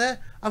gonna stand there.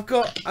 I've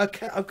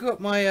got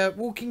my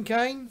walking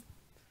cane.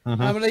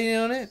 I'm leaning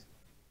on it.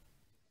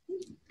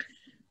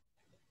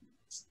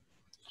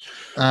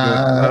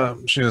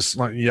 She's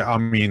like, I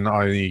mean,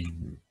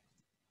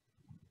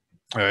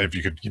 if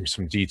you could give me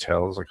some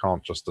details, I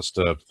can't just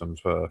disturb them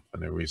for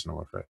no reason, I'm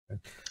afraid.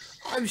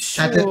 I'm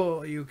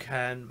sure you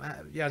can,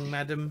 young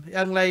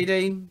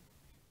lady.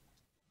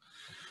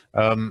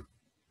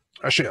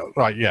 Actually,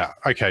 right, yeah,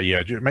 okay,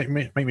 yeah. Make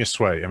me a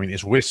sway. I mean,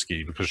 it's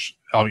risky because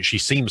she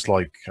seems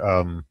like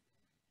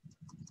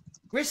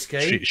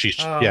risky. She's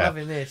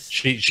loving this.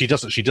 She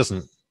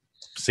doesn't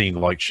seem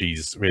like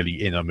she's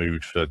really in a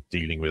mood for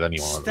dealing with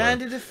anyone.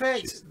 Standard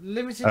effect,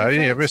 limited. Effect?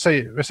 Yeah, let's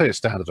say it's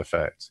standard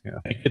effect. Yeah,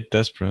 I get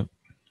desperate.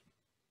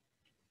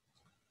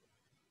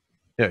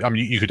 Yeah, I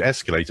mean, you could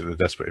escalate it to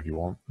desperate if you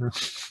want. No,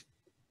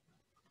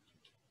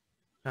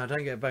 I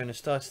don't get a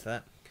bonus dice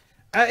to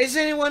that. Is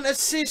anyone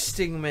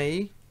assisting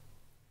me?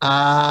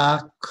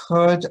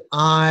 Could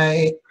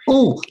I?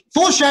 Oh,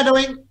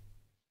 foreshadowing.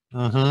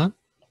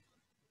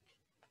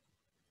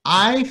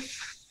 I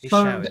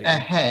phoned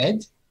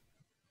ahead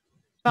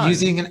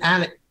using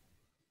an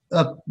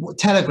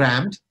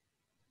telegrammed.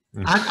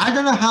 I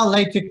don't know how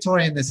late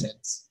Victorian this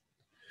is.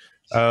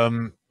 I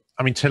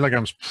mean,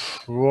 telegrams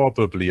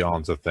probably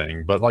aren't a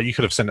thing, but like you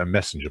could have sent a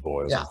messenger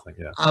boy or something.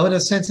 Yeah, I would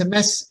have sent a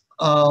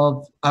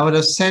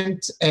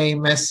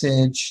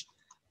message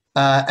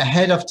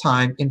ahead of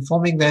time,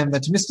 informing them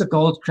that Mr.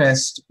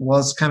 Goldcrest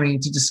was coming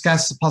to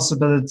discuss the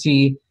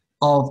possibility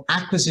of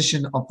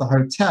acquisition of the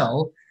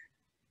hotel,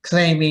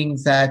 claiming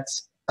that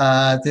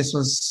this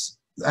was,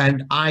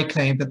 and I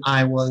claimed that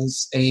I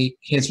was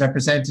his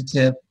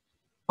representative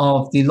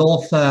of the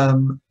law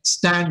firm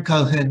Stan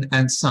Cohen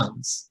and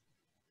Sons.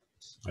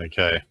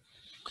 Okay.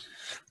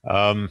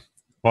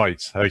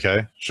 Right.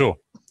 Okay. Sure.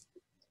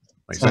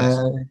 Makes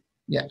sense.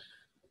 Yeah.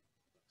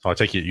 So I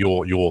take it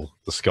your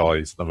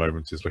disguise at the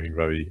moment is looking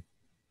very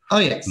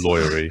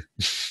lawyery.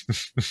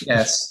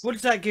 Yes. What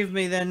does that give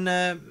me then,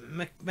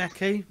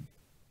 Mackie?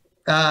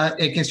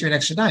 It gives you an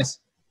extra dice.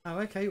 Oh,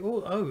 okay.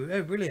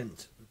 Oh,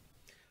 brilliant.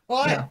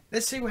 All right.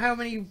 Let's see how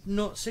many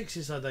not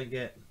sixes I don't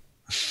get.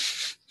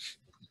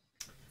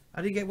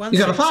 I didn't get one. You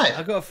got a 5.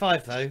 I got a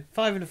 5 though.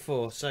 5 and a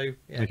 4. So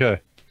yeah. Okay.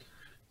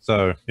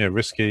 So yeah,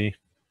 risky.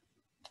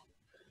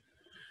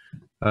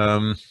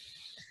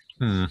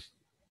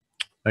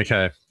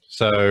 Okay.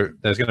 So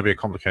there's going to be a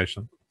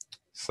complication.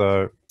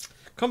 So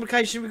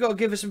complication. We've got to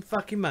give her some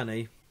fucking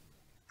money.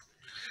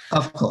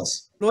 Of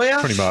course. Lawyer.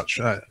 Pretty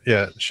much.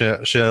 Yeah.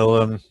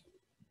 She'll.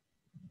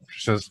 She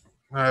says,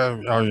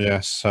 "Oh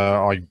yes.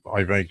 I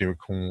vaguely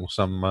recall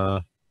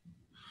some.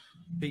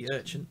 Beat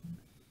urchin.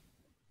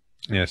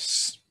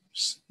 Yes.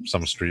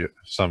 Some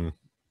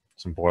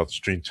boy on the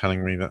street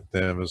telling me that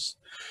there was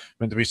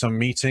meant to be some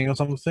meeting or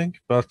something,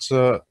 but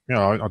I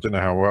don't know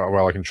how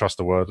well I can trust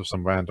the word of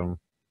some random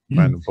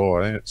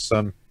boy. It's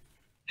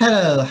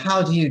Hello,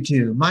 how do you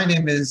do? My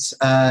name is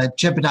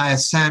Jebediah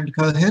Sand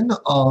Cohen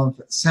of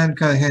Sand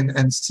Cohen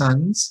and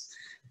Sons.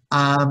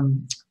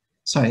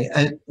 Sorry,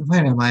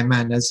 where are my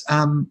manners?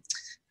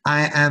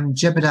 I am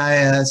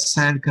Jebediah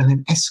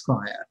Sandcohen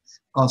Esquire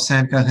of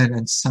Sandcohen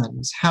and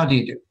Sons. How do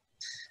you do?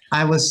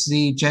 I was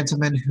the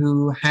gentleman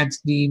who had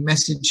the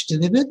message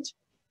delivered.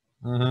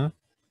 Mm-hmm.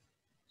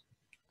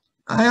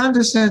 I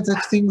understand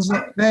that things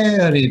are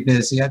very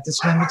busy at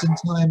this moment in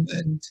time,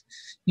 and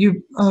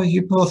you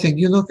poor thing,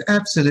 you look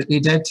absolutely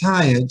dead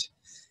tired.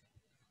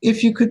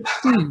 If you could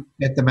please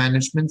get the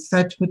management,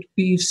 that would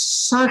be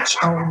such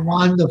a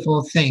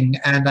wonderful thing,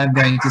 and I'm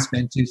going to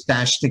spend 2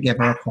 stash to give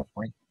her a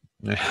coin.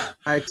 Yeah.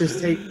 I just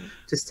take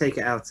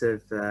it out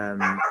of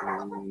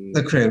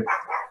The crew.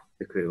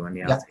 The crew one,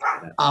 yeah. Yeah.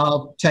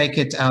 I'll take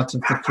it out of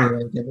the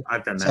crew and give it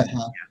I've done to that.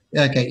 her.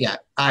 Okay, yeah.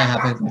 I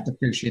haven't got the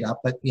crew sheet up,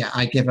 but yeah,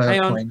 I give her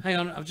a coin. Hang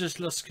on, I've just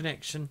lost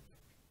connection.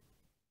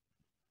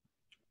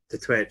 To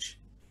Twitch.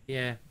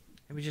 Yeah.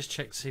 Let me just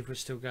check to see if we're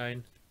still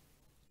going.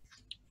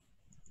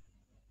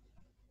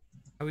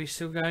 Are we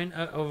still going?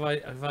 Or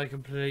have I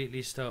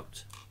completely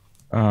stopped?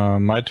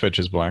 My Twitch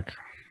is black.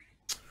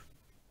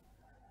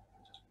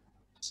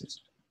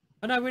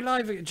 Oh no, we're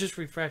live. Just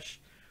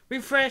refresh.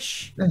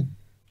 Refresh! Yeah.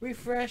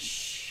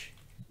 Refresh!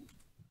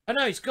 Oh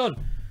no, it's gone.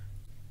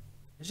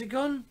 Is it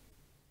gone?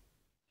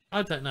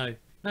 I don't know.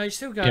 No, it's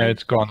still going. Yeah,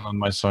 it's gone on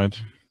my side.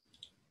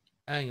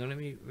 Hang on, let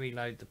me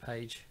reload the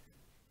page.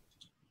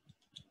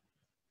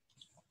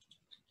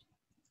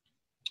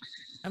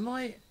 Am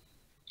I...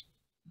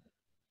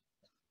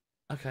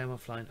 Okay, I'm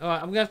offline.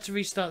 Alright, I'm going to have to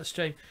restart the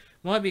stream.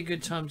 Might be a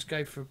good time to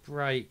go for a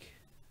break.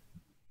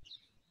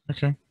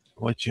 Okay.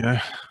 Let you know.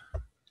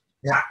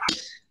 Yeah.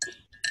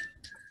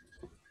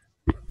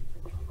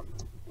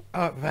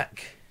 Alright, we're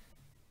back.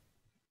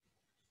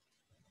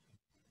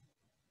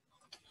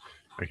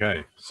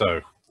 Okay,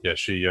 so yeah,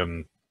 she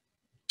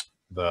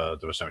the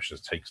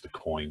receptionist takes the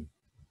coin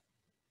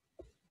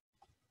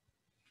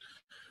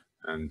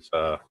and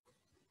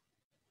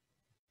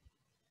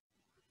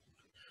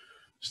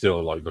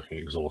still like looking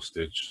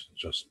exhausted,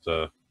 just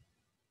the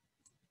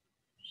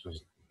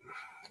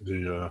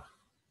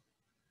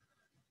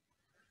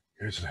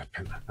here's that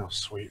pen. How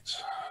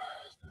sweet.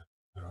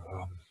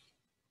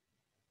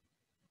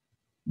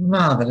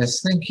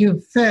 Marvelous. Thank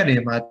you very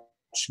much,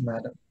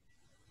 madam.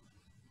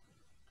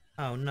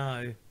 Oh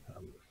no.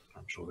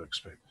 I'm sure they're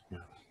expecting. Yeah,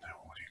 they're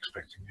already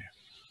expecting you.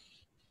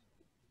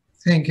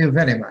 Thank you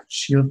very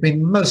much. You've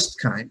been most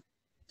kind.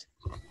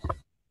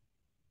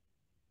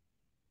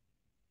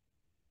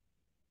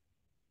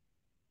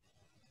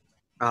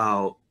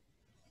 Oh,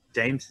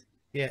 James?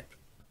 Yeah.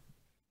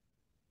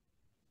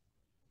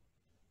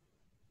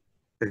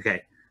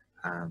 Okay.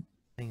 Hang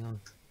on.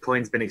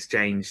 Coin's been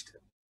exchanged.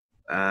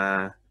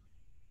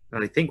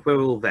 Well, I think we're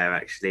all there,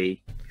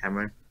 actually,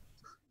 Cameron.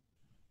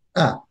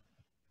 Ah,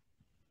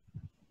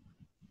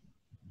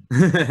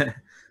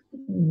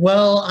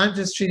 well, I'm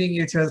just treating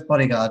you two as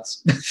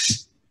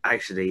bodyguards.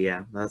 Actually,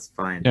 yeah, that's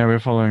fine. Yeah, we're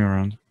following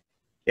around.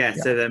 Yeah,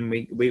 so then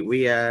I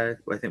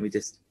think we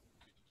just...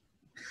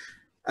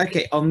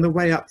 Okay, on the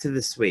way up to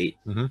the suite,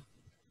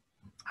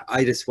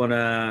 I just want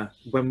to,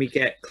 when we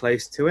get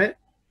close to it,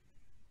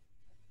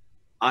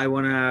 I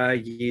want to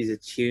use a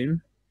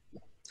tune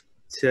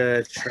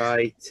to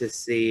try to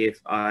see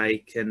if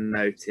I can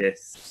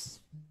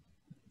notice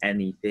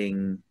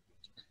anything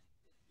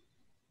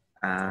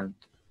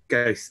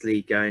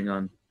ghostly going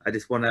on. I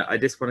just want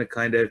to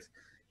kind of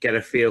get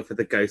a feel for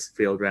the ghost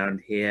field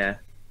around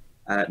here.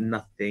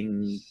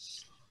 Nothing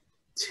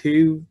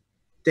too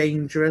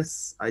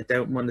dangerous. I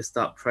don't want to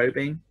start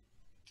probing.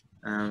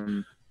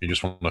 You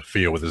just want to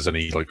feel whether there's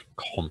any like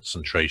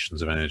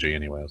concentrations of energy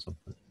anywhere or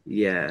something.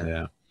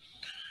 Yeah.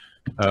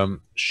 Yeah.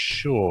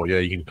 Sure. Yeah,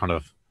 you can kind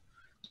of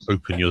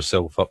open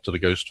yourself up to the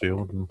ghost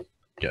field and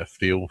get a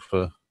feel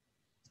for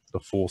the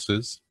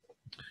forces.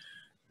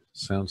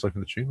 Sounds like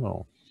in the tune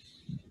roll.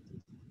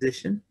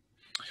 Position.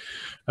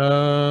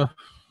 I'm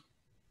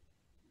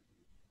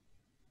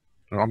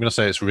going to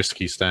say it's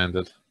risky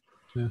standard.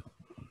 Yeah.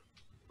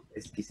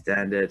 Risky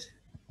standard.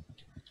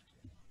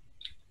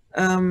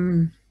 Yeah,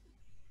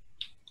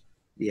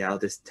 I'll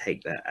just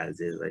take that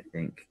as is, I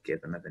think,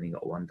 given I've only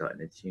got 1 dot in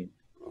the tune.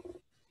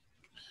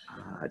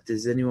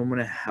 Does anyone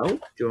want to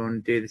help? Do you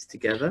want to do this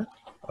together?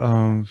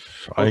 I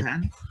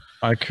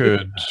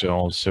could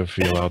also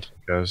feel out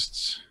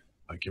ghosts.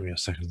 Give me a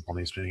second.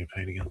 Bonnie's being a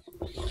pain again.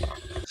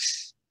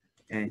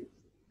 Okay.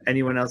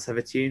 Anyone else have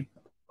a tune,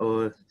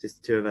 or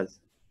just 2 of us?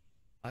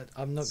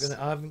 I'm not gonna.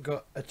 I haven't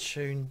got a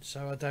tune,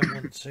 so I don't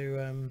want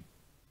to.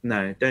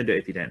 No, don't do it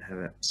if you don't have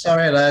it.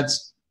 Sorry,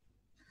 lads.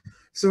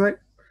 It's all right.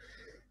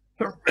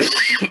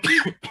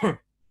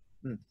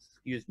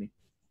 Excuse me.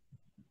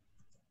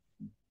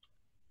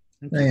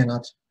 No, you're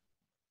not.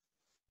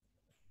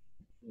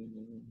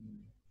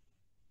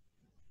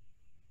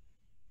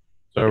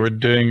 So are we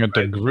doing it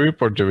a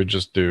group, or do we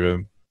just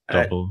do a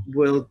double?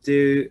 We'll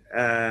do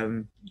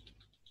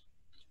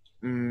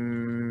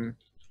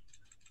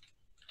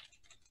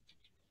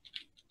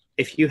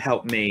if you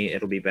help me,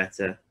 it'll be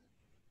better.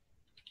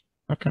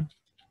 Okay.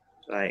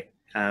 Like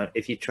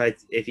if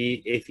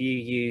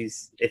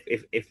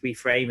we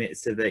frame it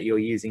so that you're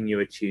using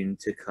your attune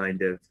to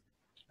kind of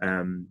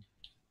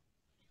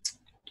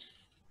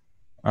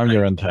I'm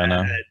your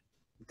antenna.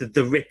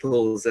 The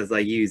ripples as I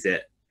use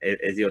it,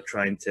 as you're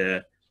trying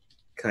to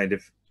kind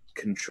of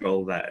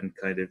control that and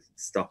kind of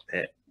stop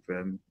it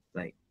from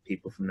like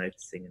people from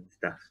noticing and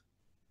stuff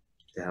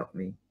to help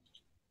me.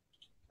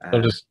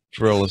 I'll just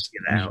roll as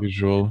get out.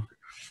 usual.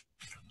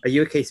 Are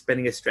you okay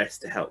spending a stress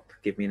to help?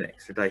 Give me an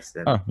extra dice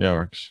then. Oh, yeah,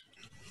 works.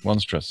 1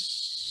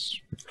 stress.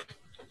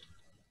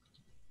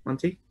 1,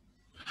 2?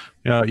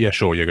 Yeah,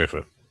 sure. Yeah, go for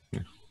it.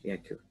 Yeah,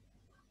 cool.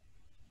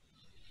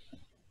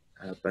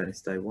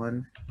 Bonus die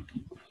 1.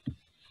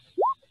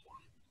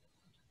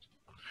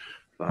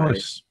 5.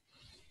 Nice.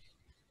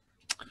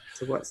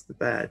 So what's the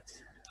bad?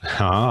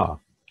 Ah.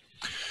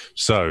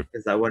 So.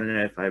 Because I want to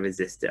know if I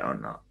resist it or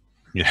not.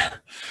 Yeah.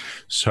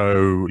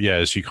 So yeah,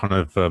 as you kind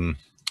of open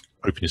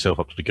yourself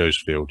up to the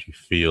ghost field, you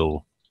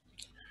feel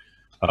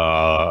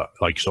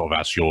like sort of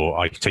as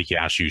I take it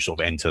as you sort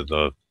of enter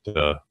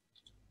the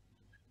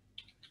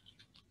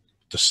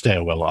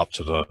stairwell up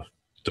to the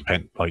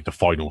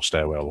final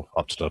stairwell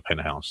up to the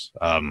penthouse.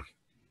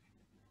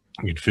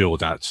 You'd feel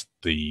that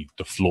the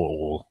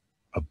floor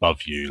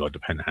above you, like the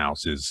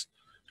penthouse, is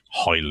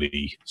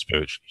highly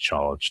spiritually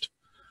charged.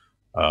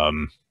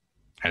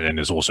 And then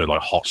there's also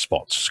like hot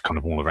spots kind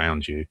of all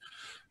around you.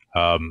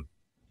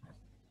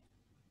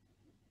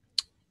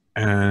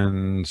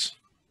 And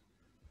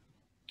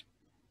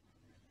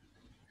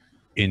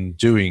in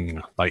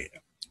doing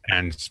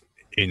and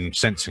in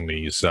sensing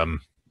these,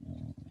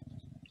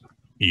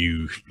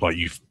 you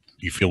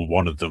feel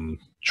one of them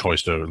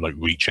tries to like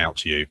reach out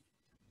to you.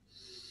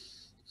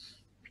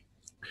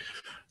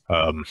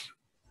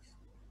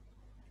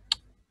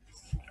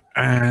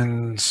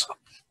 And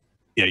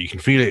yeah, you can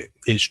feel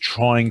it's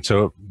trying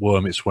to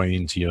worm its way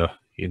into your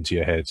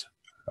head.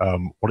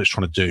 What it's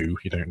trying to do,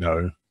 you don't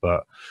know,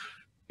 but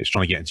it's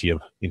trying to get into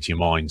your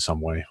mind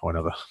some way or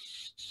another.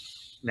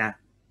 Nah.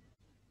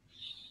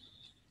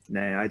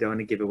 No, I don't want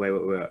to give away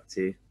what we're up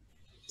to.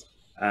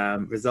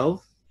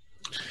 Resolve?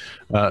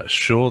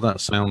 Sure,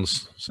 that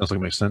sounds like it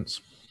makes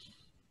sense.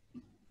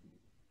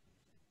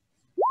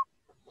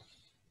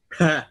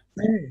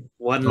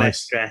 One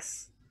less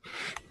stress.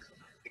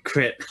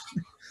 Crit.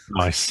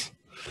 Nice.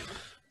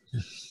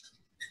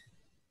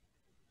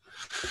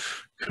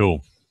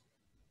 Cool.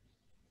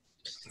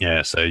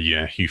 Yeah, so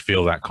yeah, you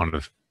feel that kind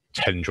of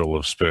tendril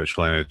of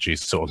spiritual energy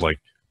sort of like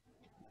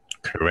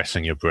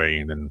caressing your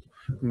brain, and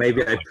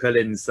maybe I pull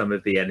in some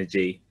of the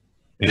energy.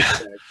 Yeah.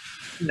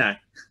 No.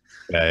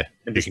 Yeah,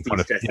 And you just can kind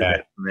of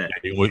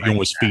you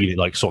almost feel it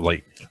like sort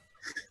of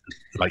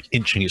like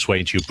inching its way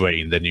into your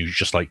brain. Then you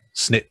just like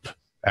snip,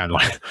 and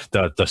like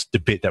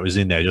the bit that was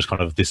in there just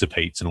kind of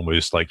dissipates and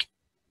almost like,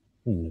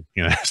 ooh,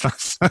 you know.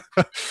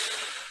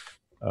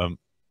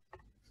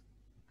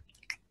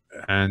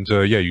 And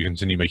yeah, you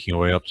continue making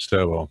your way up the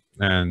stairwell,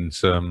 and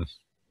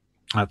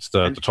that's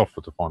the top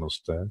of the final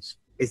stairs.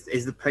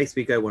 Is the place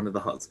we go one of the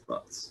hot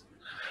spots?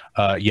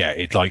 Yeah,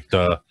 it's like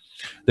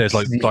there's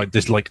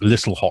there's like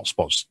little hot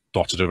spots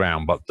dotted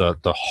around, but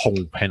the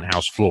whole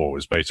penthouse floor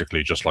is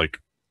basically just like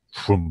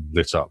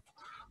lit up.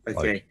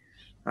 Okay.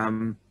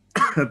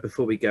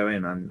 Before we go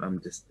in,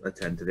 I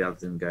turn to the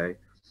others and go,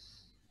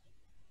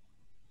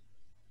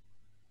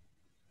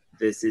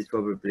 this is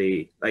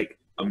probably, like,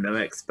 I'm no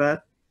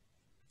expert,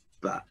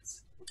 but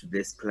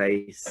this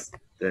place,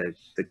 the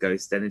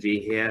ghost energy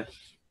here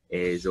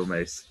is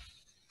almost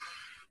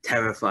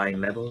terrifying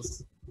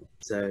levels.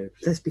 So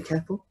let's be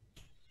careful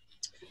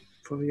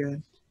before we go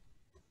in.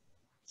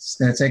 It's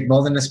going to take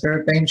more than a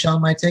spirit bane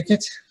charm, I take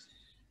it?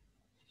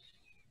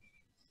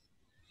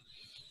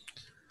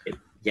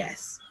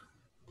 Yes.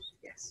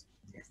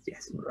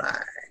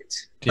 Right.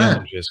 The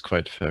energy is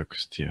quite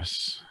focused,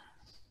 yes.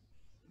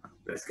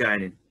 Let's go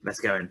in.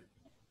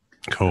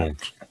 Cool.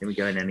 I think we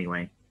go in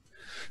anyway.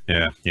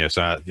 Yeah.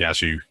 So yeah,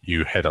 as you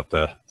head up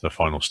the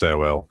final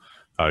stairwell,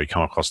 you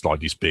come across like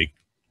these big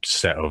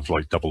set of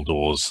like double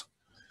doors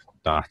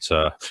that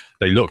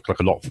they look like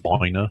a lot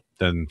finer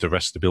than the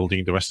rest of the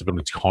building. The rest of the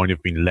building's kind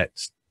of been let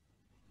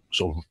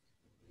sort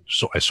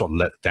of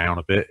let down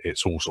a bit.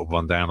 It's all sort of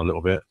run down a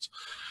little bit,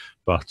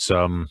 but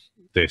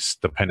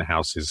the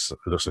penthouse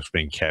looks like it's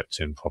being kept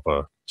in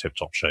proper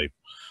tip-top shape.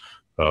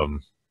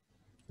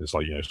 There's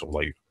like, you know, sort of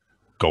like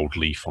gold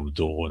leaf on the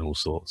door and all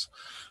sorts.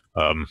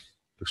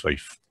 Looks very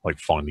like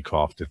finely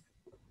crafted,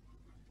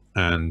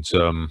 and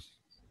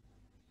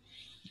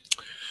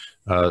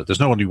there's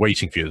no one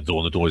waiting for you at the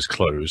door, and the door is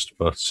closed.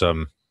 But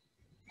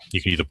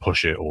you can either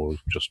push it or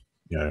just,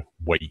 you know,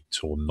 wait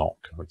or knock.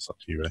 It's up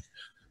to you,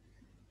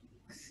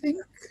 really.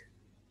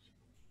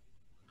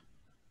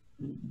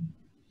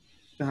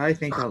 I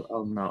think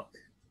I'll knock.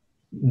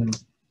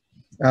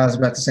 I was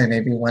about to say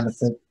maybe one of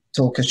the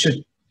talkers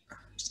should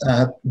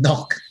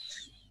knock.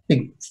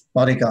 Big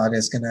bodyguard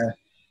is going to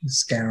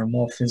scare him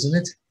off, isn't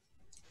it?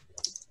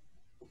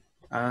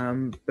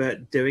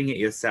 But doing it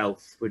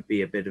yourself would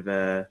be a bit of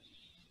a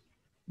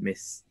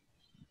miss.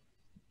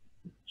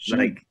 Sure.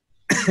 Like,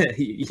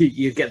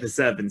 you get the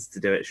servants to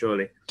do it,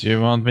 surely. Do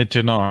you want me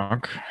to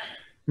knock?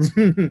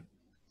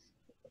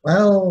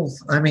 Well,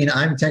 I mean,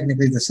 I'm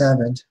technically the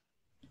servant.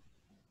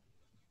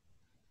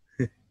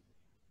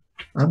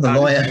 I'm the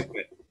lawyer.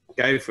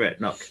 Go for it,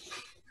 knock.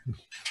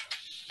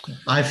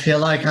 I feel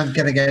like I'm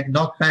going to get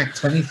knocked back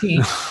 20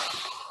 feet.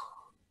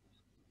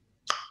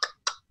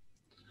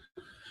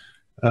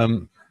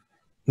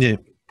 Yeah,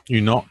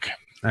 you knock,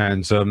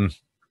 and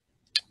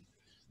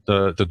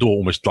the door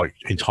almost like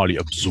entirely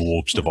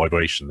absorbs the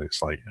vibration.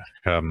 It's like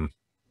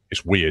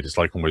it's weird. It's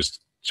like almost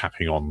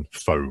tapping on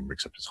foam,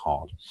 except it's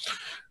hard.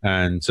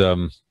 And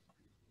and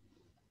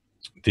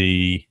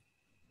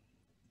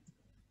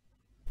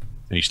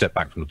you step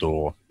back from the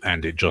door,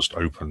 and it just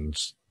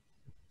opens.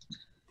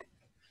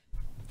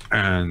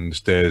 And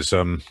there's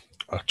a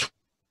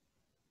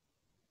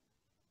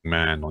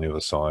man on the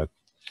other side,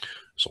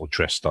 sort of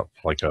dressed up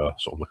like a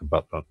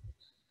butler.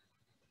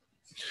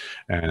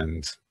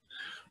 And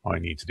I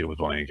need to deal with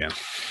Bonnie again.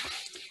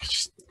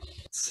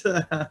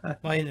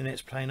 My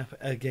internet's playing up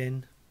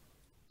again.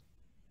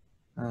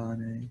 Oh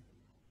no.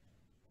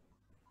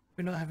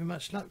 We're not having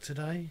much luck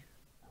today.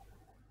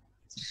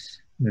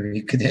 Maybe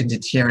you could end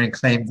it here and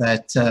claim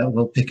that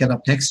we'll pick it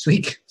up next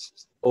week.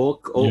 Or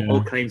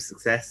claim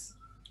success.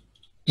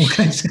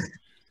 Okay.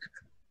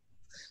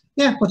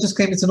 Yeah, we'll just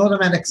claim it's an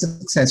automatic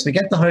success. We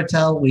get the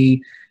hotel,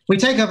 we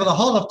take over the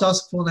whole of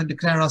Duskwall and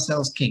declare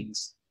ourselves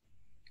kings.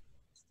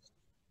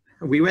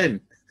 We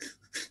win.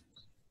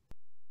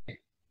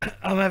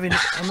 I'm having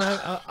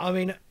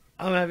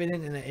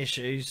internet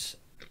issues.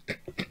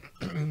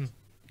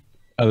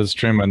 The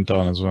stream went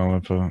down as well. I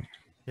thought.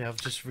 Yeah, I've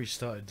just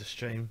restarted the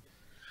stream.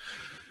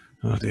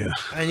 Oh dear.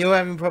 And you're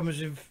having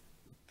problems with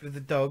the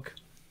dog.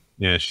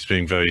 Yeah, she's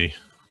being very.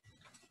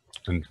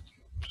 And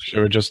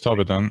Should we just stop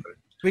it then?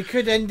 We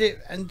could end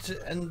it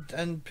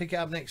and pick it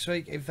up next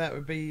week if that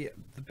would be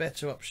the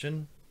better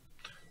option.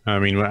 I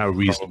mean, we're at a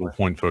reasonable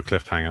point for a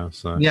cliffhanger.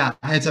 So Yeah,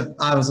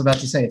 I was about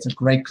to say it's a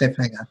great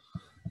cliffhanger.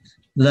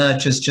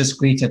 Lurch has just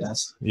greeted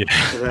us. yeah.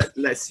 So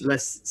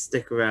let's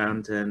stick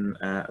around and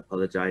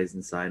apologize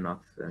and sign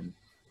off. And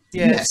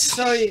Yeah, Yes.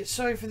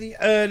 sorry for the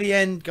early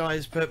end,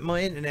 guys, but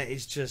my internet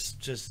is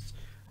just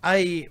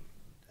my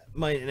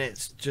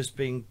internet's just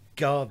being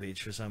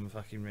garbage for some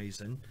fucking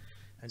reason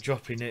and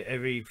dropping it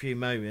every few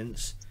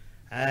moments,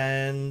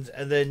 and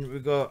then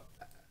we've got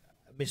a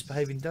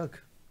misbehaving dog.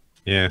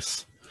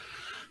 Yes.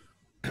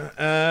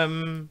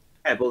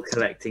 pebble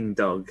collecting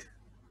dog.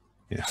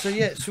 Yeah.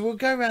 So we'll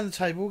go around the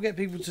table, we'll get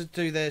people to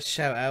do their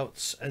shout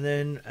outs, and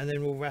then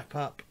we'll wrap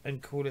up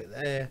and call it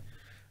there.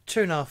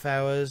 2.5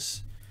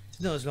 hours.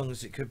 It's not as long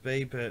as it could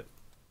be, but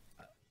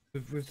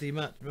with the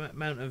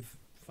amount of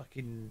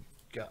fucking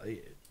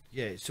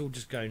it's all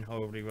just going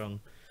horribly wrong.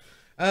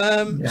 So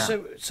I we'll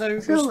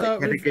feel like start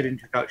you had a with good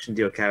introduction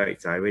to your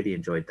character. I really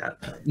enjoyed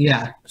that.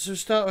 Yeah. so we'll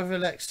start with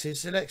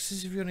Alexis.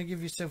 Alexis, if you want to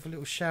give yourself a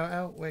little shout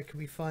out, where can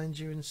we find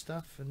you and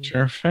stuff? And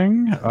Sure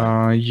thing.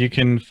 You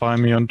can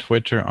find me on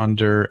Twitter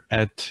under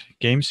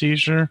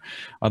 @GameSeizure.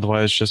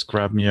 Otherwise, just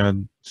grab me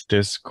on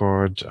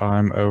Discord.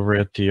 I'm over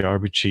at the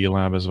RPG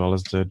Lab as well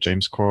as the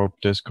James CORP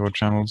Discord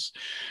channels.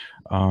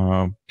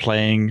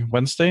 Playing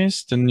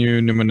Wednesdays, the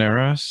new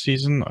Numenera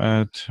season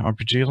at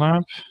RPG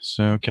Lab.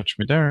 So catch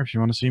me there if you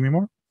want to see me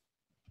more.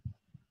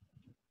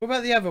 what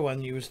about the other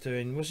one you was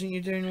doing? Wasn't you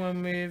doing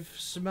one with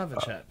some other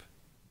chap?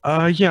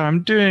 Yeah,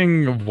 I'm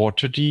doing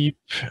Waterdeep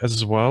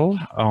as well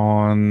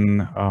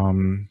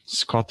on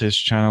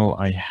Scottish channel.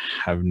 I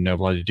have no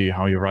bloody idea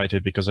how you write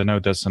it because I know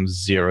there's some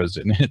zeros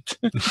in it.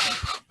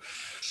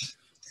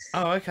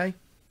 Oh, okay.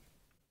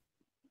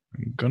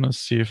 I'm gonna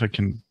see if I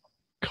can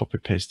copy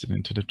paste it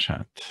into the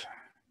chat.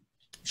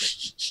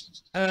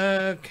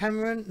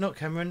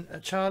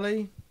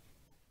 Charlie.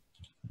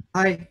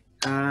 Hi.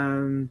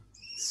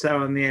 So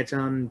on the edge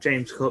on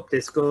James Corp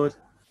Discord.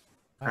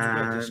 I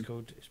haven't got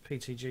Discord. It's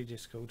PTG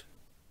Discord.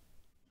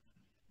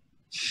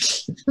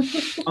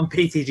 On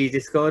PTG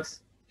Discord.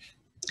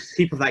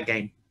 People that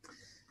game.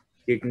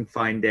 You can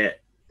find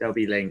it. There'll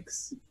be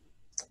links,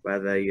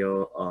 whether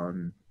you're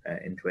on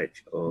in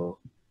Twitch or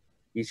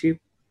YouTube.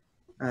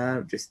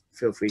 Just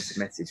feel free to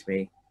message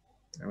me.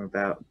 I'm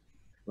about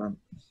a month.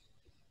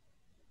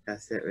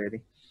 That's it,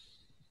 really.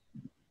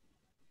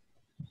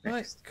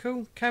 Right,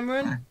 cool.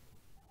 Cameron.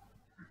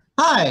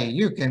 Hi,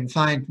 you can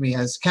find me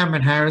as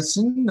Cameron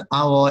Harrison,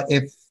 or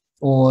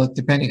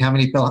depending how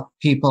many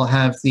people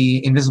have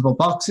the invisible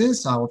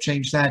boxes, I will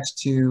change that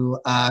to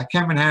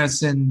Cameron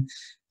Harrison,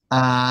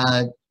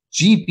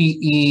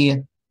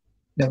 KBE,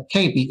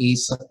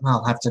 so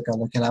I'll have to go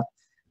look it up.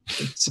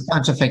 It's a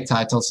bunch of fake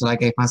titles that I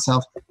gave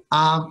myself.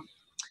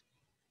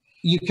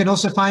 You can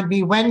also find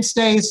me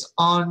Wednesdays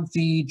on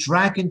the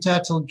Dragon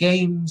Turtle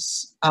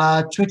Games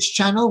Twitch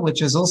channel, which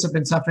has also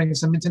been suffering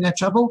some internet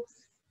trouble,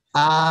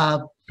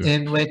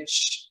 in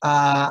which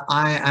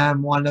I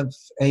am one of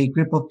a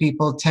group of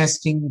people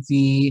testing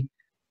the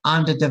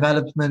under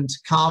development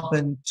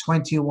Carbon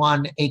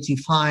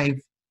 2185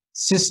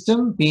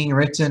 system being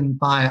written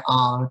by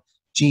our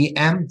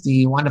GM,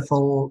 the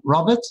wonderful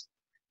Robert.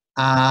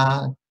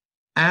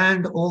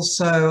 And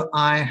also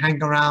I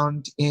hang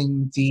around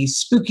in the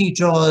Spooky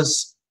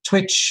Jaws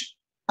Twitch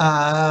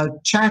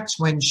chat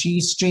when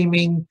she's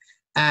streaming,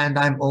 and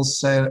I'm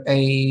also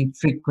a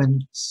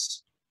frequent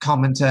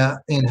commenter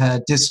in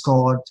her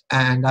Discord,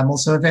 and I'm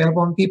also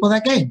available on People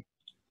That Game.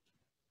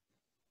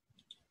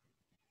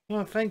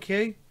 Well, thank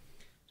you.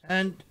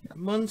 And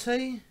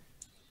Monty?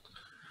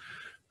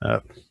 Yeah,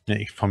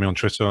 you can find me on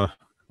Twitter,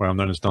 where I'm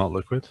known as Dark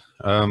Liquid.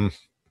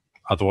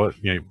 Otherwise,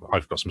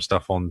 I've got some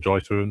stuff on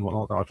Drive-Thru and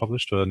whatnot that I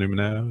published for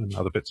Numenera and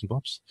other bits and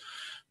bobs.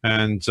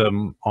 And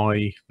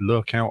I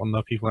lurk out on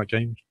the People That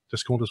Game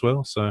Discord as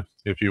well. So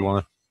if you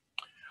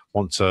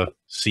want to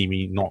see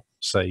me not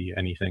say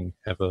anything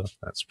ever,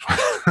 that's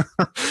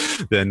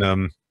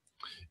then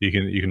you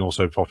can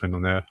also pop in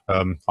on there.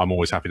 I'm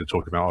always happy to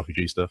talk about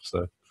RPG stuff.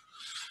 So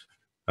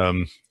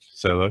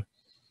say hello.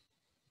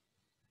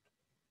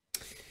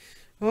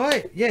 All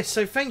right, yes,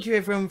 so thank you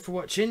everyone for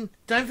watching.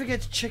 Don't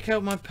forget to check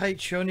out my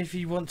Patreon if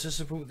you want to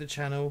support the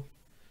channel.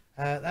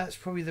 That's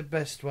probably the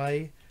best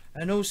way.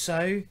 And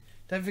also,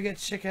 don't forget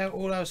to check out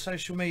all our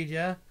social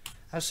media.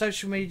 Our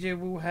social media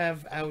will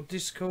have our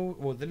Discord,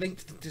 or the link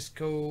to the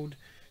Discord,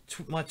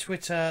 my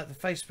Twitter, the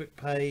Facebook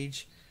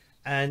page,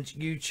 and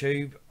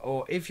YouTube.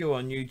 Or if you're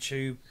on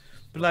YouTube,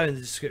 below in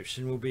the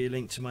description will be a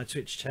link to my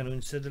Twitch channel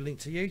instead of a link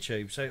to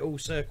YouTube. So it all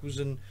circles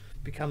and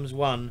becomes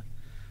one.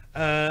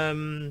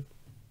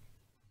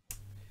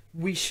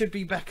 We should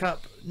be back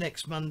up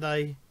next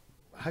Monday,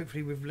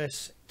 hopefully with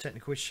less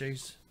technical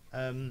issues.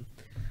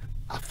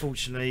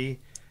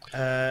 Unfortunately,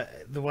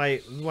 the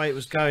way it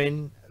was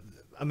going,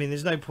 I mean,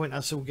 there's no point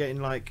us all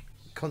getting like,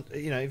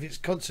 if it's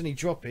constantly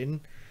dropping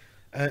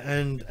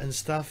and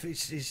stuff,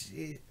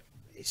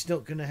 it's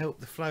not going to help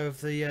the flow of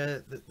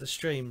the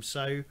stream.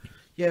 So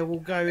yeah,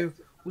 we'll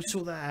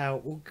sort that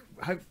out.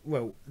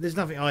 Well, there's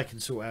nothing I can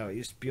sort out.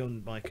 It's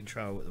beyond my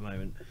control at the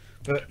moment.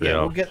 But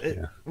yeah,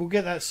 we'll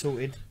get that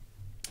sorted.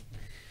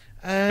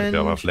 And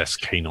they'll have less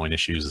canine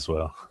issues as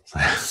well.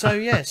 So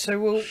yeah, so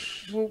what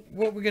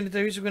we're going to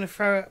do is we're going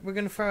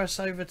to throw us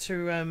over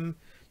to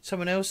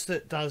someone else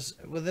that does,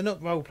 well, they're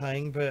not role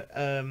playing, but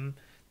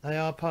they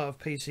are part of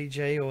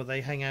PCG, or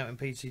they hang out in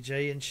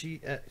PCG, and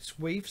it's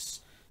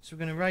Weefs. So we're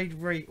going to raid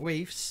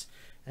Weefs,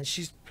 and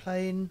she's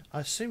playing,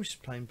 I assume she's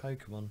playing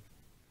Pokemon.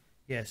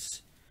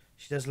 Yes,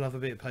 she does love a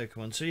bit of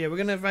Pokemon. So yeah, we're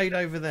going to raid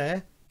over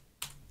there.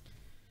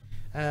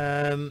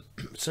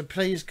 So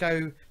please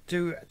go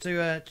do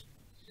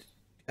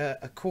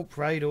a corp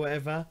raid or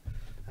whatever,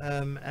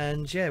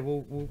 and yeah,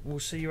 we'll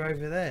see you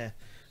over there.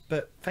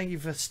 But thank you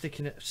for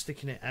sticking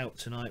it out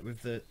tonight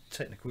with the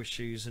technical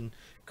issues and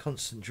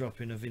constant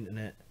dropping of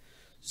internet.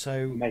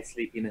 So my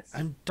sleepiness.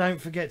 And don't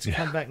forget to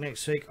come back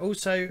next week.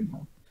 Also,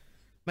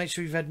 make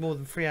sure you've had more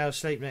than 3 hours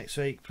sleep next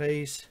week,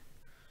 please.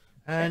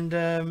 And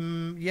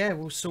yeah,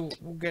 we'll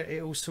get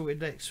it all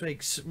sorted next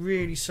week.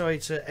 Really sorry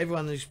to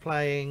everyone who's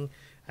playing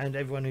and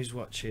everyone who's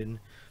watching,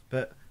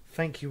 but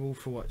thank you all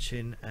for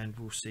watching, and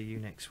we'll see you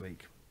next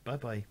week. Bye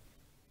bye.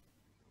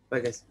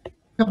 Bye guys.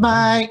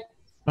 Goodbye.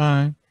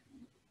 Bye.